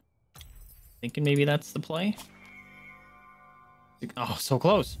 So, thinking maybe that's the play. Oh, so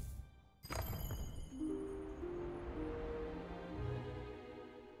close.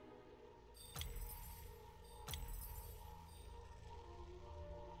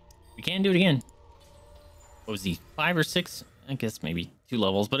 We can do it again. What was he? 5 or 6? I guess maybe 2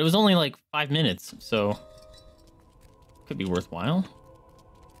 levels, but it was only like 5 minutes, so could be worthwhile.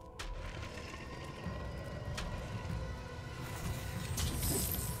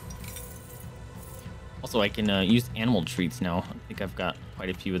 Also, I can use animal treats now. I think I've got quite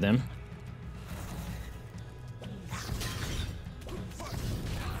a few of them.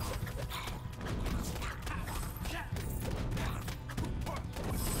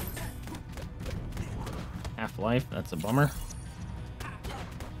 Half-life, that's a bummer.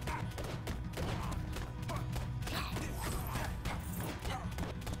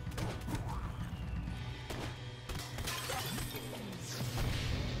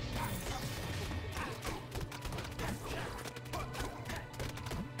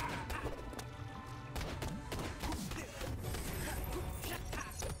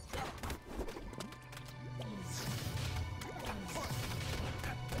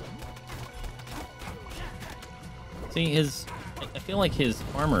 See, I feel like his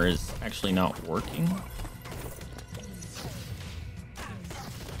armor is actually not working.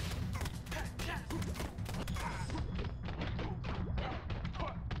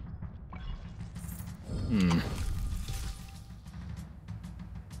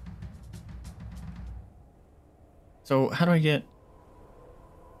 So, how do I get...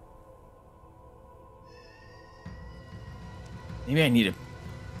 Maybe I need to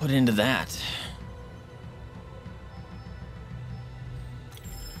put into that.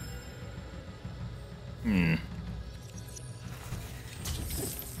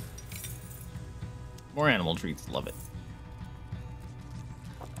 More animal treats, love it.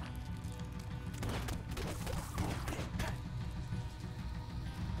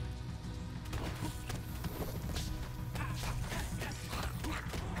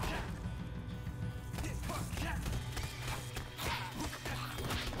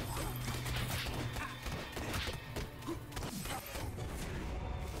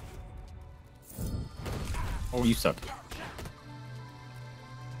 Oh, you suck.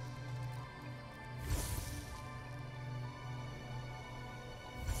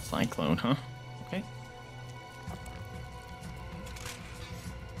 Cyclone, huh? Okay.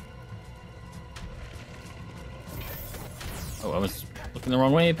 Oh, I was looking the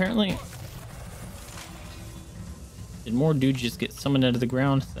wrong way, apparently. Did more dudes just get summoned out of the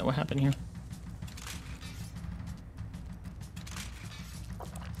ground? Is that what happened here?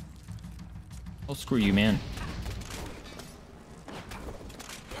 Oh, screw you, man.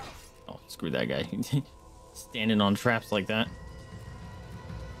 Oh, screw that guy. Standing on traps like that.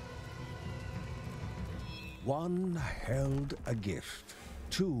 One held a gift.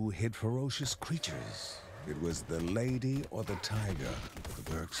 Two hid ferocious creatures. It was the lady or the tiger for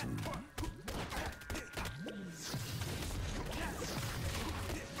the Bergson.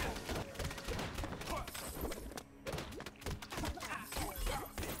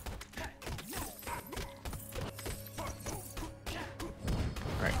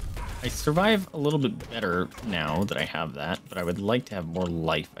 Alright. I survive a little bit better now that I have that, but I would like to have more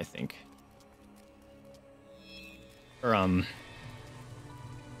life, I think. Or,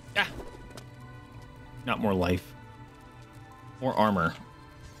 not more life. More armor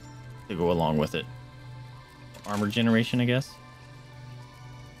to go along with it. Armor generation, I guess.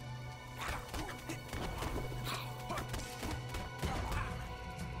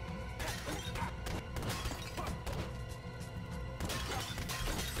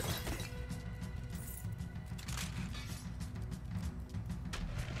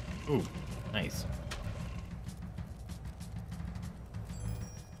 Ooh, nice.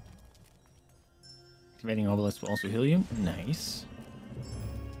 Activating obelisks will also heal you. Nice.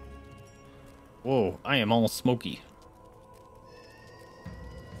 Whoa, I am all smoky.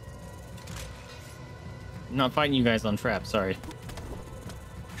 I'm not fighting you guys on traps, sorry.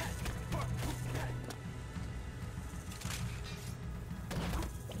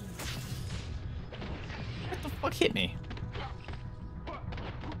 What the fuck hit me?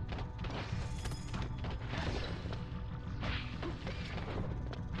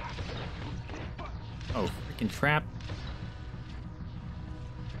 Oh, freaking trap.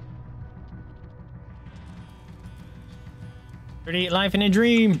 "38 life in a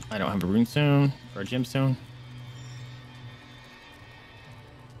dream." I don't have a rune stone or a gemstone.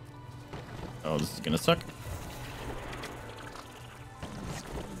 Oh, this is gonna suck.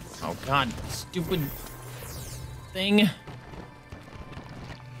 Oh god, stupid thing.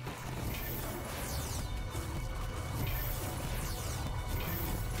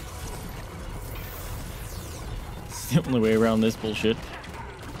 It's the only way around this bullshit.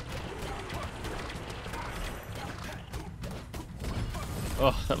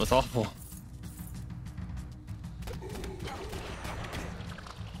 Oh, that was awful.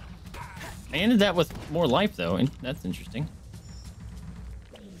 I ended that with more life, though, and that's interesting.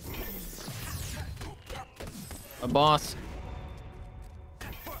 A boss.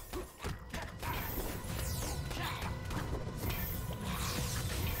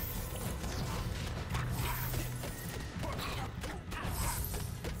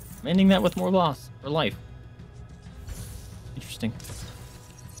 I'm ending that with more boss, or life. Interesting.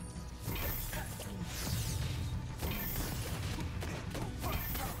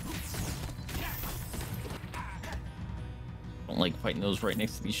 Don't like fighting those right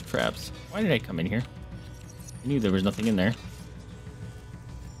next to these traps. Why did I come in here? I knew there was nothing in there.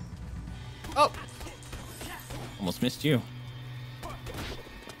 Oh! Almost missed you.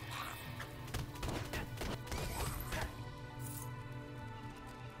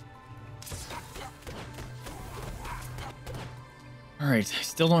 Alright, I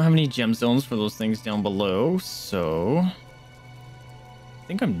still don't have any gemstones for those things down below, so I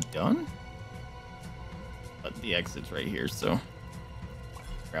think I'm done. But the exit's right here, so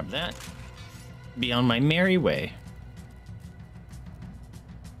grab that. Be on my merry way.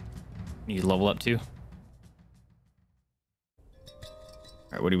 Need to level up too.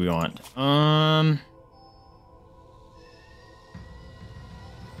 Alright, what do we want?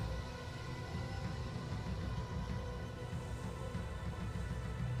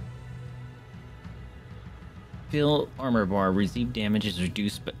 Fill armor bar. Receive damage is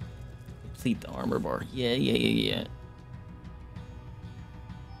reduced, but complete the armor bar. Yeah.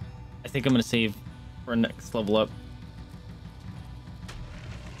 I think I'm gonna save for next level up.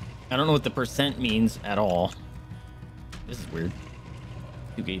 I don't know what the percent means at all. This is weird.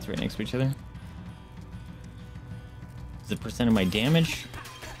 Two gates right next to each other. Is it percent of my damage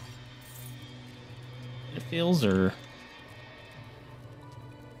it feels, or?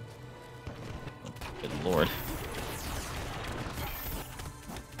 Oh, good lord.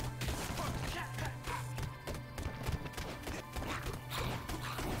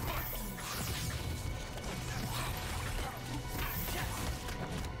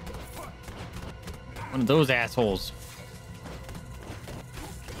 One of those assholes.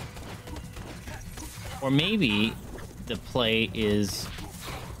 Or maybe the play is,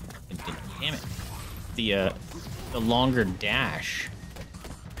 damn it, the longer dash,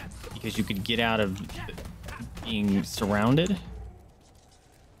 because you could get out of being surrounded.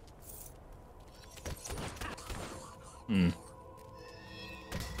 That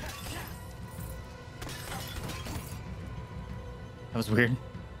was weird.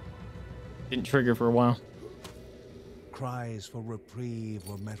 Didn't trigger for a while. Cries for reprieve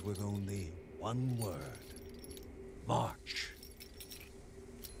were met with only one word. March.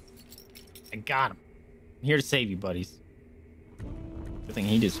 I got him. I'm here to save you, buddies. Good thing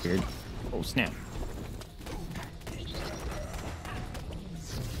he disappeared. Oh, snap.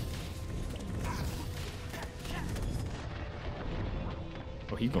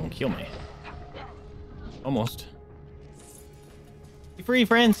 Oh, he's gonna kill me. Almost. Be free,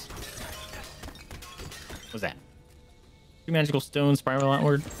 friends. What's that? 2 magical stones spiral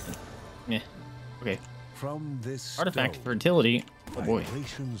outward. Yeah. Okay. From this Artifact stone, fertility. Oh boy.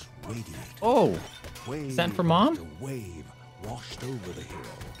 vibrations radiate. Oh. Wave Is that for Mom? after wave washed over the hero,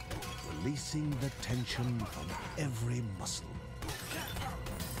 releasing the tension from every muscle.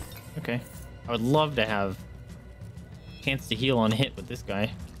 Okay. I would love to have a chance to heal on hit with this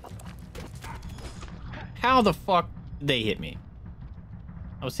guy. How the fuck did they hit me?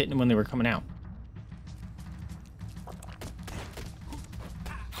 I was hitting them when they were coming out.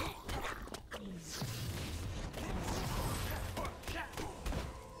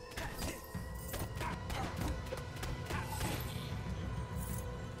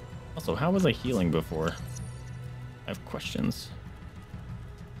 Also, how was I healing before? I have questions.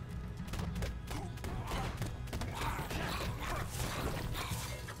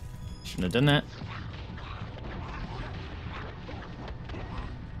 Shouldn't have done that.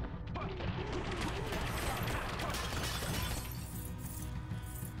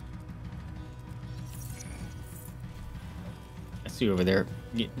 I see you over there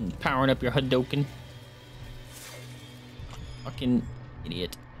powering up your Hadoken. Fucking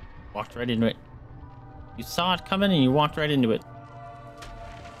idiot. Walked right into it. You saw it coming and you walked right into it.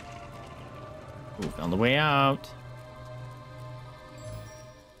 Ooh, found the way out.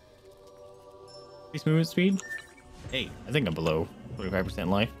 Increase movement speed. Hey, I think I'm below 45%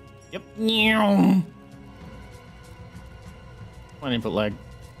 life. Yep. Come on, input lag.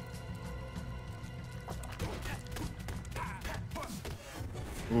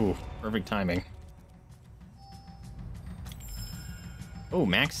 Ooh, perfect timing. Oh,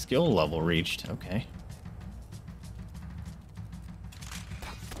 max skill level reached. Okay.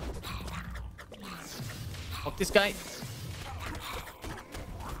 Fuck this guy.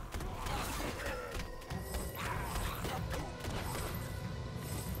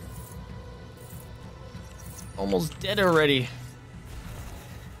 Almost dead already.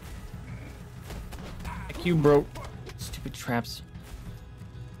 Heck you, bro. Stupid traps.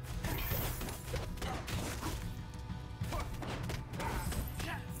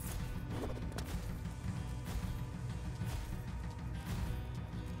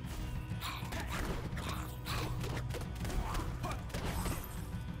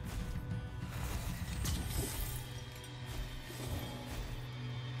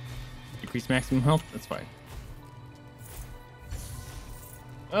 Increase maximum health? That's fine.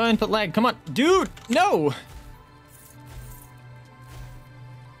 Input lag. Come on. Dude! No!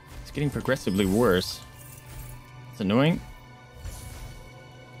 It's getting progressively worse. It's annoying.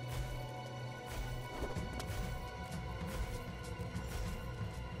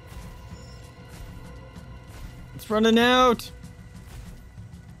 It's running out!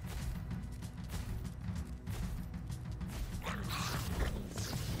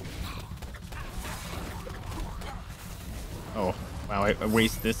 Oh, wow, I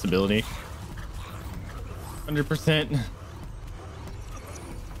waste this ability. 100%.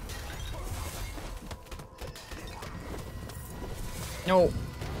 No.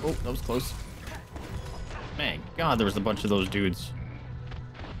 Oh, that was close. Man, God, there was a bunch of those dudes.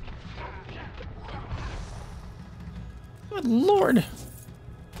 Good Lord.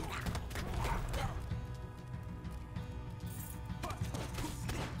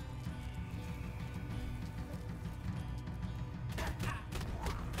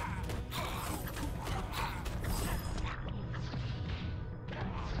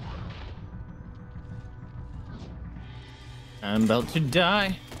 I'm about to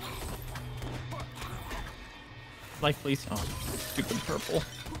die. Life, please. Oh, stupid purple.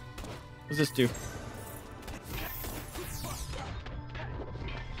 What does this do?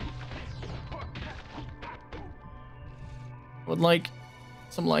 Would like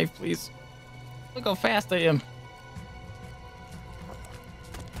some life, please. Look how fast I am.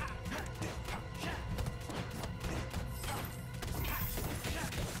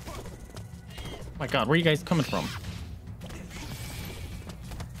 Oh my God, where are you guys coming from?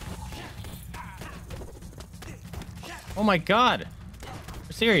 Oh my God.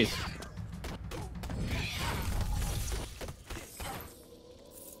 You're serious.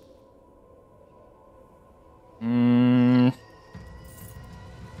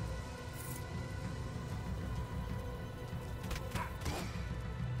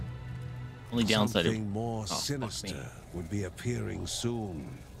 Only downside of... Something more fuck me. sinister would be appearing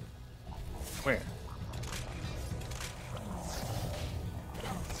soon. Where?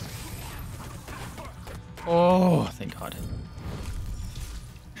 Oh, thank God.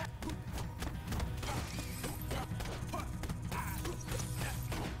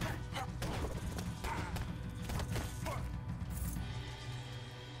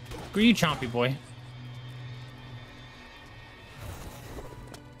 Screw you, chompy boy.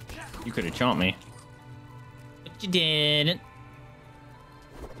 You could have chomped me. But you didn't.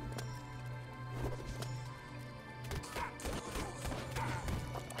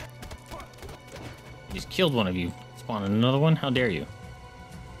 You just killed one of you. Spawned another one? How dare you?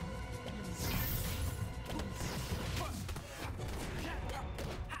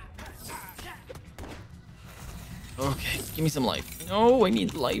 Okay, give me some life. No, I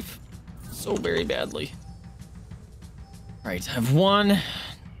need life so very badly. Alright, I have one.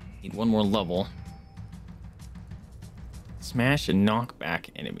 Need one more level. Smash and knock back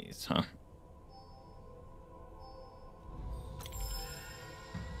enemies, huh?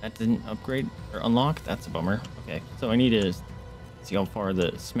 That didn't upgrade or unlock? That's a bummer. Okay, so I need to see how far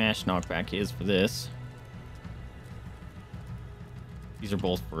the smash knockback is for this. These are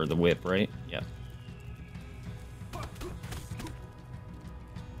both for the whip, right? Yeah.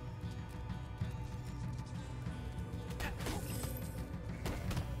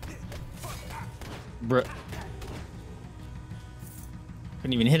 Bruh.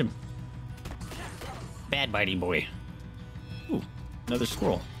 Couldn't even hit him. Bad bitey boy. Ooh, another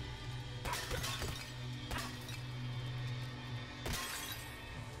scroll.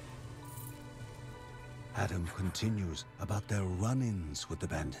 Adam continues about their run-ins with the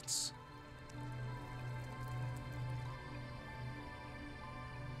bandits.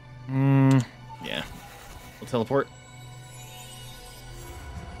 Yeah. We'll teleport.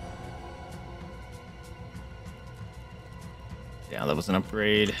 Yeah, that was an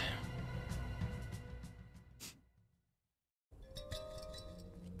upgrade.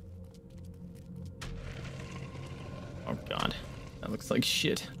 Oh God, that looks like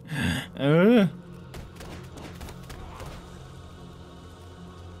shit.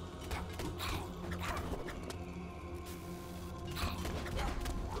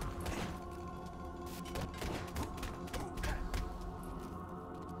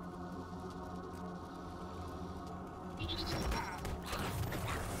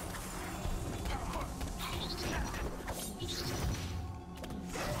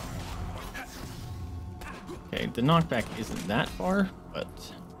 Okay, the knockback isn't that far, but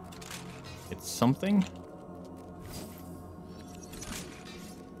it's something.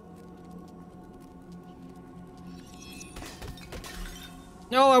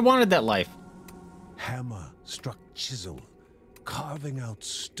 No, I wanted that life. Hammer struck chisel, carving out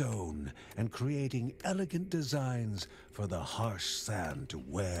stone and creating elegant designs for the harsh sand to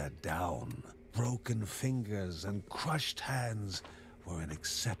wear down. Broken fingers and crushed hands were an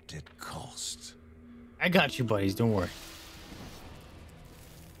accepted cost. I got you, buddies. Don't worry.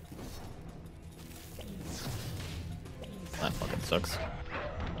 That fucking sucks.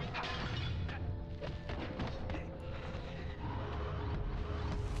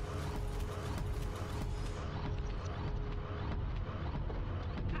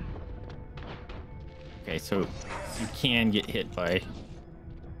 Okay, so you can get hit by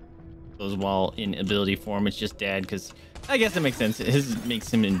those while in ability form. It's just dad, because I guess it makes sense. His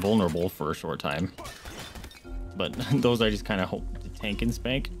makes him invulnerable for a short time. But those I just kind of hope to tank and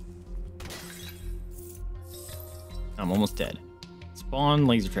spank. I'm almost dead. Spawn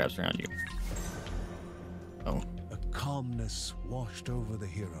laser traps around you. Oh. A calmness washed over the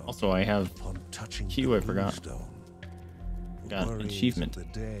hero. Also, I have upon touching Q, I forgot. stone. Got an achievement. The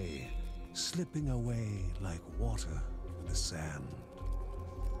day slipping away like water in the sand.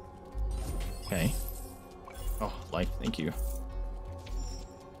 Okay. Oh, life, thank you.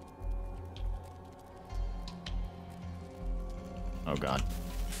 Oh God.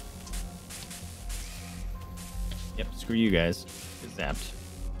 Yep, screw you guys. Get zapped.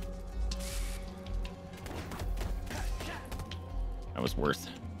 That was worth.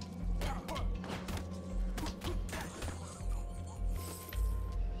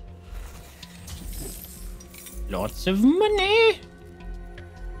 Lots of money.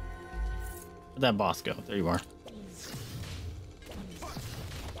 Where'd that boss go? There you are.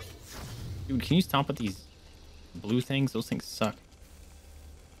 Dude, can you stop with these blue things? Those things suck.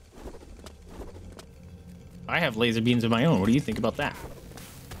 I have laser beams of my own. What do you think about that?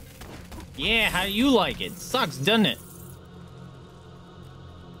 Yeah, how do you like it? Sucks, doesn't it?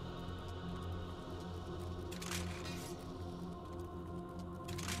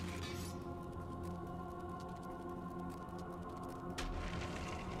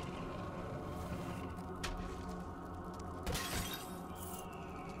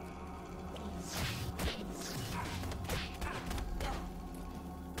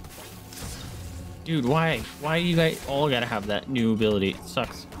 Dude, why? Why you guys all gotta have that new ability? It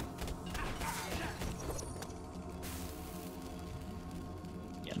sucks.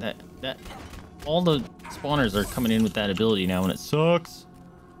 Yeah, that all the spawners are coming in with that ability now, and it sucks.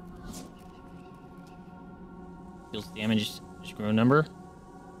 Deals damage, just grow a number.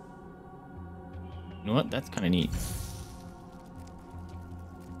 You know what? That's kind of neat.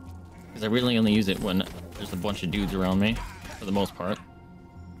 Because I really only use it when there's a bunch of dudes around me, for the most part.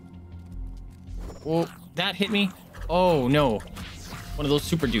 Oh, that hit me. Oh, no. One of those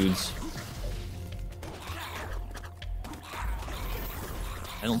super dudes.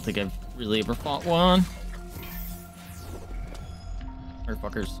 I don't think I've really ever fought one.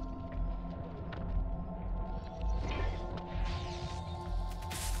 Motherfuckers.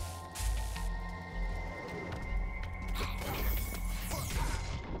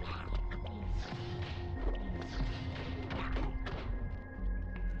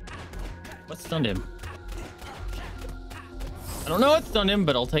 What stunned him? I don't know what stunned him,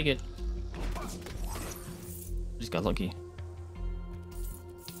 but I'll take it. Just got lucky.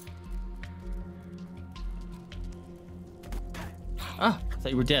 Ah, I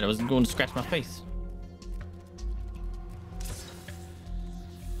thought you were dead. I was going to scratch my face.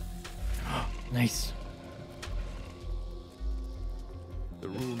 Nice. The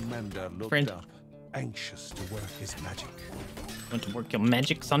rune mender looked Friend. up, anxious to work his magic. Want to work your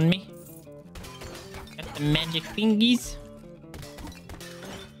magics on me? Got the magic fingies.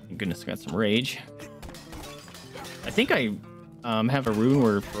 Thank goodness, I got some rage. I think I have a rune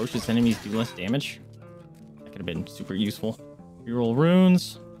where ferocious enemies do less damage. That could have been super useful. Reroll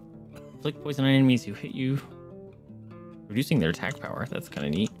runes. Inflict poison on enemies who hit you, reducing their attack power. That's kind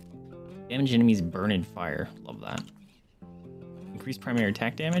of neat. Damage enemies burn in fire. Love that. Increase primary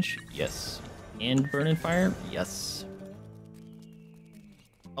attack damage. Yes. And burn in fire. Yes.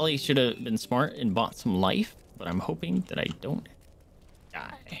 Probably should have been smart and bought some life, but I'm hoping that I don't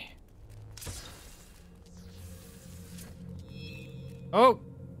die. Oh,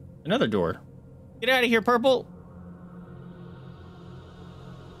 another door. Get out of here, purple.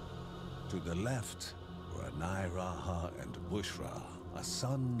 To the left were Nairaha and Bushra, a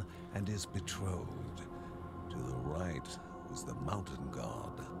son and his betrothed. To the right was the mountain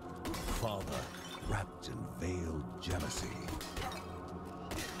god, father wrapped in veiled jealousy.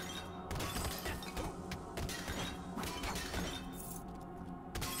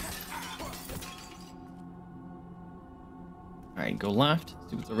 All right, go left.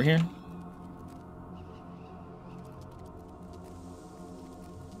 See what's over here.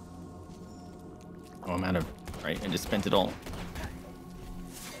 Oh, I'm out of... Right, I just spent it all.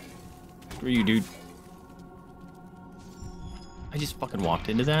 Screw you, dude. I just fucking walked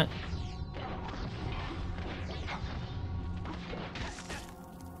into that.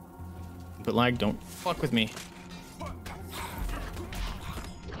 But lag, don't fuck with me.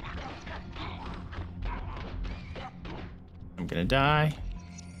 I'm gonna die.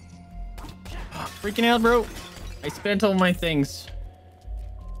 Freaking out, bro. I spent all my things.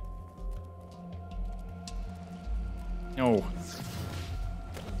 No.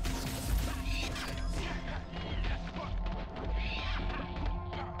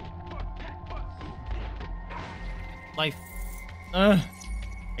 Life. I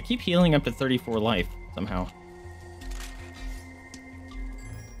keep healing up to 34 life somehow.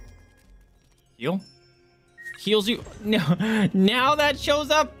 Heal? Heals you. No. Now that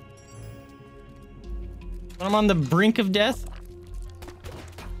shows up. When I'm on the brink of death.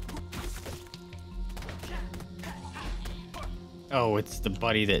 Oh, it's the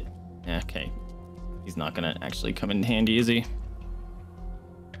buddy that... Okay. He's not gonna actually come in handy, is he?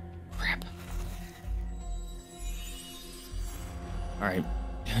 Crap. Alright.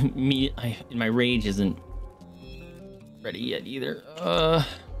 My rage isn't ready yet either.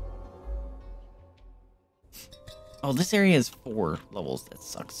 Oh, this area has 4 levels. That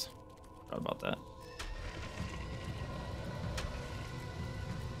sucks. Forgot about that.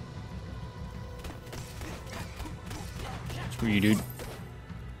 Screw you, dude.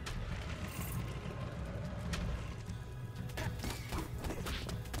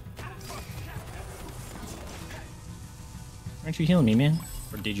 Aren't you healing me, man?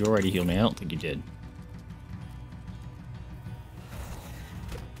 Or did you already heal me? I don't think you did.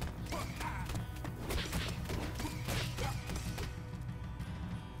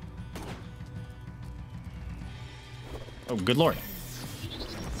 Oh, good lord.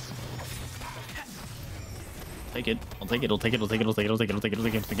 Take it. I'll take it. I'll take it. I'll take it. I'll take it. I'll take it. I'll take it. I'll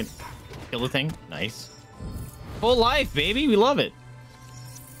take it. I'll take it. Kill the thing. Nice. Full life, baby. We love it.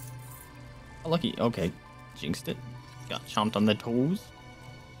 Oh, lucky. Okay. Jinxed it. Got chomped on the toes.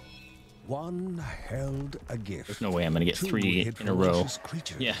 One held a gift. There's no way I'm gonna get Two 3 hid in a row. ferocious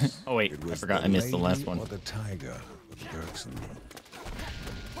creatures. Yeah. Oh wait, It I was forgot I missed the last lady one. or the tiger of Bergson.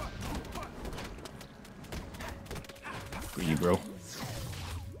 Screw you, bro.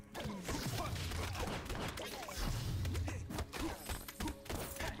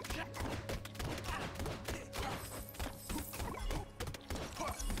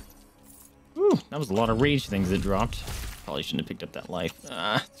 Whew, that was a lot of rage things that dropped. Probably shouldn't have picked up that life.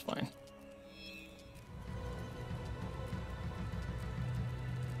 Ah, it's fine.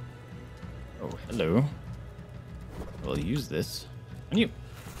 Oh, hello. We'll use this on you.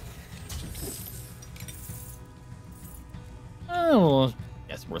 Oh, well,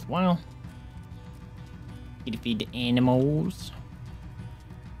 that's worthwhile. Need to feed the animals.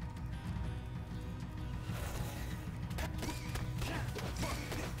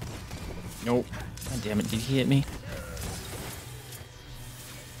 Nope. God damn it, did he hit me?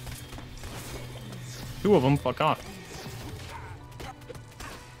 2 of them, fuck off.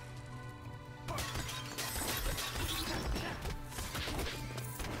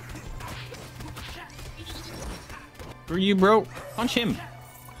 Screw you, bro. Punch him.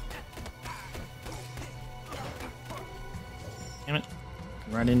 Damn it.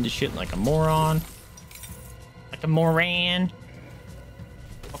 Run into shit like a moron. Like a moran.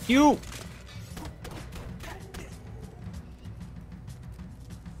 Fuck you.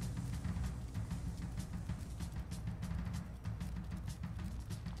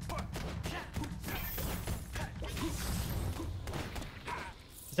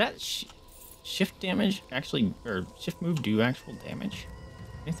 Is that shift damage actually, or shift move do actual damage?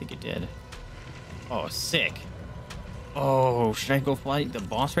 I didn't think it did. Oh, sick. Oh, should I go fight the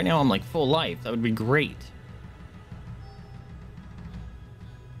boss right now? I'm like full life. That would be great.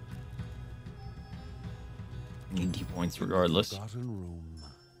 Need D points regardless. Forgotten room,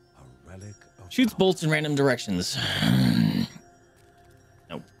 a relic of Shoots bolts in random directions.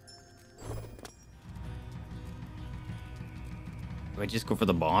 Nope. Do I just go for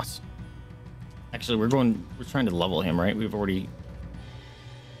the boss? Actually, we're trying to level him, right? We've already...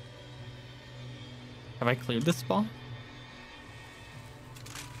 Have I cleared this boss?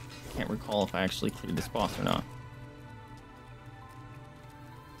 Can't recall if I actually cleared this boss or not.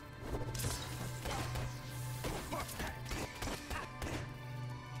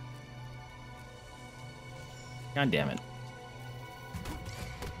 God damn it.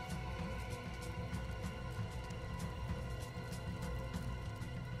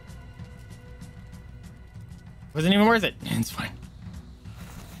 Wasn't even worth it. It's fine.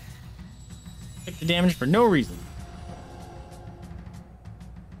 Took the damage for no reason.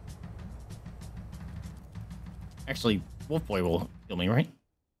 Actually, Wolf Boy will kill me, right?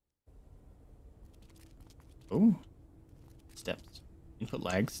 Oh. Steps. Input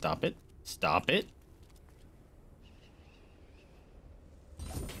lag. Stop it. Stop it.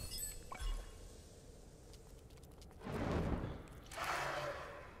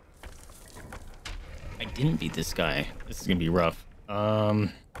 I didn't beat this guy. This is gonna be rough. I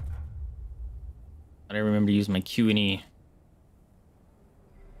don't remember to use my Q and E.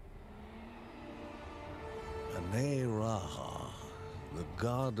 Raha, the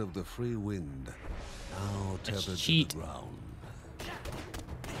god of the free wind, now tethered to cheat. the ground.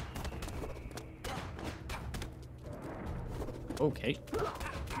 Okay.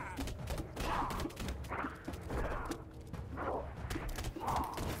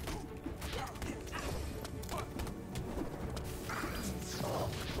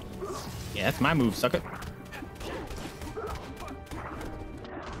 Yeah, that's my move, sucker.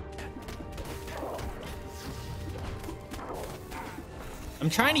 I'm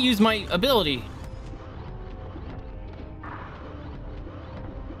trying to use my ability.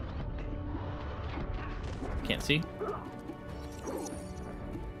 Can't see.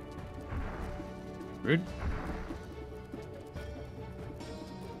 Rude.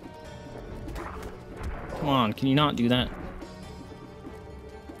 Come on, can you not do that?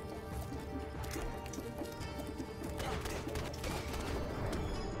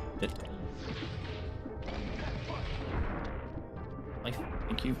 Life,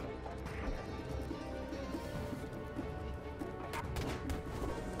 thank you.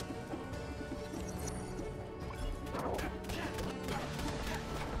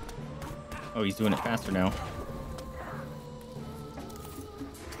 Oh, he's doing it faster now.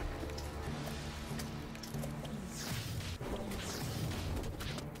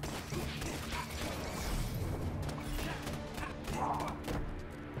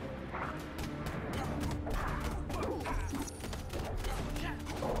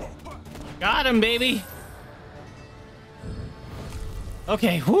 Got him, baby.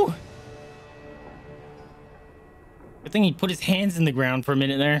 Okay, whew. Good thing he put his hands in the ground for a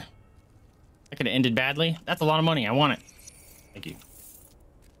minute there. That could have ended badly. That's a lot of money. I want it. Thank you.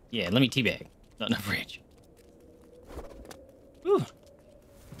 Yeah, let me teabag. Not enough rage. Whew. Would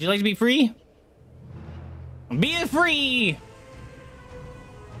you like to be free? Be free!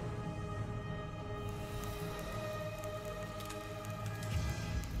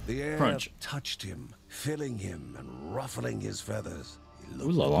 The air Crunch. touched him, filling him and ruffling his feathers. He Ooh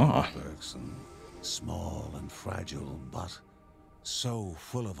looked la la. at Bergson, small and fragile, but so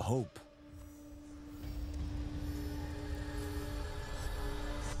full of hope.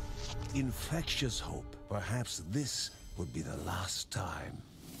 Infectious hope. Perhaps this would be the last time.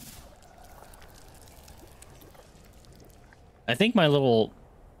 I think my little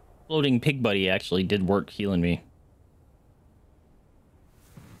floating pig buddy actually did work healing me.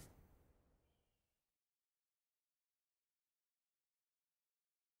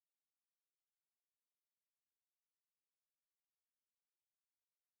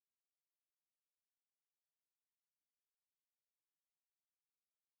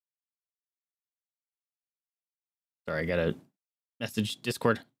 Sorry, I got a message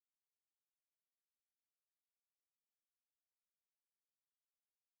Discord.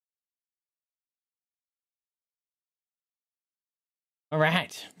 All right.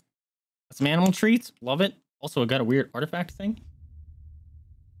 Got some animal treats. Love it. Also, I got a weird artifact thing.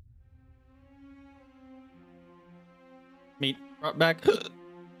 Meet brought back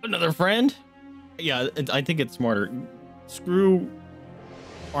another friend. Yeah, I think it's smarter. Screw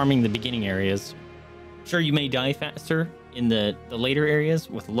farming the beginning areas. Sure, you may die faster in the later areas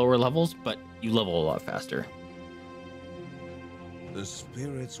with lower levels, but you level a lot faster. The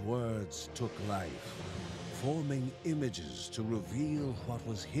spirit's words took life, forming images to reveal what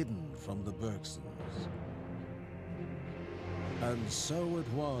was hidden from the Bergsons. And so it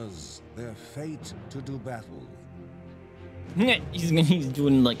was their fate to do battle. He's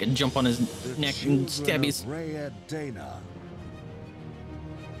doing like a jump on his The neck and stab children his... of Rhea Dana,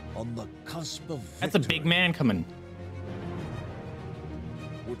 on the cusp of victory, That's a big man coming.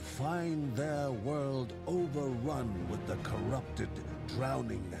 would find their world overrun with the corrupted,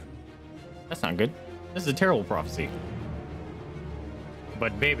 drowning them. That's not good. This is a terrible prophecy.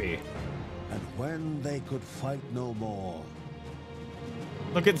 But baby, And when they could fight no more,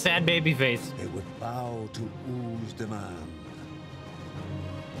 look at sad baby face. they would bow to Oo's demand.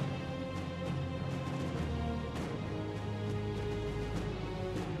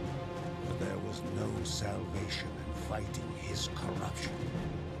 But there was no salvation in fighting his corruption.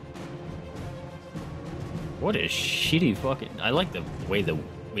 What a shitty fucking... I like the way the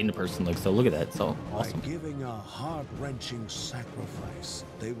wind person looks, though. Look at that. It's all awesome. By giving a heart-wrenching sacrifice,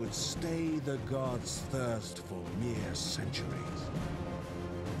 they would stay the gods' thirst for mere centuries.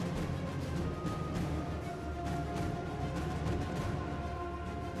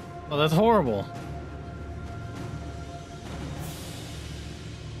 Oh, that's horrible.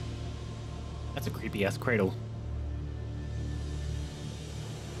 That's a creepy-ass cradle.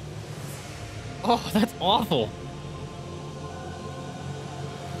 Oh, that's awful.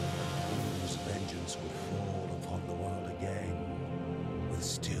 Whose vengeance would fall upon the world again, with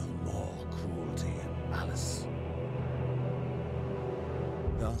still more cruelty and malice.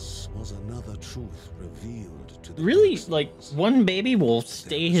 Thus was another truth revealed to the Really? Bergsons. Like, one baby will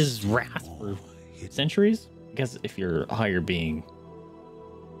stay There was his still wrath for more hidden. centuries? Because if you're a higher being,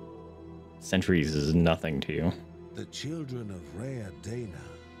 centuries is nothing to you. The children of Rhea Dana,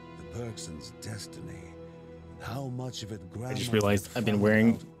 the Bergsons' destiny, and how much of it I just Grandma realized had I've been found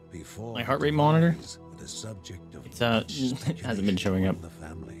wearing out before my her heart rate monitor. demise were the subject of It's, much it hasn't been showing up.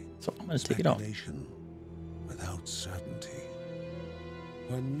 speculation among the family. So I'm gonna take it off. Speculation without certainty.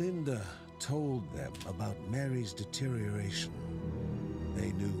 When Linda told them about Mary's deterioration,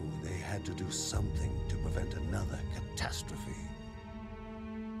 they knew they had to do something to prevent another catastrophe.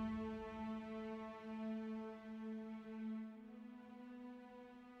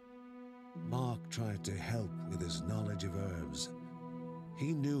 Mark tried to help with his knowledge of herbs.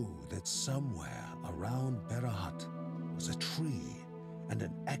 He knew that somewhere around Berahut was a tree, and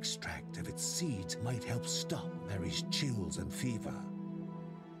an extract of its seeds might help stop Mary's chills and fever.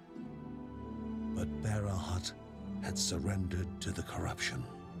 But Berahut had surrendered to the corruption,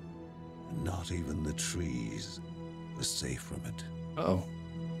 and not even the trees were safe from it. Uh-oh.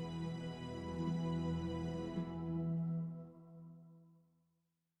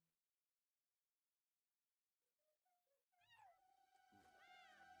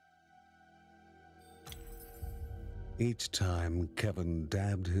 Each time Kevin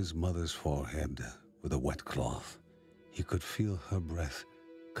dabbed his mother's forehead with a wet cloth, he could feel her breath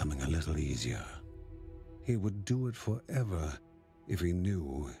coming a little easier. He would do it forever if he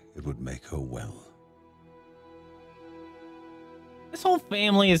knew it would make her well. This whole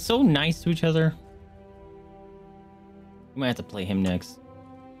family is so nice to each other. We might have to play him next.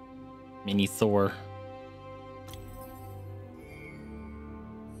 Mini Thor.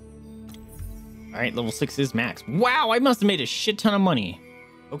 Alright, level 6 is max. Wow, I must have made a shit ton of money.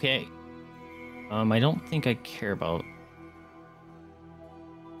 Okay. I don't think I care about...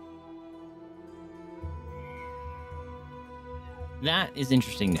 That is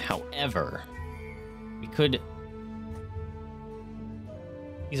interesting. However, we could...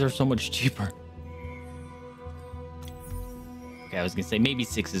 These are so much cheaper. Okay, I was gonna say maybe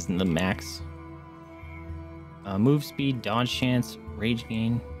 6 isn't the max. Move speed, dodge chance, rage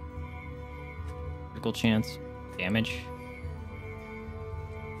gain, critical chance, damage.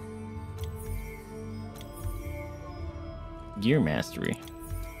 Gear mastery.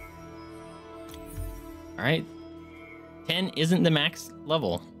 All right, 10 isn't the max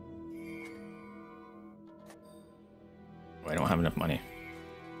level. Oh, I don't have enough money.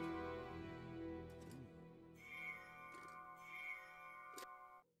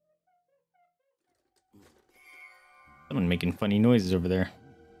 Someone making funny noises over there.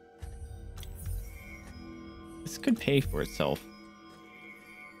 This could pay for itself.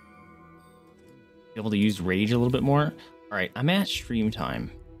 Be able to use rage a little bit more. All right, I'm at stream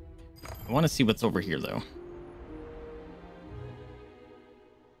time. I want to see what's over here though.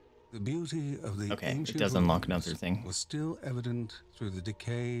 The beauty of the Okay, ancient it does unlock ruins another thing. was still evident through the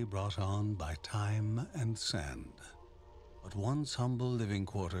decay brought on by time and sand. But once humble living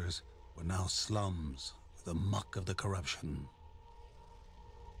quarters were now slums, the muck of the corruption.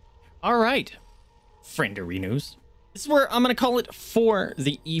 All right, friendery news. This is where I'm gonna call it for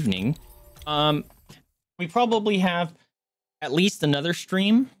the evening. We probably have at least another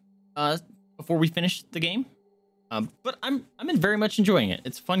stream before we finish the game. But I'm very much enjoying it.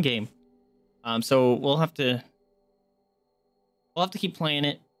 It's a fun game. So we'll have to keep playing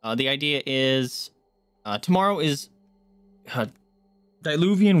it. The idea is tomorrow is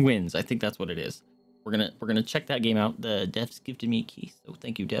Diluvian Winds. I think that's what it is. We're gonna check that game out. The devs gifted me a key, so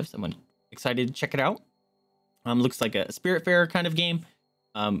thank you, devs. I'm excited to check it out. Looks like a Spiritfarer kind of game.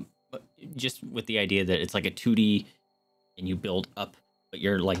 But just with the idea that it's like a 2D and you build up, but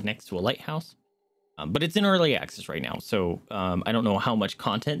you're like next to a lighthouse. But it's in early access right now, so I don't know how much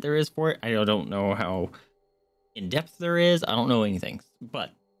content there is for it. I don't know how in depth there is. I don't know anything,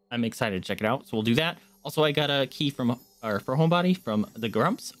 but I'm excited to check it out. So we'll do that. Also, I got a key for Homebody from the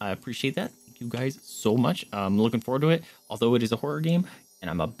Grumps. I appreciate that. Thank you guys so much. I'm looking forward to it. Although it is a horror game and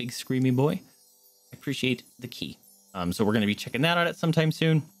I'm a big screamy boy, I appreciate the key. So we're going to be checking that out at sometime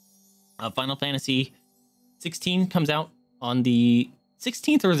soon. Final Fantasy 16 comes out on the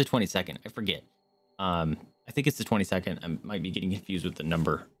 16th or the 22nd. I forget. I think it's the 22nd. I might be getting confused with the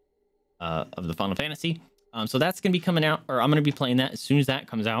number of the Final Fantasy. So that's going to be coming out, or I'm going to be playing that as soon as that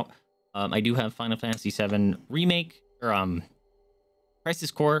comes out. I do have Final Fantasy 7 Remake, or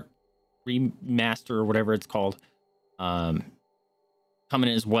Crisis Core Remaster, or whatever it's called, coming in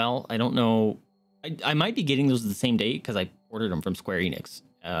as well. I don't know. I might be getting those the same day because I ordered them from Square Enix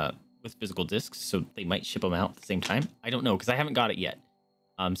with physical discs, so they might ship them out at the same time. I don't know because I haven't got it yet.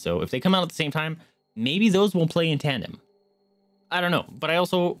 So if they come out at the same time, maybe those will play in tandem. I don't know, but I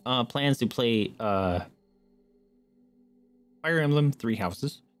also plans to play Fire Emblem Three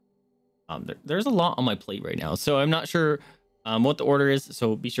Houses. There's a lot on my plate right now, so I'm not sure what the order is.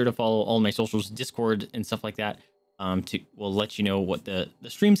 So be sure to follow all my socials, Discord, and stuff like that. We'll let you know what the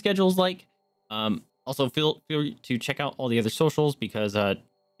stream schedule is like. Also, feel free to check out all the other socials because I'm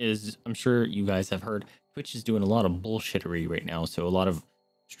sure you guys have heard, Twitch is doing a lot of bullshittery right now. So a lot of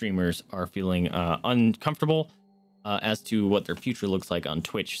streamers are feeling uncomfortable as to what their future looks like on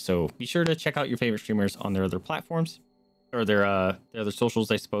Twitch. So be sure to check out your favorite streamers on their other platforms or their other socials,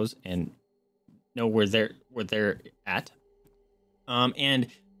 I suppose, and know where they're at. And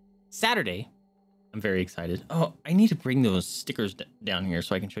Saturday, I'm very excited. Oh, I need to bring those stickers down here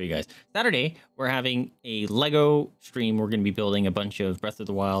so I can show you guys. Saturday, we're having a Lego stream. We're going to be building a bunch of Breath of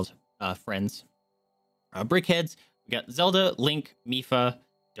the Wild friends. Brickheads. We got Zelda, Link, Mifa,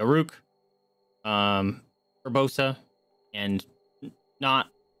 Daruk, Urbosa, and not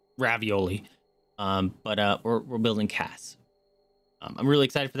Ravioli. But we're building Cass. I'm really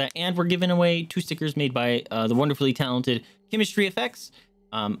excited for that. And we're giving away 2 stickers made by the wonderfully talented Chemistry Effects.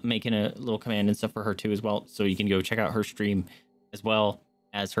 Making a little command and stuff for her too as well. So you can go check out her stream as well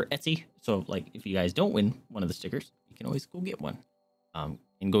as her Etsy. So like if you guys don't win one of the stickers, you can always go get one.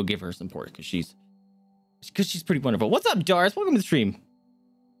 And go give her some support because she's pretty wonderful. What's up, Doris? Welcome to the stream.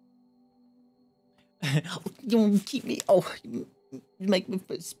 You keep me. Oh, you make me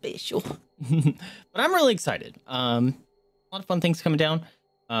feel special. But I'm really excited. A lot of fun things coming down.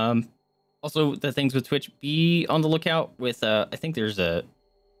 Also, the things with Twitch. Be on the lookout with. I think there's a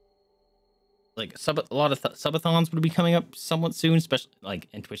lot of subathons would be coming up somewhat soon, especially like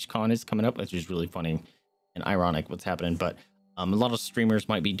and TwitchCon is coming up, which is really funny and ironic what's happening. But a lot of streamers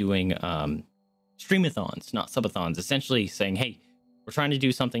might be doing streamathons, not subathons, essentially saying, hey, we're trying to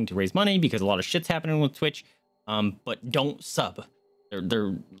do something to raise money because a lot of shit's happening with Twitch, but don't sub.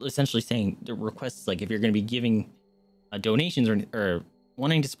 They're essentially saying the requests, like if you're going to be giving donations or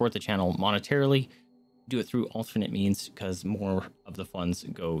wanting to support the channel monetarily, do it through alternate means because more of the funds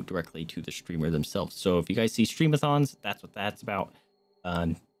go directly to the streamer themselves. So if you guys see streamathons, that's what that's about.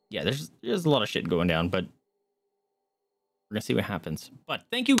 Yeah, there's a lot of shit going down, but we're gonna see what happens. But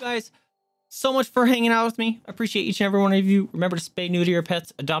thank you guys so much for hanging out with me. I appreciate each and every one of you. Remember to spay, neuter your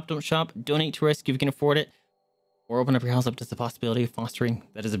pets, adopt, don't shop, donate to rescue if you can afford it, or open up your house up to the possibility of fostering.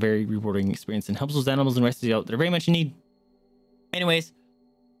 That is a very rewarding experience and helps those animals and rescues out that are very much in need. Anyways,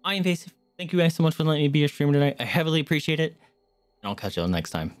 I am Vaesive. Thank you guys so much for letting me be your streamer tonight. I heavily appreciate it. And I'll catch you all next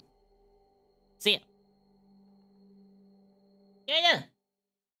time. See ya. Yeah.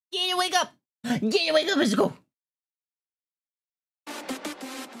 Yeah, wake up. Yeah, wake up. Let's go.